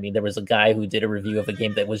side. I mean, there was a guy who did a review of a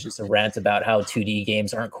game that was just a rant about how 2D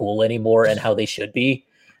games aren't cool anymore and how they should be.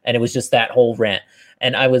 And it was just that whole rant.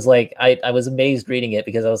 And I was like, I was amazed reading it,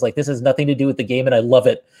 because I was like, this has nothing to do with the game, and I love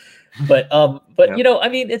it. But yeah. I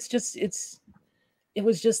mean, it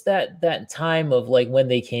was just that time of, like, when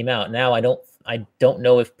they came out. Now I don't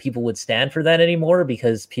know if people would stand for that anymore,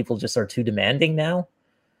 because people just are too demanding now.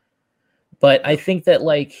 But I think that,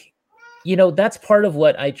 like, you know, that's part of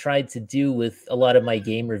what I tried to do with a lot of my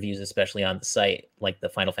game reviews, especially on the site, like the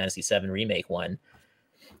Final Fantasy VII Remake one,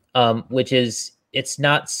 which is, it's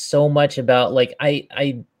not so much about like,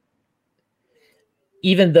 I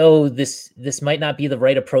even though this might not be the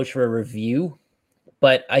right approach for a review,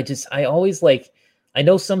 but I always like, I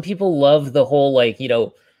know some people love the whole like, you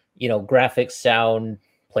know, graphics, sound,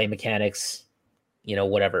 play mechanics, you know,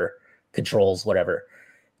 whatever, controls, whatever.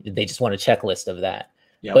 They just want a checklist of that.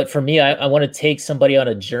 Yep. But for me, I want to take somebody on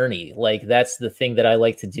a journey. Like that's the thing that I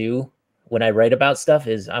like to do when I write about stuff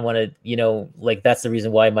is I want to, you know, like that's the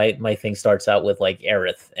reason why my thing starts out with like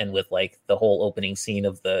Aerith and with like the whole opening scene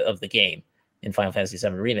of the game in Final Fantasy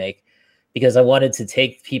VII Remake, because I wanted to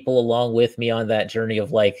take people along with me on that journey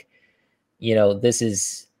of like, you know, this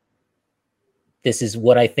is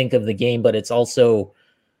what I think of the game, but it's also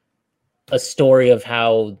a story of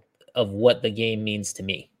what the game means to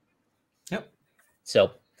me. Yep.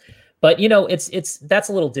 So, but you know, it's that's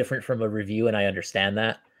a little different from a review, and I understand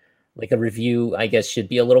that. Like a review, I guess, should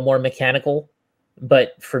be a little more mechanical.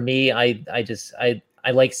 But for me, I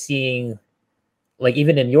like seeing, like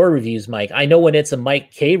even in your reviews, Mike, I know when it's a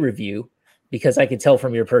Mike K review because I can tell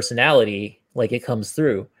from your personality, like it comes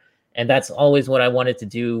through. And that's always what I wanted to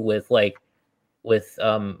do with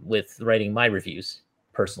writing my reviews,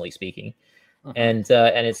 personally speaking. Uh-huh. And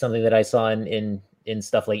it's something that I saw in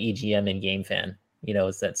stuff like EGM and GameFan. You know,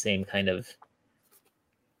 it's that same kind of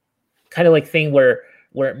like thing where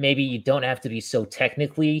maybe you don't have to be so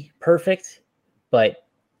technically perfect, but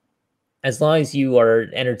as long as you are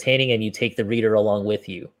entertaining and you take the reader along with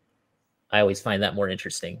you, I always find that more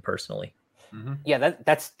interesting personally. Mm-hmm. Yeah,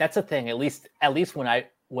 that's a thing. At least when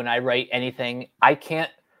I write anything, I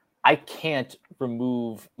can't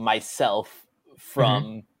remove myself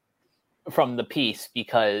from the piece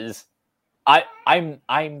because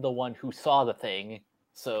I'm the one who saw the thing,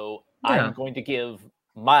 so yeah. I'm going to give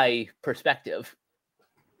my perspective.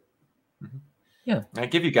 Yeah, I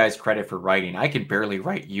give you guys credit for writing. I can barely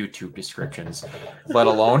write YouTube descriptions, let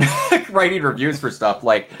alone writing reviews for stuff.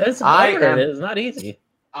 Like it's not easy.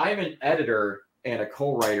 I'm an editor and a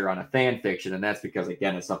co-writer on a fan fiction, and that's because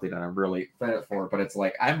again, it's something that I'm really fit for. But it's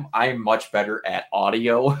like I'm much better at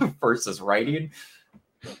audio versus writing.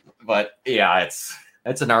 But yeah,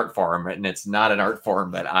 it's an art form, and it's not an art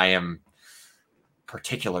form that I am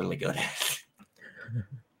particularly good at.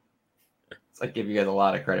 I give you guys a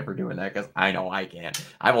lot of credit for doing that because I know I can't.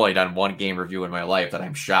 I've only done one game review in my life that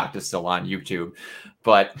I'm shocked is still on YouTube.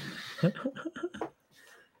 But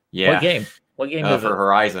yeah, What game is for it?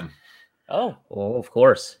 Horizon? Oh, of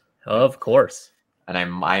course. And I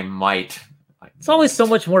might. It's always so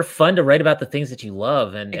much more fun to write about the things that you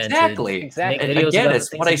love and exactly. And make videos again, about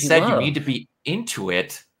it's what I said. You need to be into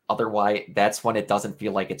it. Otherwise, that's when it doesn't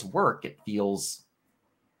feel like it's work. It feels.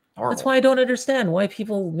 Horrible. That's why I don't understand why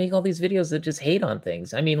people make all these videos that just hate on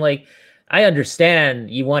things. I mean, like, I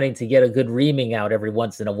understand you wanting to get a good reaming out every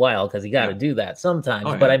once in a while because you got to do that sometimes.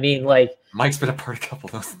 Oh, but I mean, like, Mike's been a part of a couple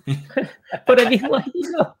of those. But I mean, like,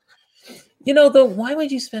 you know, though, why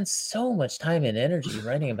would you spend so much time and energy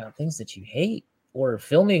writing about things that you hate or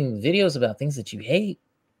filming videos about things that you hate?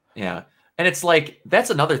 Yeah, and it's like that's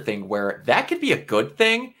another thing where that could be a good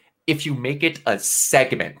thing if you make it a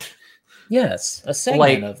segment. Yes, a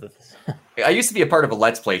segment of the. I used to be a part of a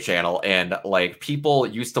Let's Play channel, and like people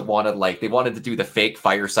used to they wanted to do the fake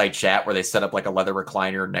fireside chat where they set up like a leather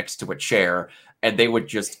recliner next to a chair, and they would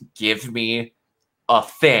just give me a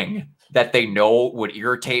thing that they know would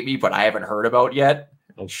irritate me, but I haven't heard about yet,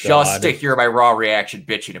 just to hear my raw reaction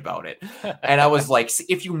bitching about it. And I was like,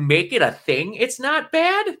 if you make it a thing, it's not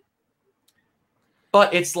bad,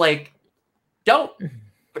 but it's like, don't.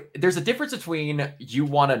 There's a difference between you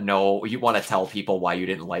want to tell people why you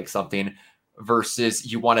didn't like something versus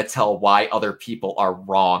you want to tell why other people are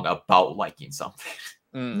wrong about liking something.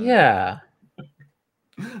 Yeah.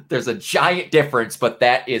 There's a giant difference, but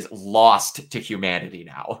that is lost to humanity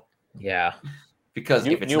now. Yeah. Because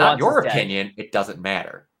if it's not your opinion, it doesn't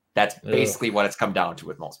matter. That's basically what it's come down to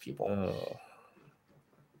with most people.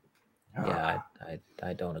 Yeah,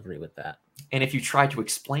 I don't agree with that. And if you try to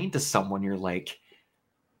explain to someone, you're like,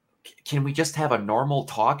 can we just have a normal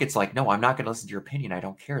talk? It's like, no, I'm not going to listen to your opinion. I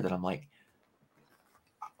don't care. That I'm like,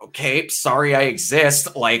 okay, sorry I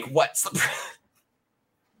exist. Like, what's the...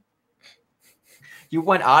 You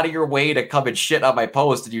went out of your way to come and shit on my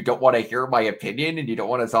post and you don't want to hear my opinion and you don't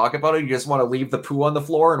want to talk about it. You just want to leave the poo on the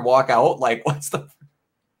floor and walk out. Like, what's the...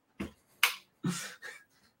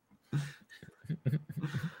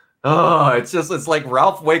 Oh, it's like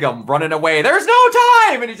Ralph Wiggum running away. There's no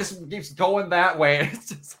time, and he just keeps going that way. It's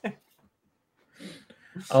just like...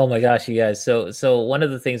 Oh my gosh, you guys. So one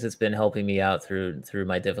of the things that's been helping me out through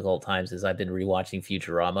my difficult times is I've been rewatching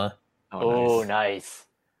Futurama. Oh, nice.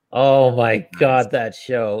 Oh my god, that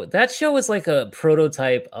show. That show is like a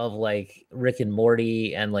prototype of like Rick and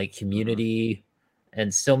Morty and like Community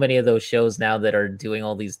and so many of those shows now that are doing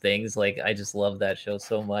all these things. Like I just love that show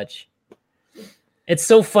so much. It's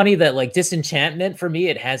so funny that like Disenchantment for me,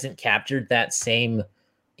 it hasn't captured that same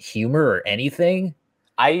humor or anything.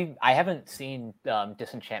 I haven't seen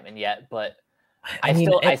Disenchantment yet, but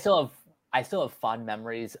I still have fond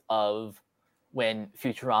memories of when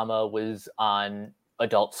Futurama was on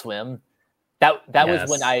Adult Swim. That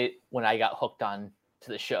was when I got hooked on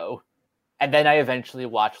to the show, and then I eventually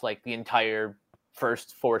watched like the entire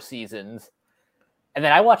first 4 seasons, and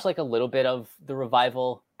then I watched like a little bit of the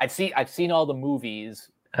revival. I've seen all the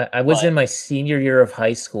movies. I was in my senior year of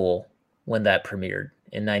high school when that premiered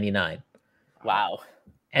in '99. Wow.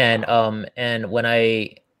 And when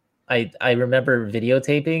I remember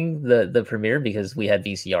videotaping the premiere because we had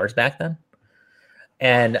VCRs back then.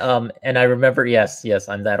 And I remember, yes,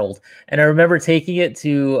 I'm that old. And I remember taking it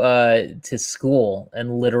to school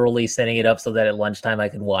and literally setting it up so that at lunchtime I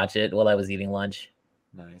could watch it while I was eating lunch.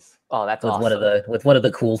 Nice. Oh, that's with awesome. one of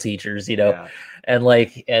the cool teachers, you know. Yeah. And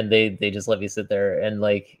they just let me sit there and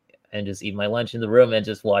just eat my lunch in the room and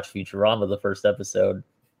just watch Futurama the first episode.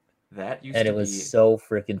 It was so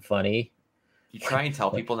freaking funny. You try and tell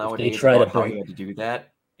people nowadays how you had to do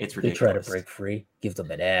that. It's ridiculous. They try to break free. Give them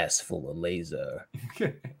an ass full of laser.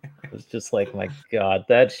 It's just like, my God,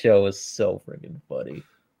 that show is so freaking funny.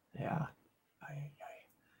 Yeah. I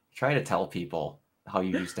try to tell people how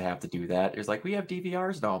you used to have to do that. It's like, we have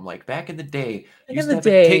DVRs now. I'm like, back in the day, you used to have to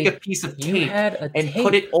take a piece of tape and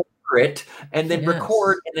put it over it and then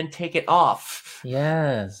record and then take it off.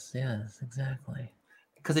 Yes, exactly.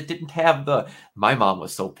 Because it didn't have my mom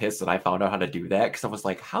was so pissed that I found out how to do that, because I was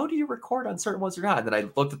like, how do you record on certain ones or not? And then I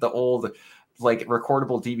looked at the old like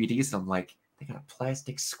recordable DVDs and I'm like, they got a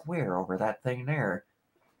plastic square over that thing there.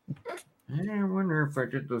 I wonder if I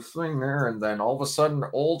did this thing there, and then all of a sudden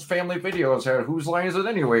old family videos had Whose Line Is It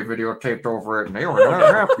Anyway videotaped over it, and they were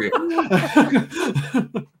not happy.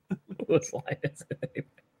 Whose line is it anyway?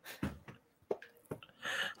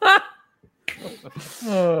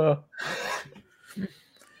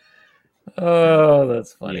 Oh,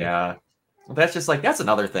 that's funny. Yeah. That's just like, that's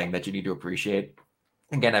another thing that you need to appreciate.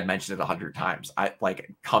 Again, I've mentioned it 100 times. I like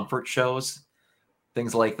comfort shows,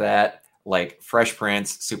 things like that, like Fresh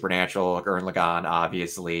Prince, Supernatural, Gurren Lagann,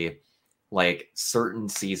 obviously, like certain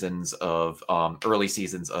seasons of early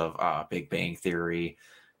seasons of Big Bang Theory.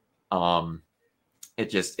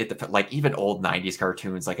 It like even old 90s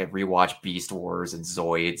cartoons, like I rewatch Beast Wars and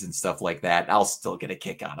Zoids and stuff like that. I'll still get a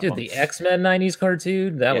kick out of them. Dude, the X-Men 90s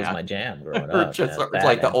cartoon, that was my jam growing up. Just like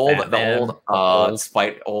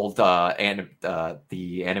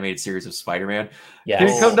the animated series of Spider-Man. Yeah. Can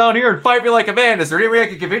you come down here and fight me like a man? Is there any way I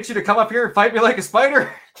can convince you to come up here and fight me like a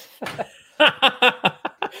spider?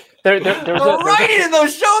 Writing in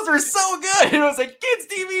those shows were so good. It was a kids'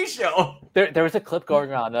 TV show. There was a clip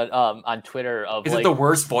going around on Twitter of it the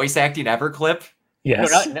worst voice acting ever clip?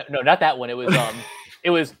 Yes. No, not that one. It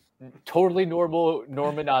was totally normal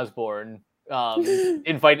Norman Osborn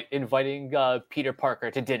inviting Peter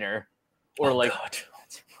Parker to dinner, or God.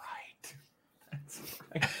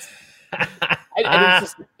 That's right.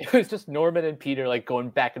 It was just Norman and Peter like going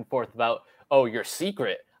back and forth about, oh, your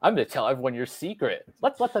secret. I'm going to tell everyone your secret.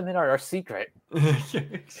 Let's let them in on our secret.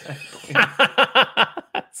 Exactly.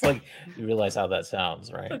 It's like, you realize how that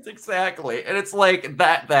sounds, right? That's exactly. And it's like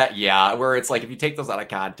that, where it's like, if you take those out of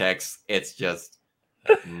context, it's just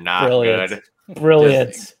not good.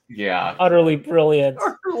 Brilliant. Yeah. Utterly brilliant.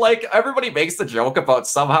 Or like, everybody makes the joke about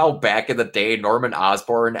somehow back in the day, Norman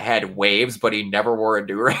Osborn had waves, but he never wore a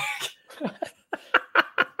do-rag.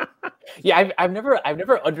 Yeah, I've never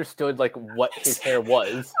understood like what his hair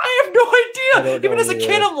was. I have no idea. Even as a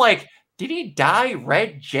kid, I'm like, did he dye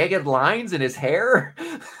red jagged lines in his hair?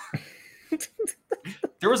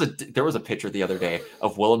 There was a picture the other day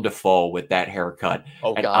of Willem Dafoe with that haircut,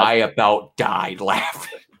 and God. I about died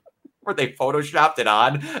laughing. Where they photoshopped it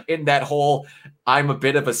on in that whole "I'm a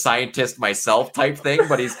bit of a scientist myself" type thing,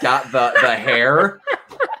 but he's got the hair.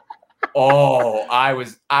 Oh, I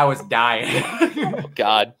was dying. Oh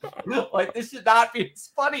God. Like, this should not be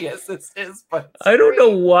as funny as this is, but I don't know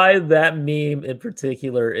why that meme in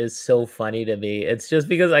particular is so funny to me. It's just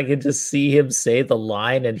because I can just see him say the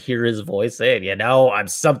line and hear his voice saying, I'm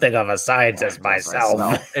something of a scientist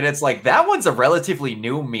myself. And it's like, that one's a relatively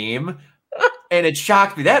new meme. And it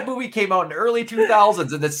shocked me. That movie came out in the early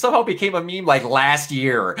 2000s, and it somehow became a meme like last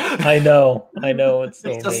year. I know. It's so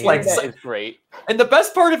It's just amazing. like That is great. And the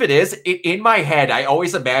best part of it is, in my head, I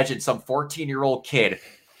always imagined some 14-year-old kid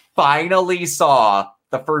finally saw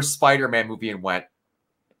the first Spider-Man movie and went,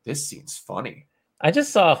 "This seems funny." I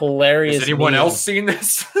just saw a hilarious. Has anyone meme. else seen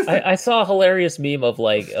this? I saw a hilarious meme of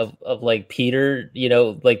like Peter,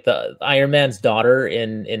 like the Iron Man's daughter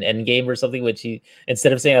in Endgame or something, which he,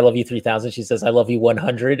 instead of saying "I love you 3000," she says "I love you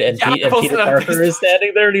 100," and, Yeah, and Peter Parker is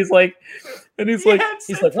standing there, and he's like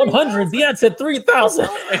 100. The ad said 3000.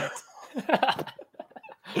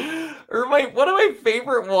 Or one of my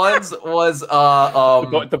favorite ones was The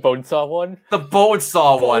Bonesaw one. The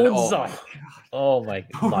Bonesaw one. Oh my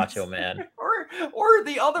Macho Man. Or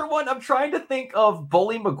the other one, I'm trying to think of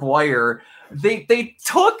Bully Maguire. They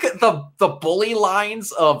took the bully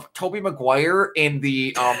lines of Tobey Maguire in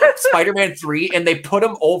the Spider-Man 3 and they put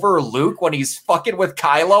him over Luke when he's fucking with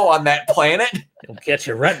Kylo on that planet. You'll get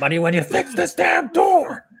your rent money when you fix this damn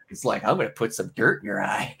door. He's like, I'm gonna put some dirt in your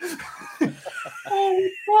eye. Oh,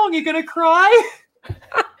 what's wrong? You gonna cry?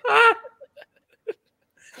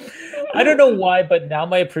 I don't know why, but now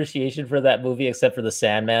my appreciation for that movie, except for the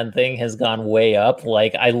Sandman thing, has gone way up.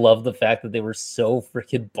 Like, I love the fact that they were so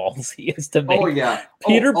freaking ballsy as to make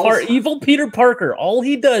evil Peter Parker. All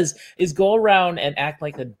he does is go around and act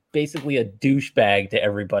like basically a douchebag to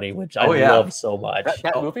everybody, which I love so much.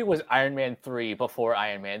 That movie was Iron Man 3 before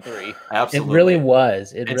Iron Man 3. Absolutely. It really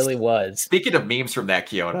was. It really was. Speaking of memes from that,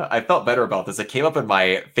 Kiona, I felt better about this. It came up in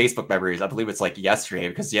my Facebook memories. I believe it's like yesterday,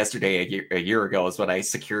 because yesterday, a year ago, is when I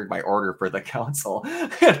secured my order for the console.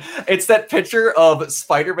 It's that picture of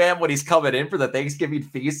Spider-Man when he's coming in for the Thanksgiving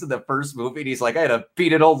feast in the first movie, and he's like, I had to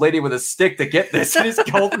beat an old lady with a stick to get this, and he's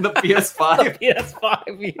holding the PS5. The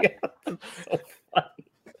PS5, yeah. That's so funny.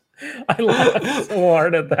 I laughed so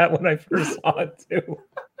hard at that when I first saw it too.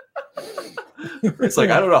 It's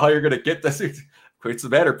like, I don't know how you're gonna get this. What's the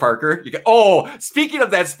matter, Parker? Oh, speaking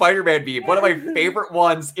of that Spider-Man meme, one of my favorite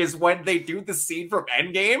ones is when they do the scene from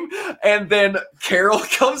Endgame, and then Carol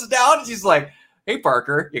comes down and she's like, "Hey,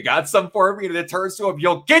 Parker, you got some for me?" And it turns to him,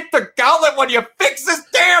 "You'll get the gauntlet when you fix this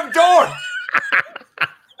damn door."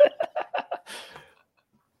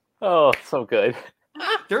 Oh, so good.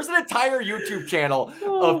 There's an entire YouTube channel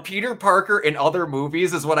of Peter Parker in other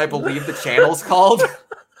movies, is what I believe the channel's called.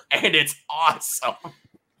 And it's awesome.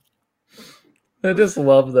 I just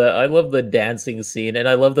love that. I love the dancing scene, and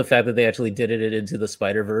I love the fact that they actually did it into the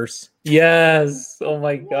Spider-Verse. Yes. Oh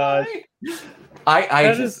my gosh.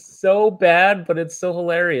 That is so bad, but it's so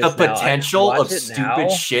hilarious. The potential of stupid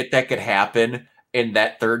shit that could happen in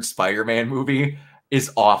that third Spider-Man movie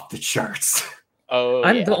is off the charts. Oh,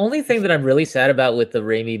 The only thing that I'm really sad about with the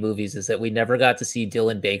Raimi movies is that we never got to see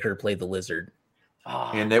Dylan Baker play the Lizard.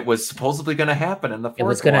 And it was supposedly going to happen in the fourth one. It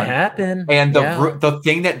was going to happen. And the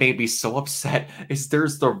thing that made me so upset is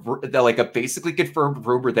there's the like a basically confirmed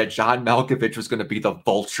rumor that John Malkovich was going to be the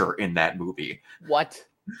Vulture in that movie. What?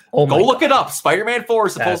 Oh Go look it up. Spider-Man 4,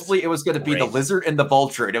 supposedly it was going to be the great. Lizard and the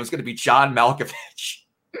Vulture, and it was going to be John Malkovich.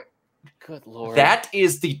 Good Lord. That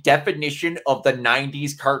is the definition of the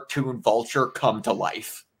 90s cartoon Vulture come to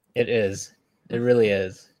life. It is. It really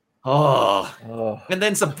is. Oh. And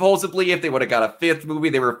then supposedly if they would have got a fifth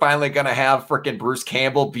movie, they were finally going to have frickin' Bruce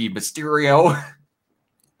Campbell be Mysterio.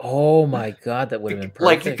 Oh my God, that would have been perfect.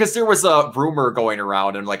 Like, because there was a rumor going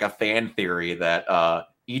around and like a fan theory that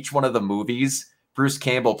each one of the movies, Bruce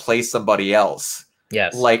Campbell plays somebody else.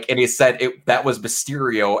 Yes. Like, and he said that was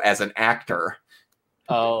Mysterio as an actor.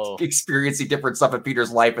 Oh. Experiencing different stuff in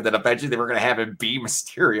Peter's life, and then eventually they were going to have him be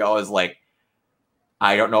Mysterio. I was like,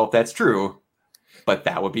 I don't know if that's true, but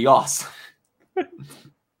that would be awesome. And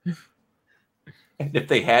if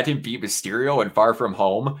they had him be Mysterio in Far From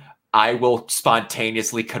Home, I will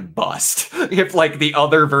spontaneously combust if like the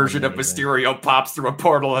other version of Mysterio pops through a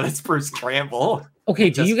portal and it's Bruce Campbell. Okay,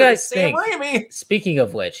 do you guys Sam think, Raimi. Speaking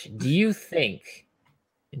of which, do you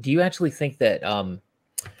actually think that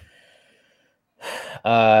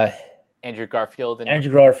Andrew Garfield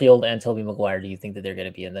and Tobey Maguire, do you think that they're going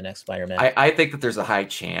to be in the next Spider-Man? I think that there's a high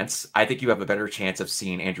chance. I think you have a better chance of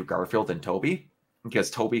seeing Andrew Garfield than Tobey, because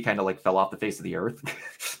Tobey kind of like fell off the face of the earth.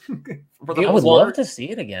 I would love to see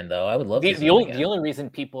it again, though. I would love to see it again. The only reason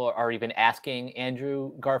people are even asking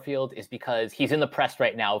Andrew Garfield is because he's in the press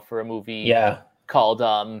right now for a movie called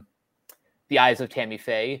The Eyes of Tammy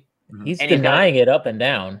Faye. He's denying it up and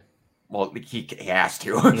down. Well, he has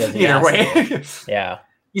to. Either way. Yeah.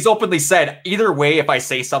 He's openly said, either way, if I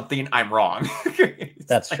say something, I'm wrong.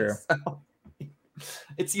 That's true. So,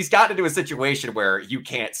 he's gotten into a situation where you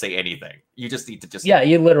can't say anything. You just need to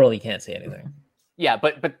you literally can't say anything. Yeah,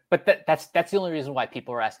 but that's the only reason why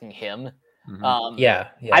people are asking him. Mm-hmm.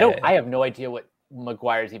 I have no idea what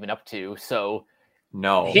Maguire's even up to. So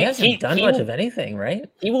no, he hasn't done much of anything, right?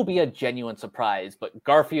 He will be a genuine surprise. But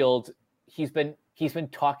Garfield, he's been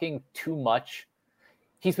talking too much.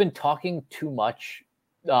 He's been talking too much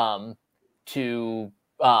to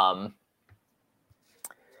how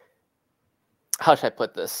should I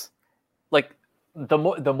put this? Like the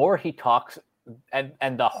more he talks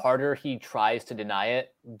and the harder he tries to deny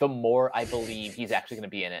it, the more I believe he's actually going to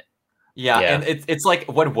be in it. Yeah, and it's like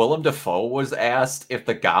when Willem Dafoe was asked if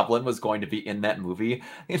the Goblin was going to be in that movie,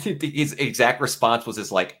 his exact response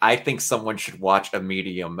was like, I think someone should watch a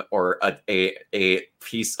medium or a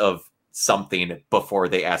piece of something before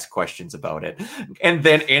they ask questions about it. And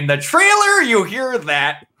then in the trailer, you hear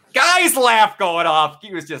that guy's laugh going off.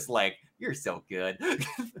 He was just like, you're so good.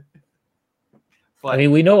 But, I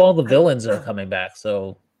mean, we know all the villains are coming back,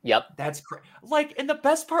 so... Yep. That's great. Like, and the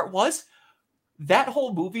best part was, that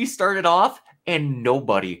whole movie started off, and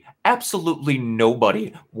nobody, absolutely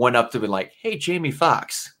nobody, went up to be like, hey, Jamie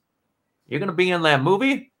Foxx, you're going to be in that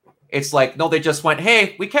movie? It's like, no, they just went,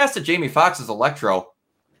 hey, we casted Jamie Foxx as Electro.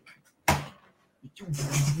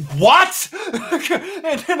 What?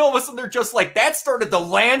 And then all of a sudden they're just like, that started the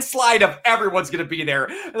landslide of everyone's going to be there.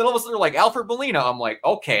 And then all of a sudden they're like, Alfred Molina. I'm like,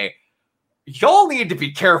 okay, y'all need to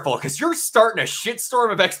be careful because you're starting a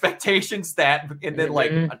shitstorm of expectations that, and then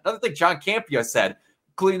like another thing John Campea said,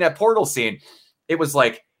 including that portal scene, it was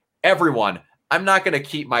like, everyone, I'm not going to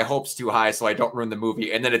keep my hopes too high so I don't ruin the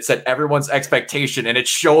movie. And then it said everyone's expectation, and it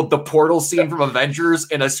showed the portal scene from Avengers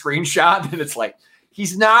in a screenshot, and it's like,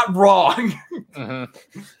 he's not wrong.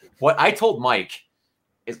 What I told Mike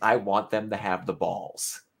is I want them to have the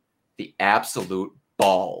balls, the absolute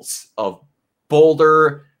balls of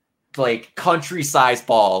Boulder, like country-sized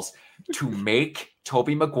balls, to make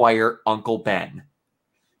Tobey Maguire Uncle Ben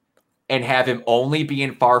and have him only be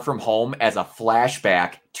in Far From Home as a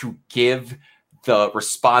flashback to give the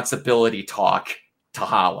responsibility talk to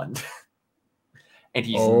Holland. And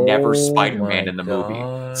he's never Spider-Man in the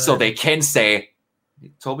movie. So they can say,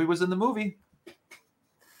 Tobey was in the movie.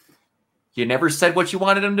 You never said what you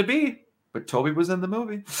wanted him to be, but Tobey was in the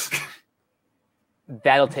movie.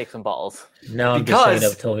 That'll take some balls. No, I'm just thinking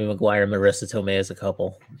of Tobey Maguire and Marissa Tomei as a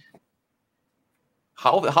couple.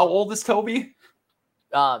 How old is Tobey?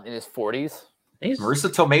 In his 40s. Marissa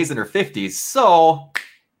Tomei's in her 50s, so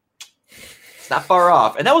it's not far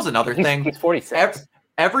off. And that was another thing. He's 46.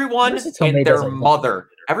 Everyone and their mother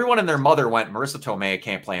went, Marissa Tomei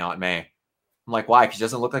can't play Aunt May. I'm like, why? Because she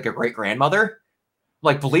doesn't look like a great-grandmother?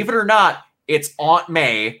 Like, believe it or not, it's Aunt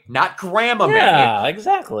May, not Grandma May. Yeah,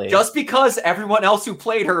 exactly. Just because everyone else who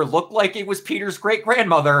played her looked like it was Peter's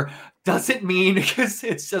great-grandmother doesn't mean, because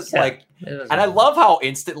it's just like... And I love how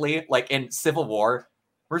instantly, like in Civil War,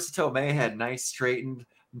 Marissa Tomei had nice straightened,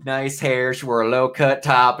 nice hair. She wore a low-cut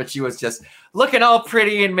top, but she was just looking all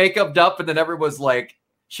pretty and makeup up, and then everyone was like,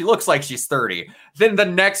 she looks like she's 30. Then the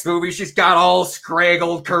next movie, she's got all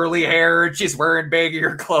scraggled, curly hair, and she's wearing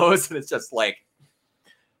baggier clothes, and it's just like,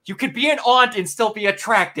 you could be an aunt and still be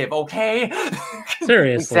attractive, okay?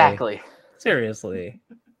 Seriously. Exactly. Seriously.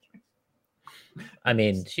 I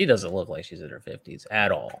mean, she doesn't look like she's in her 50s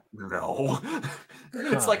at all. No.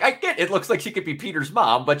 It's like, I get it looks like she could be Peter's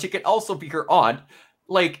mom, but she could also be her aunt.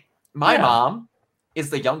 Like, my mom is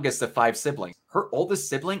the youngest of 5 siblings. Her oldest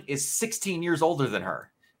sibling is 16 years older than her.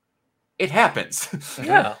 It happens.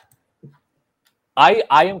 Yeah. I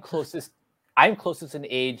am closest in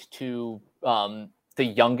age to the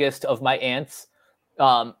youngest of my aunts.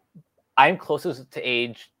 I'm closest to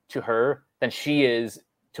age to her than she is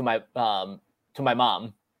to my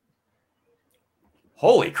mom.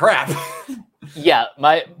 Holy crap. Yeah,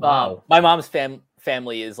 my mom's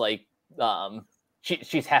family is like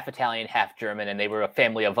she's half Italian, half German, and they were a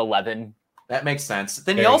family of 11. That makes sense.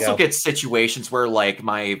 Then you also get situations where, like,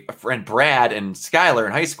 my friend Brad and Skylar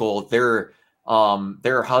in high school, their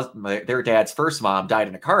dad's first mom died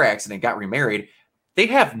in a car accident, got remarried. They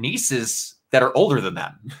have nieces that are older than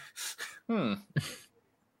them.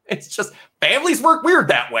 It's just, families work weird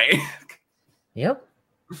that way. Yep.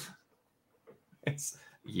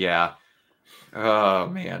 Yeah. Oh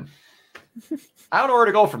man. I don't know where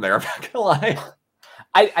to go from there. I'm not gonna lie.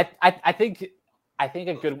 I think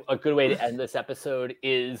a good way to end this episode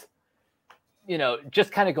is,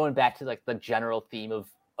 just kind of going back to like the general theme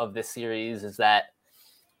of this series is that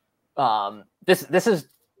this is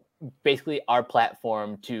basically our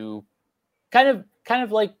platform to kind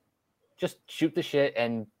of like just shoot the shit,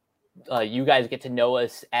 and you guys get to know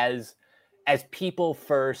us as people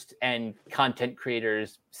first and content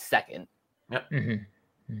creators second. Yep.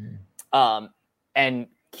 Mm-hmm. And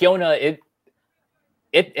Kiona,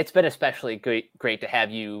 it's been especially great to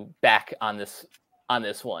have you back on this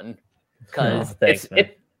one, because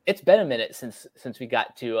it's been a minute since we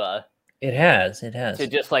got to it has to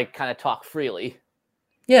just like kind of talk freely.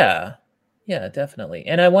 Yeah, definitely.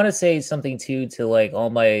 And I want to say something too to like all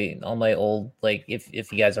my old, like if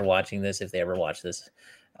you guys are watching this, if they ever watch this,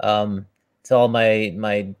 to all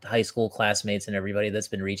my high school classmates and everybody that's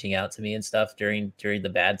been reaching out to me and stuff during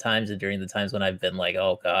the bad times and during the times when I've been like,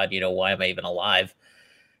 oh God, why am I even alive?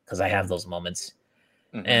 Because I have those moments.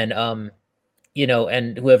 Mm-hmm. And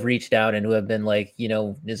and who have reached out and who have been like,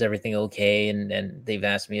 is everything okay? And they've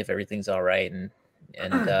asked me if everything's all right. And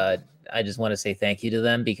I just want to say thank you to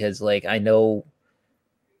them, because like, I know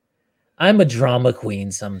I'm a drama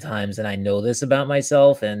queen sometimes, and I know this about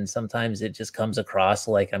myself. And sometimes it just comes across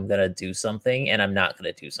like I'm going to do something and I'm not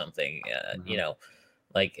going to do something,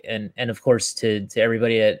 like, and of course to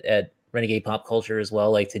everybody at Renegade Pop Culture as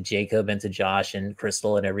well, like to Jacob and to Josh and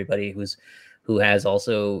Crystal and everybody who has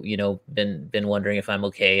also, been wondering if I'm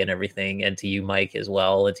okay and everything. And to you, Mike, as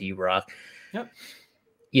well. And to you, Brock. Yep.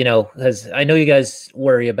 Because I know you guys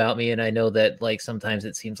worry about me, and I know that like sometimes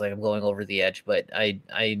it seems like I'm going over the edge, but I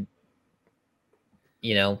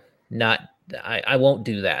won't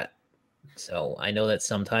do that. So I know that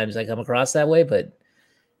sometimes I come across that way, but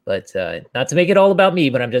not to make it all about me,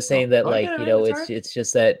 but I'm just saying that it's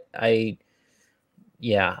just that I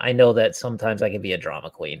know that sometimes I can be a drama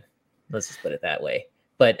queen. Let's just put it that way.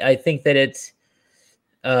 But I think that it's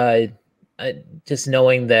just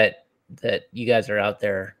knowing that you guys are out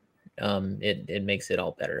there, it makes it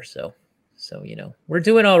all better. So we're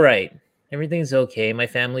doing all right. Everything's okay. My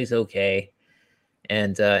family's okay,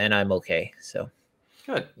 and I'm okay. So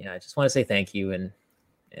good. Yeah, I just want to say thank you and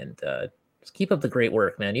just keep up the great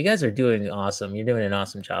work, man. You guys are doing awesome. You're doing an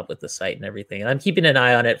awesome job with the site and everything. And I'm keeping an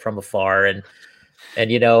eye on it from afar, and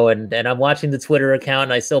I'm watching the Twitter account,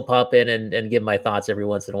 and I still pop in and give my thoughts every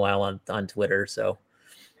once in a while on Twitter. So,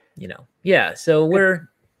 so we're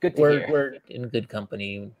in good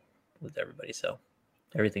company with everybody. So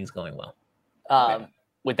everything's going well.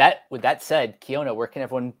 With that said, Kiona, where can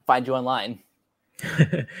everyone find you online?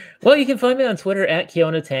 Well, you can find me on Twitter at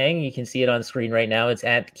Kiona Tang. You can see it on screen right now. It's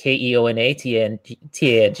at KeonaTang.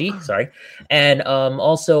 Sorry. And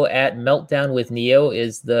also at Meltdown with Neo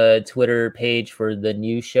is the Twitter page for the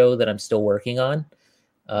new show that I'm still working on,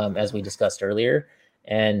 as we discussed earlier.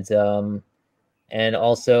 And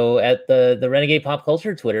also at the Renegade Pop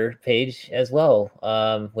Culture Twitter page as well,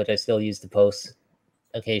 which I still use to post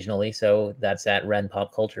occasionally. So that's at Ren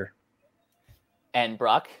Pop Culture. And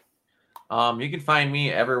Brock? You can find me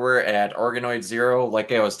everywhere at Organoid Zero.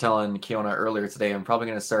 Like I was telling Kiona earlier today, I'm probably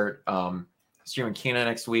going to start streaming Kena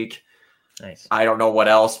next week. Nice. I don't know what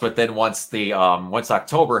else, but then once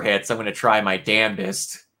October hits, I'm going to try my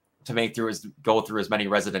damnedest to go through as many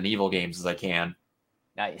Resident Evil games as I can.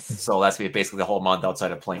 Nice. So that's going to be basically the whole month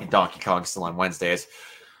outside of playing Donkey Kong still on Wednesdays.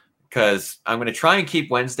 Because I'm going to try and keep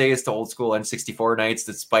Wednesdays to old school N64 nights,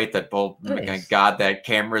 despite that, nice. God, that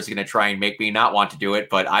camera is going to try and make me not want to do it.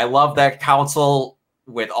 But I love that console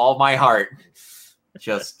with all my heart.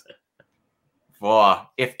 Just,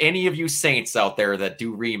 if any of you saints out there that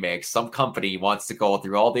do remakes, some company wants to go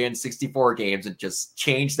through all the N64 games and just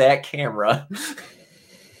change that camera,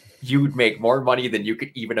 you'd make more money than you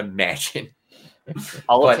could even imagine.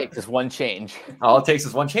 All it takes is one change. All it takes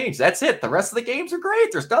is one change. That's it. The rest of the games are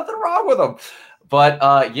great. There's nothing wrong with them. But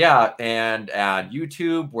and on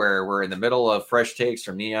YouTube, where we're in the middle of fresh takes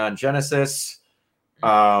from Neon Genesis,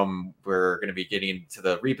 we're going to be getting to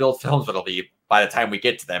the rebuild films. It'll be, by the time we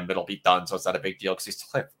get to them, it'll be done. So it's not a big deal because we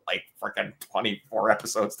still have like freaking 24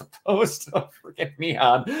 episodes to post. Freaking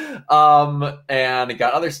Neon. And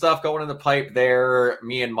got other stuff going in the pipe there.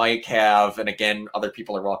 Me and Mike have, and again, other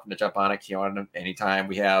people are welcome to jump on it. Kiona, anytime.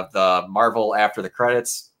 We have the Marvel After the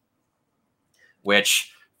Credits,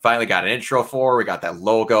 which finally got an intro for. We got that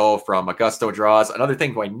logo from Augusto Draws. Another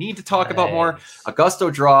thing I need to talk about more, Augusto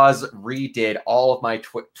Draws redid all of my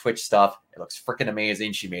Twitch stuff. It looks freaking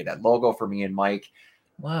amazing. She made that logo for me and Mike.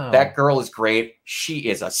 Wow. That girl is great. She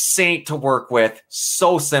is a saint to work with.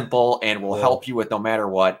 So simple and will help you with no matter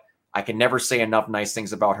what. I can never say enough nice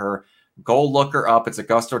things about her. Go look her up. It's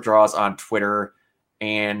Augusto Draws on Twitter.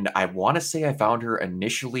 And I want to say I found her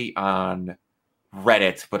initially on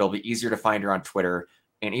Reddit, but it'll be easier to find her on Twitter.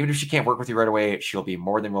 And even if she can't work with you right away, she'll be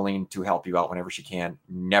more than willing to help you out whenever she can.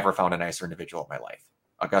 Never found a nicer individual in my life.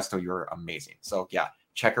 Augusto, you're amazing. So yeah,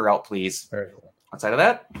 check her out, please. Very cool. Outside of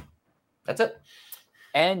that, that's it.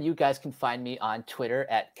 And you guys can find me on Twitter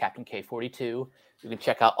at Captain K42. You can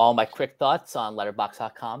check out all my quick thoughts on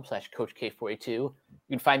letterboxd.com/CoachK42. You